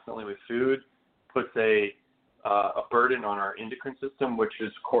constantly with food puts a burden on our endocrine system, which is,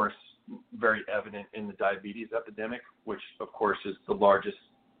 of course, very evident in the diabetes epidemic, which, of course, is the largest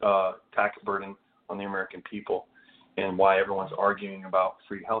tax burden on the American people, and why everyone's arguing about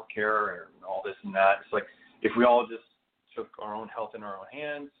free health care and all this and that. It's like, if we all just took our own health in our own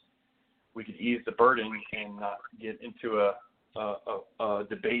hands, we could ease the burden and not get into a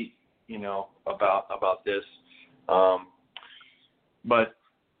debate, about this. But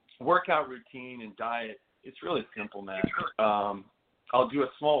workout routine and diet, it's really simple, man. I'll do a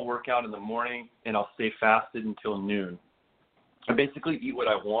small workout in the morning, and I'll stay fasted until noon. I basically eat what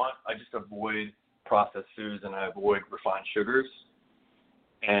I want. I just avoid processed foods, and I avoid refined sugars.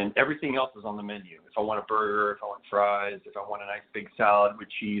 And everything else is on the menu. If I want a burger, if I want fries, if I want a nice big salad with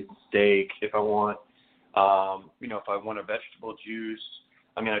cheese and steak, if I want, if I want a vegetable juice,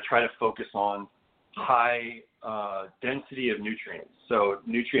 I try to focus on high density of nutrients. So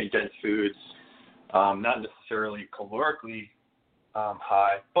nutrient-dense foods, not necessarily calorically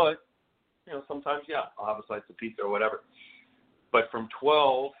high, but, sometimes, yeah, I'll have a slice of pizza or whatever. But from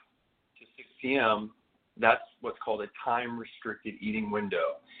 12 to 6 p.m., that's what's called a time-restricted eating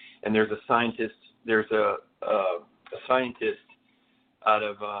window. And there's a scientist out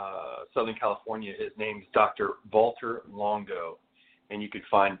of Southern California. His name is Dr. Walter Longo, and you could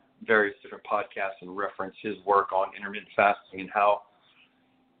find various different podcasts and reference his work on intermittent fasting and how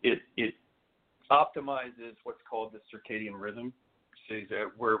it optimizes what's called the circadian rhythm. So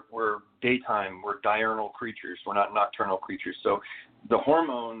we're daytime, we're diurnal creatures, we're not nocturnal creatures. So the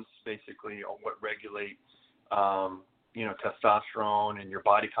hormones basically are what regulate testosterone and your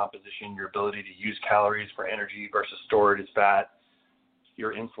body composition, your ability to use calories for energy versus store it as fat,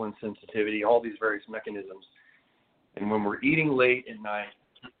 your insulin sensitivity, all these various mechanisms. And when we're eating late at night,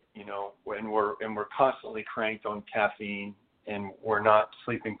 when we're constantly cranked on caffeine and we're not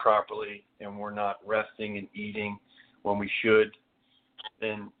sleeping properly and we're not resting and eating when we should,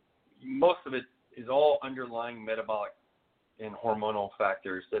 then most of it is all underlying metabolic and hormonal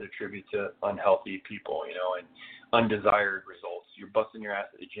factors that attribute to unhealthy people, and undesired results. You're busting your ass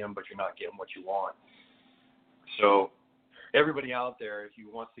at the gym, but you're not getting what you want. So everybody out there, if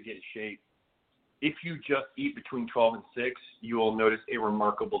you want to get in shape, if you just eat between 12 and 6, you will notice a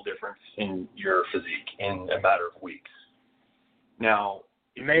remarkable difference in your physique in a matter of weeks. Now,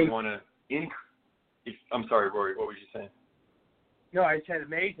 if you want to I'm sorry, Rory, what were you saying? No, I said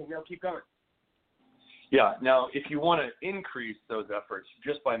amazing. No, keep going. Yeah. Now, if you want to increase those efforts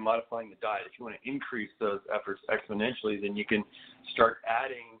just by modifying the diet, if you want to increase those efforts exponentially, then you can start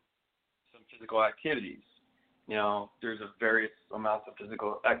adding some physical activities. Now, there's a various amounts of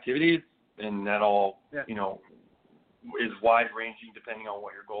physical activities, and that all, is wide-ranging depending on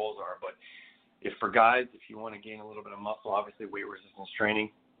what your goals are. But for guys, if you want to gain a little bit of muscle, obviously weight resistance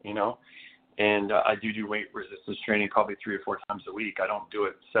training, and I do weight resistance training probably 3 or 4 times a week. I don't do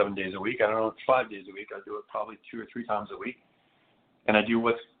it 7 days a week. I don't do it 5 days a week. I do it probably 2 or 3 times a week. And I do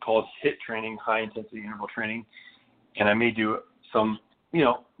what's called HIIT training, high-intensity interval training. And I may do some,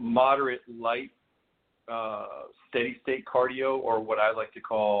 moderate, light, steady-state cardio, or what I like to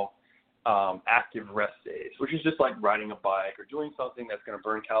call active rest days, which is just like riding a bike or doing something that's going to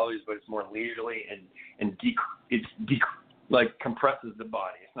burn calories, but it's more leisurely and compresses the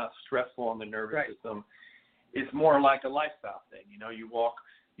body. It's not stressful on the nervous system. It's more like a lifestyle thing.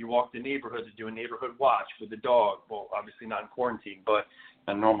 You walk the neighborhood to do a neighborhood watch with the dog. Well, obviously not in quarantine, but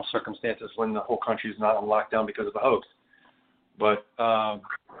in normal circumstances when the whole country is not on lockdown because of the hoax. But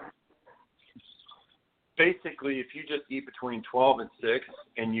basically, if you just eat between 12 and 6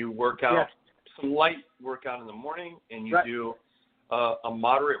 and you work out some light workout in the morning and you do a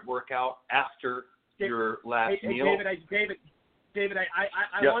moderate workout after your last meal. David, I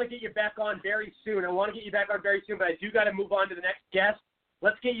want to get you back on very soon. But I do got to move on to the next guest.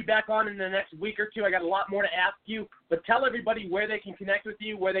 Let's get you back on in the next week or two. I got a lot more to ask you, but tell everybody where they can connect with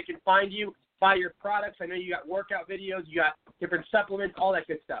you, where they can find you, buy your products. I know you got workout videos, you got different supplements, all that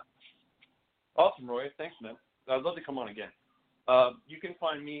good stuff. Awesome, Roy. Thanks, man. I'd love to come on again. You can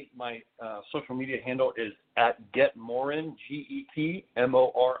find me. My social media handle is @GetMorin,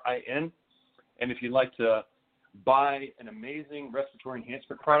 GETMORIN. And if you'd like to buy an amazing respiratory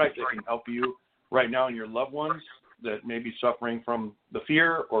enhancement product that can help you right now and your loved ones that may be suffering from the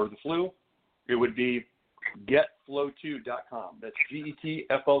fear or the flu, it would be getflow2.com. That's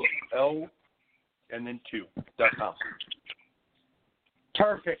GETFLL and then 2.com.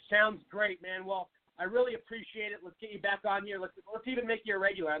 Perfect. Sounds great, man. Well, I really appreciate it. Let's get you back on here. Let's even make you a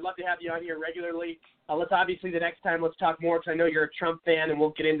regular. I'd love to have you on here regularly. Let's obviously the next time let's talk more because I know you're a Trump fan, and we'll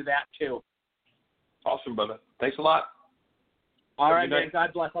get into that too. Awesome, brother. Thanks a lot. All right, man.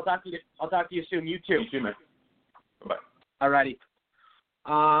 God bless. I'll talk to you soon. You too. You too, man. Bye. All righty.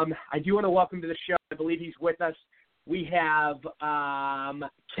 I do want to welcome to the show. I believe he's with us. We have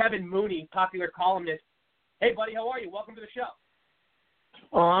Kevin Mooney, popular columnist. Hey, buddy. How are you? Welcome to the show.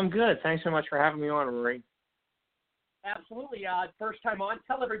 Oh, I'm good. Thanks so much for having me on, Rory. Absolutely. First time on.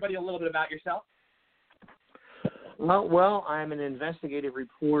 Tell everybody a little bit about yourself. Well, I'm an investigative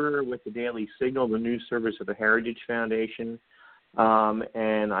reporter with the Daily Signal, the news service of the Heritage Foundation,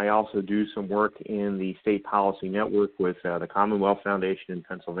 and I also do some work in the State Policy Network with the Commonwealth Foundation in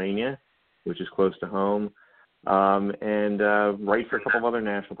Pennsylvania, which is close to home, and write for a couple of other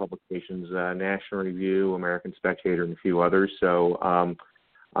national publications, National Review, American Spectator, and a few others. So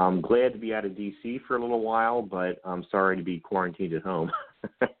I'm glad to be out of D.C. for a little while, but I'm sorry to be quarantined at home.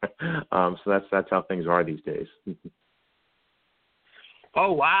 So that's how things are these days.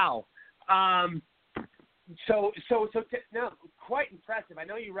 Oh, wow. So quite impressive. I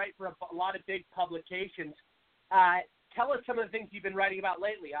know you write for a lot of big publications. Tell us some of the things you've been writing about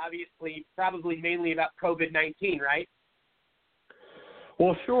lately. Obviously, probably mainly about COVID-19, right?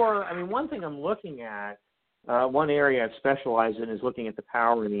 Well, sure. I mean, one thing I'm looking at One area I've specialized in is looking at the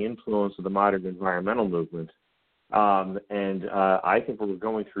power and the influence of the modern environmental movement. I think what we're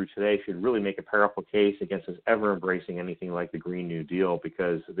going through today should really make a powerful case against us ever embracing anything like the Green New Deal,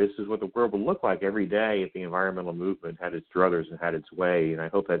 because this is what the world would look like every day if the environmental movement had its druthers and had its way. And I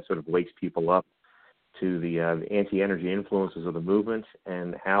hope that sort of wakes people up to the anti-energy influences of the movement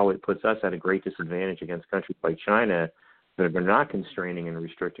and how it puts us at a great disadvantage against countries like China that are not constraining and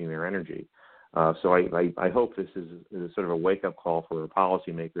restricting their energy. So I hope this is sort of a wake-up call for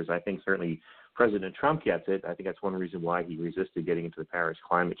policymakers. I think certainly President Trump gets it. I think that's one reason why he resisted getting into the Paris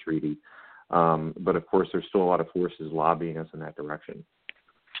Climate Treaty. But, of course, there's still a lot of forces lobbying us in that direction.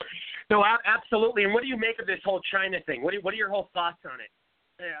 No, absolutely. And what do you make of this whole China thing? What are your whole thoughts on it?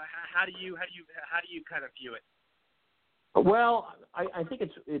 How do you kind of view it? Well, I think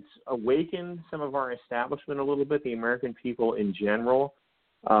it's awakened some of our establishment a little bit, the American people in general.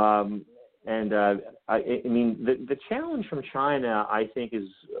 I mean, the challenge from China, I think, is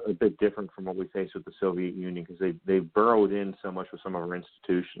a bit different from what we faced with the Soviet Union, because they've burrowed in so much with some of our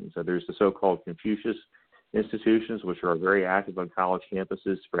institutions. There's the so-called Confucius institutions, which are very active on college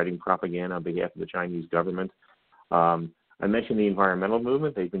campuses, spreading propaganda on behalf of the Chinese government. I mentioned the environmental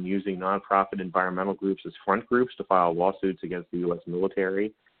movement. They've been using nonprofit environmental groups as front groups to file lawsuits against the U.S.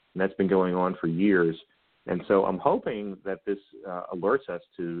 military, and that's been going on for years. And so I'm hoping that this alerts us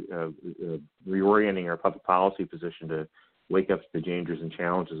to reorienting our public policy position to wake up to the dangers and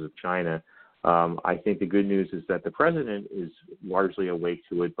challenges of China. I think the good news is that the president is largely awake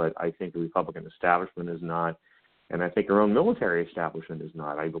to it, but I think the Republican establishment is not, and I think our own military establishment is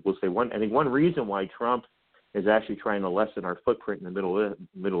not. I will say I think one reason why Trump is actually trying to lessen our footprint in the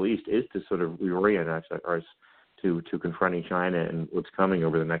Middle East is to sort of reorient us to confronting China and what's coming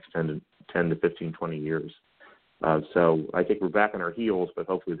over the next 10 to 15, 20 years. So I think we're back on our heels, but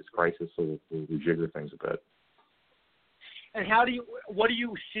hopefully this crisis will rejigger things a bit. And what do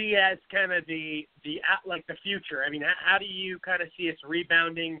you see as kind of the future? I mean, how do you kind of see us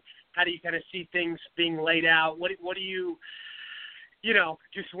rebounding? How do you kind of see things being laid out? What do you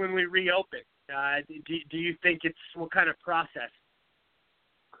just when we reopen? Do you think it's what kind of process?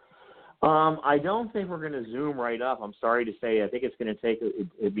 I don't think we're going to zoom right up. I'm sorry to say. I think it's going to take.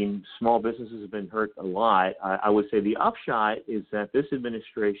 Small businesses have been hurt a lot. I would say the upshot is that this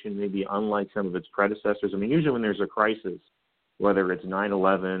administration may be unlike some of its predecessors. I mean, usually when there's a crisis, whether it's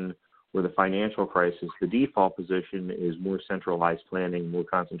 9/11 or the financial crisis, the default position is more centralized planning, more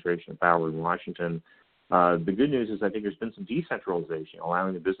concentration of power in Washington. The good news is I think there's been some decentralization,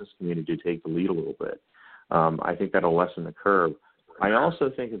 allowing the business community to take the lead a little bit. I think that'll lessen the curve. I also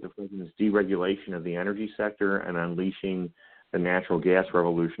think that the president's deregulation of the energy sector and unleashing the natural gas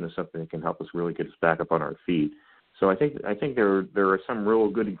revolution is something that can help us really get us back up on our feet. So I think there are some real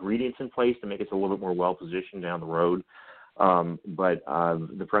good ingredients in place to make us a little bit more well-positioned down the road. But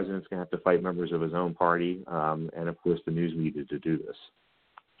the president's going to have to fight members of his own party and, of course, the news media to do this.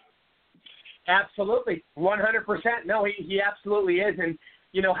 Absolutely, 100%. No, he absolutely is. And,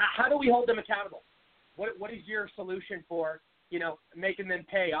 how do we hold them accountable? What is your solution for, making them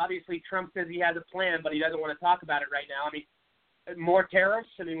pay? Obviously, Trump says he has a plan, but he doesn't want to talk about it right now. I mean, more tariffs?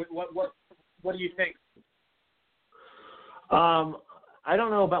 I mean, what do you think? I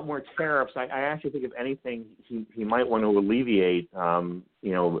don't know about more tariffs. I actually think, if anything, he might want to alleviate,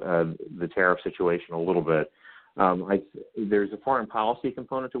 the tariff situation a little bit. There's a foreign policy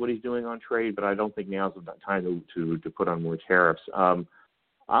component to what he's doing on trade, but I don't think now's the time to put on more tariffs.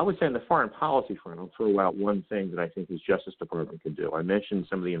 I would say on the foreign policy front, I'll throw out one thing that I think his Justice Department could do. I mentioned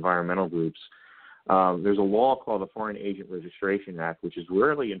some of the environmental groups. There's a law called the Foreign Agent Registration Act, which is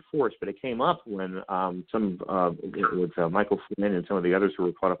rarely enforced, but it came up when with Michael Flynn and some of the others who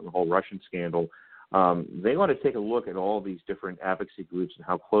were caught up in the whole Russian scandal. They ought to take a look at all these different advocacy groups and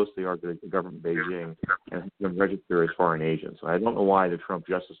how close they are to the government of Beijing and have them register as foreign agents. I don't know why the Trump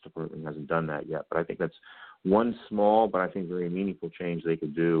Justice Department hasn't done that yet, but I think that's one small but I think very meaningful change they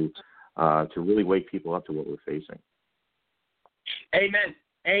could do to really wake people up to what we're facing. Amen.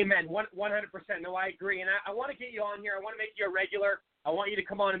 100%. No, I agree. And I want to get you on here. I want to make you a regular. I want you to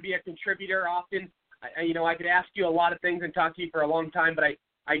come on and be a contributor often. I could ask you a lot of things and talk to you for a long time, but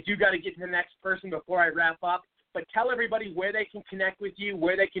I do got to get to the next person before I wrap up. But tell everybody where they can connect with you,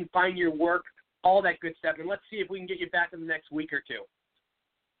 where they can find your work, all that good stuff. And let's see if we can get you back in the next week or two.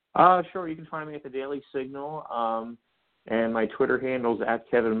 Sure. You can find me at the Daily Signal. And my Twitter handle is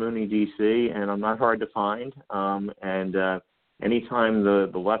 @KevinMooneyDC, and I'm not hard to find. Anytime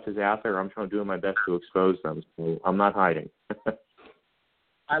the left is out there, I'm trying to do my best to expose them. So I'm not hiding.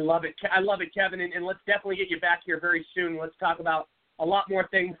 I love it, Kevin. And let's definitely get you back here very soon. Let's talk about a lot more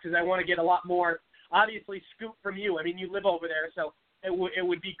things, because I want to get a lot more obviously scoop from you. I mean, you live over there, so it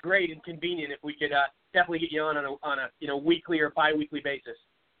would be great and convenient if we could definitely get you on a weekly or bi-weekly basis.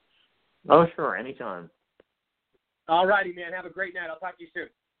 Oh, sure, anytime. All righty, man. Have a great night. I'll talk to you soon.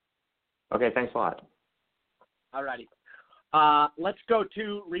 Okay, thanks a lot. All righty. Let's go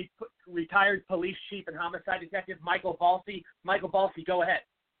to retired police chief and homicide detective Michael Balsi. Michael Balsi, go ahead.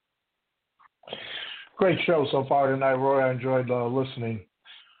 Great show so far tonight, Roy. I enjoyed listening.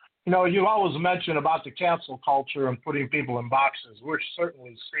 You know, you always mention about the cancel culture and putting people in boxes. We're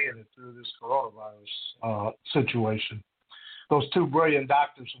certainly seeing it through this coronavirus situation. Those two brilliant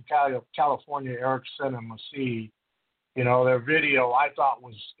doctors from California, Erickson and Massey, you know, their video I thought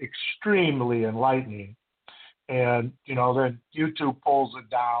was extremely enlightening. And, you know, then YouTube pulls it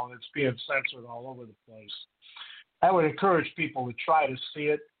down. It's being censored all over the place. I would encourage people to try to see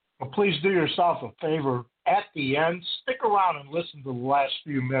it. But please do yourself a favor. At the end, stick around and listen to the last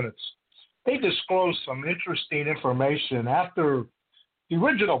few minutes. They disclose some interesting information. After the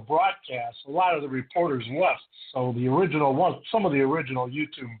original broadcast, a lot of the reporters left. So some of the original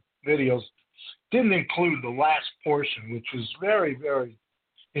YouTube videos didn't include the last portion, which is very, very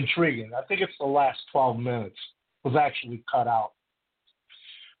intriguing. I think it's the last 12 minutes was actually cut out.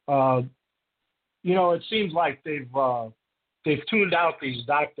 You know, it seems like they've tuned out these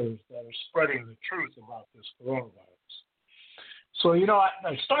doctors that are spreading the truth about this coronavirus. So, you know,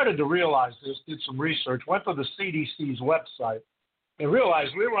 I started to realize this, did some research, went to the CDC's website, and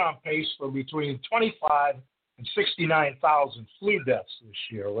realized we were on pace for between 25 and 69,000 flu deaths this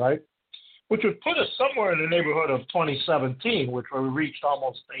year, right? Which would put us somewhere in the neighborhood of 2017, which we reached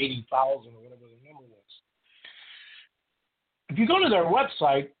almost 80,000 or whatever the number was. If you go to their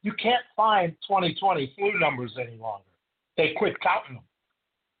website, you can't find 2020 flu numbers any longer. They quit counting them.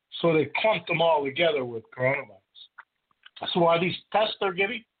 So they clumped them all together with coronavirus. So are these tests they're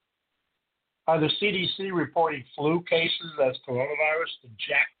giving? Are the CDC reporting flu cases as coronavirus to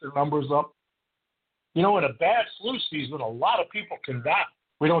jack their numbers up? You know, in a bad flu season, a lot of people can die.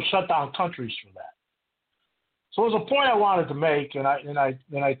 We don't shut down countries for that. So there's a point I wanted to make, and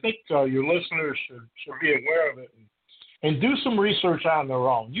I think your listeners should be aware of it and do some research on their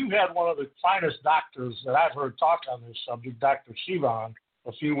own. You had one of the finest doctors that I've heard talk on this subject, Dr. Shivan,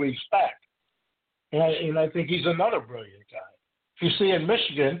 a few weeks back. And I think he's another brilliant guy. You see, in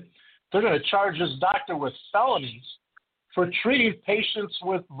Michigan, they're going to charge this doctor with felonies for treating patients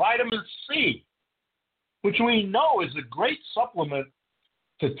with vitamin C, which we know is a great supplement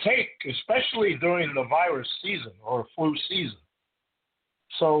to take, especially during the virus season or flu season.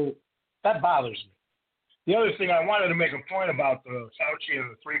 So that bothers me. The other thing I wanted to make a point about the Fauci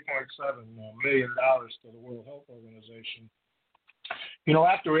and the $3.7 million to the World Health Organization. You know,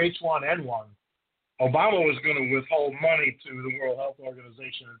 after H1N1, Obama was going to withhold money to the World Health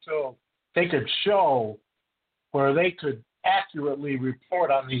Organization until they could show where they could accurately report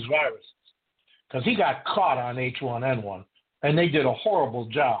on these viruses. Because he got caught on H1N1, and they did a horrible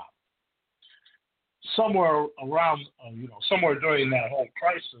job. Somewhere around, somewhere during that whole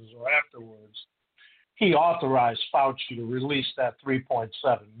crisis or afterwards, he authorized Fauci to release that $3.7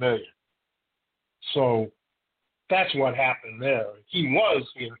 million. So that's what happened there. He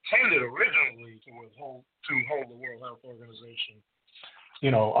intended originally to hold the World Health Organization,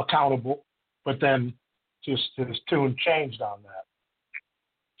 accountable, but then just his tune changed on that.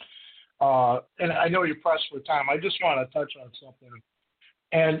 And I know you're pressed for time. I just want to touch on something.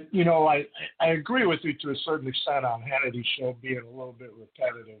 And, I agree with you to a certain extent on Hannity's show being a little bit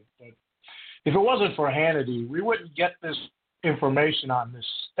repetitive, but if it wasn't for Hannity, we wouldn't get this information on this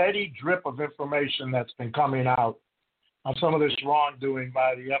steady drip of information that's been coming out on some of this wrongdoing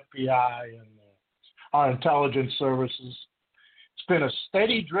by the FBI and our intelligence services. It's been a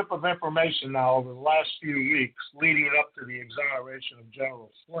steady drip of information now over the last few weeks leading up to the exoneration of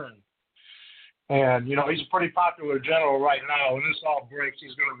General Flynn. And, he's a pretty popular general right now. When this all breaks,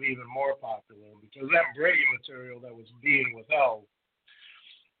 he's going to be even more popular because that Brady material that was being withheld,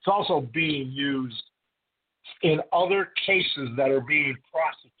 it's also being used in other cases that are being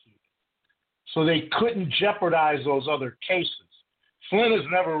prosecuted. So they couldn't jeopardize those other cases. Flynn has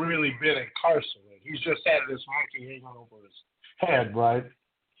never really been incarcerated. He's just had this monkey hanging over his head, right?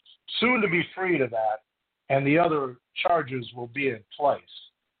 Soon to be freed of that, and the other charges will be in place.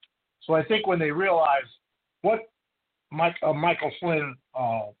 So I think when they realize what Michael Flynn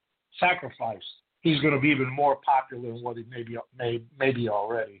sacrificed, he's going to be even more popular than what he may be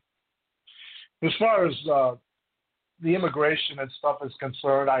already. As far as the immigration and stuff is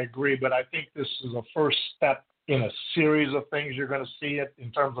concerned, I agree, but I think this is a first step in a series of things you're going to see it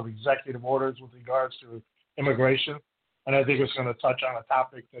in terms of executive orders with regards to immigration. and I think it's going to touch on a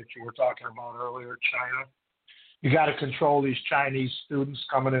topic that you were talking about earlier, China. You got to control these Chinese students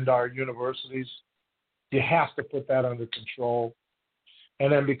coming into our universities. You have to put that under control.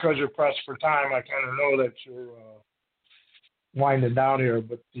 And then because you're pressed for time, I kind of know that you're winding down here,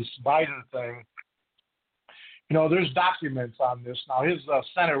 but this Biden thing, there's documents on this. Now, his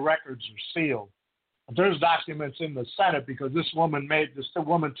Senate records are sealed. But there's documents in the Senate because this woman,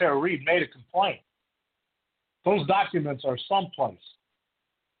 Tara Reid, made a complaint. Those documents are someplace.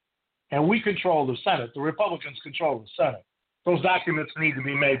 And we control the Senate. The Republicans control the Senate. Those documents need to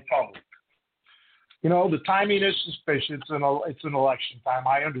be made public. The timing is suspicious. It's an election time.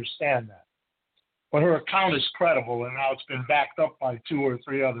 I understand that. But her account is credible, and now it's been backed up by 2 or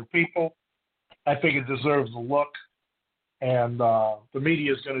 3 other people. I think it deserves a look. And the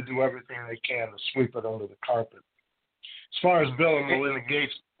media is going to do everything they can to sweep it under the carpet. As far as Bill and Melinda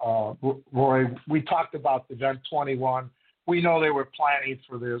Gates, Rory, we talked about the Event 21. We know they were planning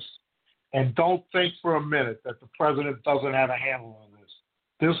for this. And don't think for a minute that the president doesn't have a handle on this.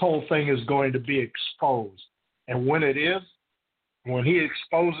 This whole thing is going to be exposed. And when it is, when he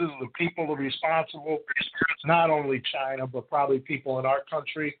exposes the people responsible, not only China, but probably people in our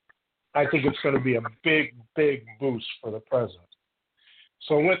country, I think it's going to be a big, big boost for the president.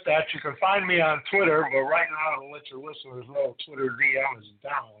 So with that, you can find me on Twitter, but right now, to let your listeners know, Twitter DM is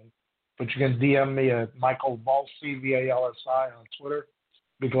down. But you can DM me at Michael Valsi, VALSI, on Twitter.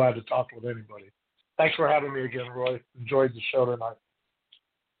 Be glad to talk with anybody. Thanks for having me again, Roy. Enjoyed the show tonight.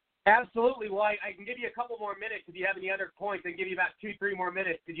 Absolutely. Well, I can give you a couple more minutes if you have any other points. I can give you about 2-3 more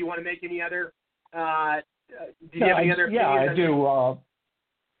minutes. Did you want to make any other? Do you have any other? Yeah, I do.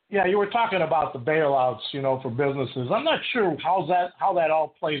 You were talking about the bailouts, for businesses. I'm not sure how that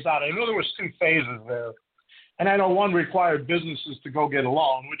all plays out. I know there was 2 phases there, and I know one required businesses to go get a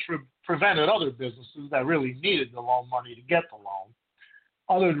loan, which prevented other businesses that really needed the loan money to get the loan.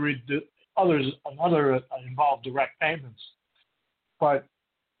 Others involved direct payments. But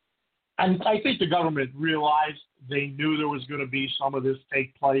I think the government realized they knew there was going to be some of this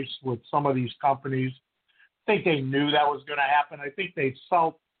take place with some of these companies. I think they knew that was going to happen. I think they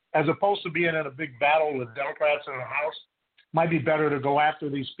felt, as opposed to being in a big battle with Democrats in the House, might be better to go after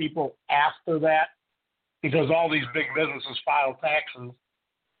these people after that, because all these big businesses file taxes.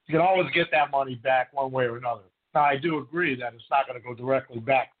 You can always get that money back one way or another. Now, I do agree that it's not going to go directly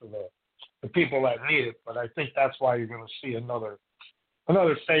back to the people that need it, but I think that's why you're going to see another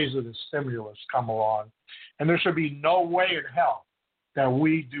phase of the stimulus come along. And there should be no way in hell that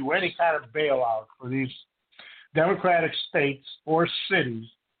we do any kind of bailout for these democratic states or cities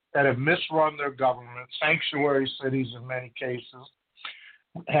that have misrun their government, sanctuary cities in many cases,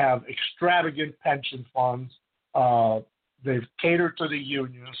 have extravagant pension funds. They've catered to the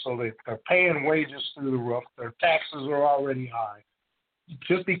union, so they're paying wages through the roof. Their taxes are already high.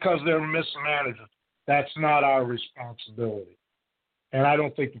 Just because they're mismanaged, that's not our responsibility. And I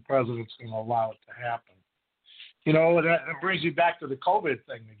don't think the president's going to allow it to happen. And that brings you back to the COVID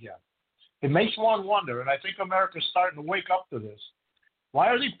thing again. It makes one wonder, and I think America's starting to wake up to this. Why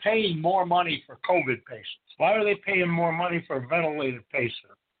are they paying more money for COVID patients? Why are they paying more money for ventilated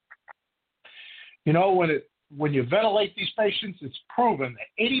patients? When you ventilate these patients, it's proven that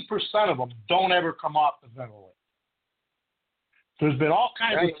 80% of them don't ever come off the ventilator. There's been all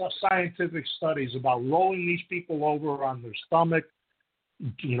kinds of scientific studies about rolling these people over on their stomach,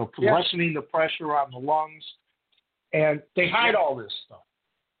 lessening the pressure on the lungs, and they hide all this stuff.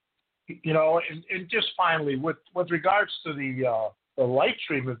 And just finally, with regards to the light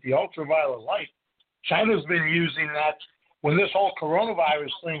treatment, the ultraviolet light, China's been using that. When this whole coronavirus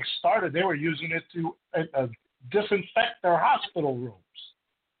thing started, they were using it to disinfect their hospital rooms.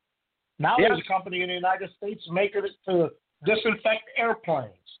 Now there's a company in the United States making it to disinfect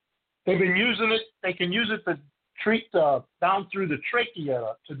airplanes. They've been using it. They can use it to treat down through the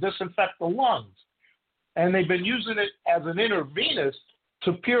trachea to disinfect the lungs. And they've been using it as an intravenous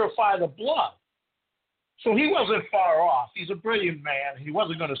to purify the blood. So he wasn't far off. He's a brilliant man. He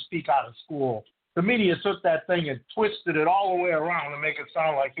wasn't going to speak out of school. The media took that thing and twisted it all the way around to make it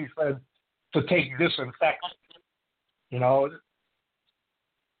sound like he said to take disinfectant.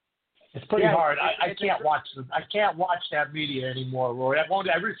 It's pretty hard. I can't watch that media anymore, Rory.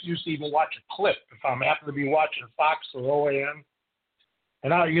 I refuse to even watch a clip if I'm happen to be watching Fox or OAN.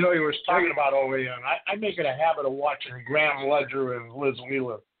 And you were talking about OAN. I make it a habit of watching Graham Ledger and Liz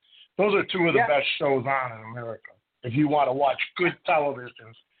Wheeler. Those are 2 of the best shows on in America. If you want to watch good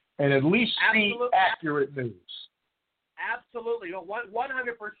television and at least see accurate news. Absolutely. 100%.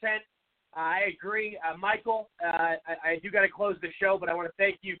 I agree. Michael, I do got to close the show, but I want to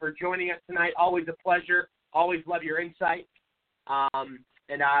thank you for joining us tonight. Always a pleasure. Always love your insight.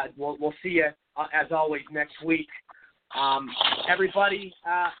 We'll see you, as always, next week. Everybody,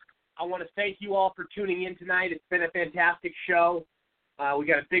 I want to thank you all for tuning in tonight. It's been a fantastic show. We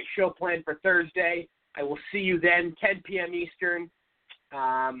got a big show planned for Thursday. I will see you then, 10 p.m. Eastern.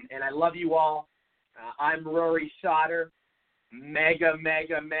 And I love you all. I'm Rory Sauter. Mega,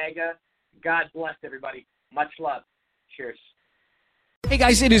 mega, mega. God bless everybody. Much love. Cheers. Hey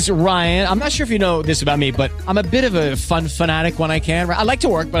guys, it is Ryan. I'm not sure if you know this about me, but I'm a bit of a fun fanatic when I can. I like to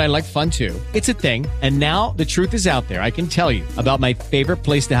work, but I like fun too. It's a thing. And now the truth is out there. I can tell you about my favorite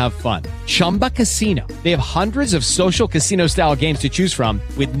place to have fun. Chumba Casino. They have hundreds of social casino style games to choose from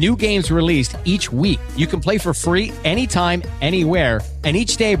with new games released each week. You can play for free anytime, anywhere. And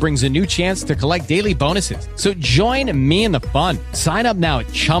each day brings a new chance to collect daily bonuses. So join me in the fun. Sign up now at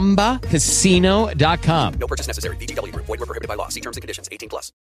ChumbaCasino.com. No purchase necessary. VGW Group. Void where prohibited by law. See terms and conditions. 18+.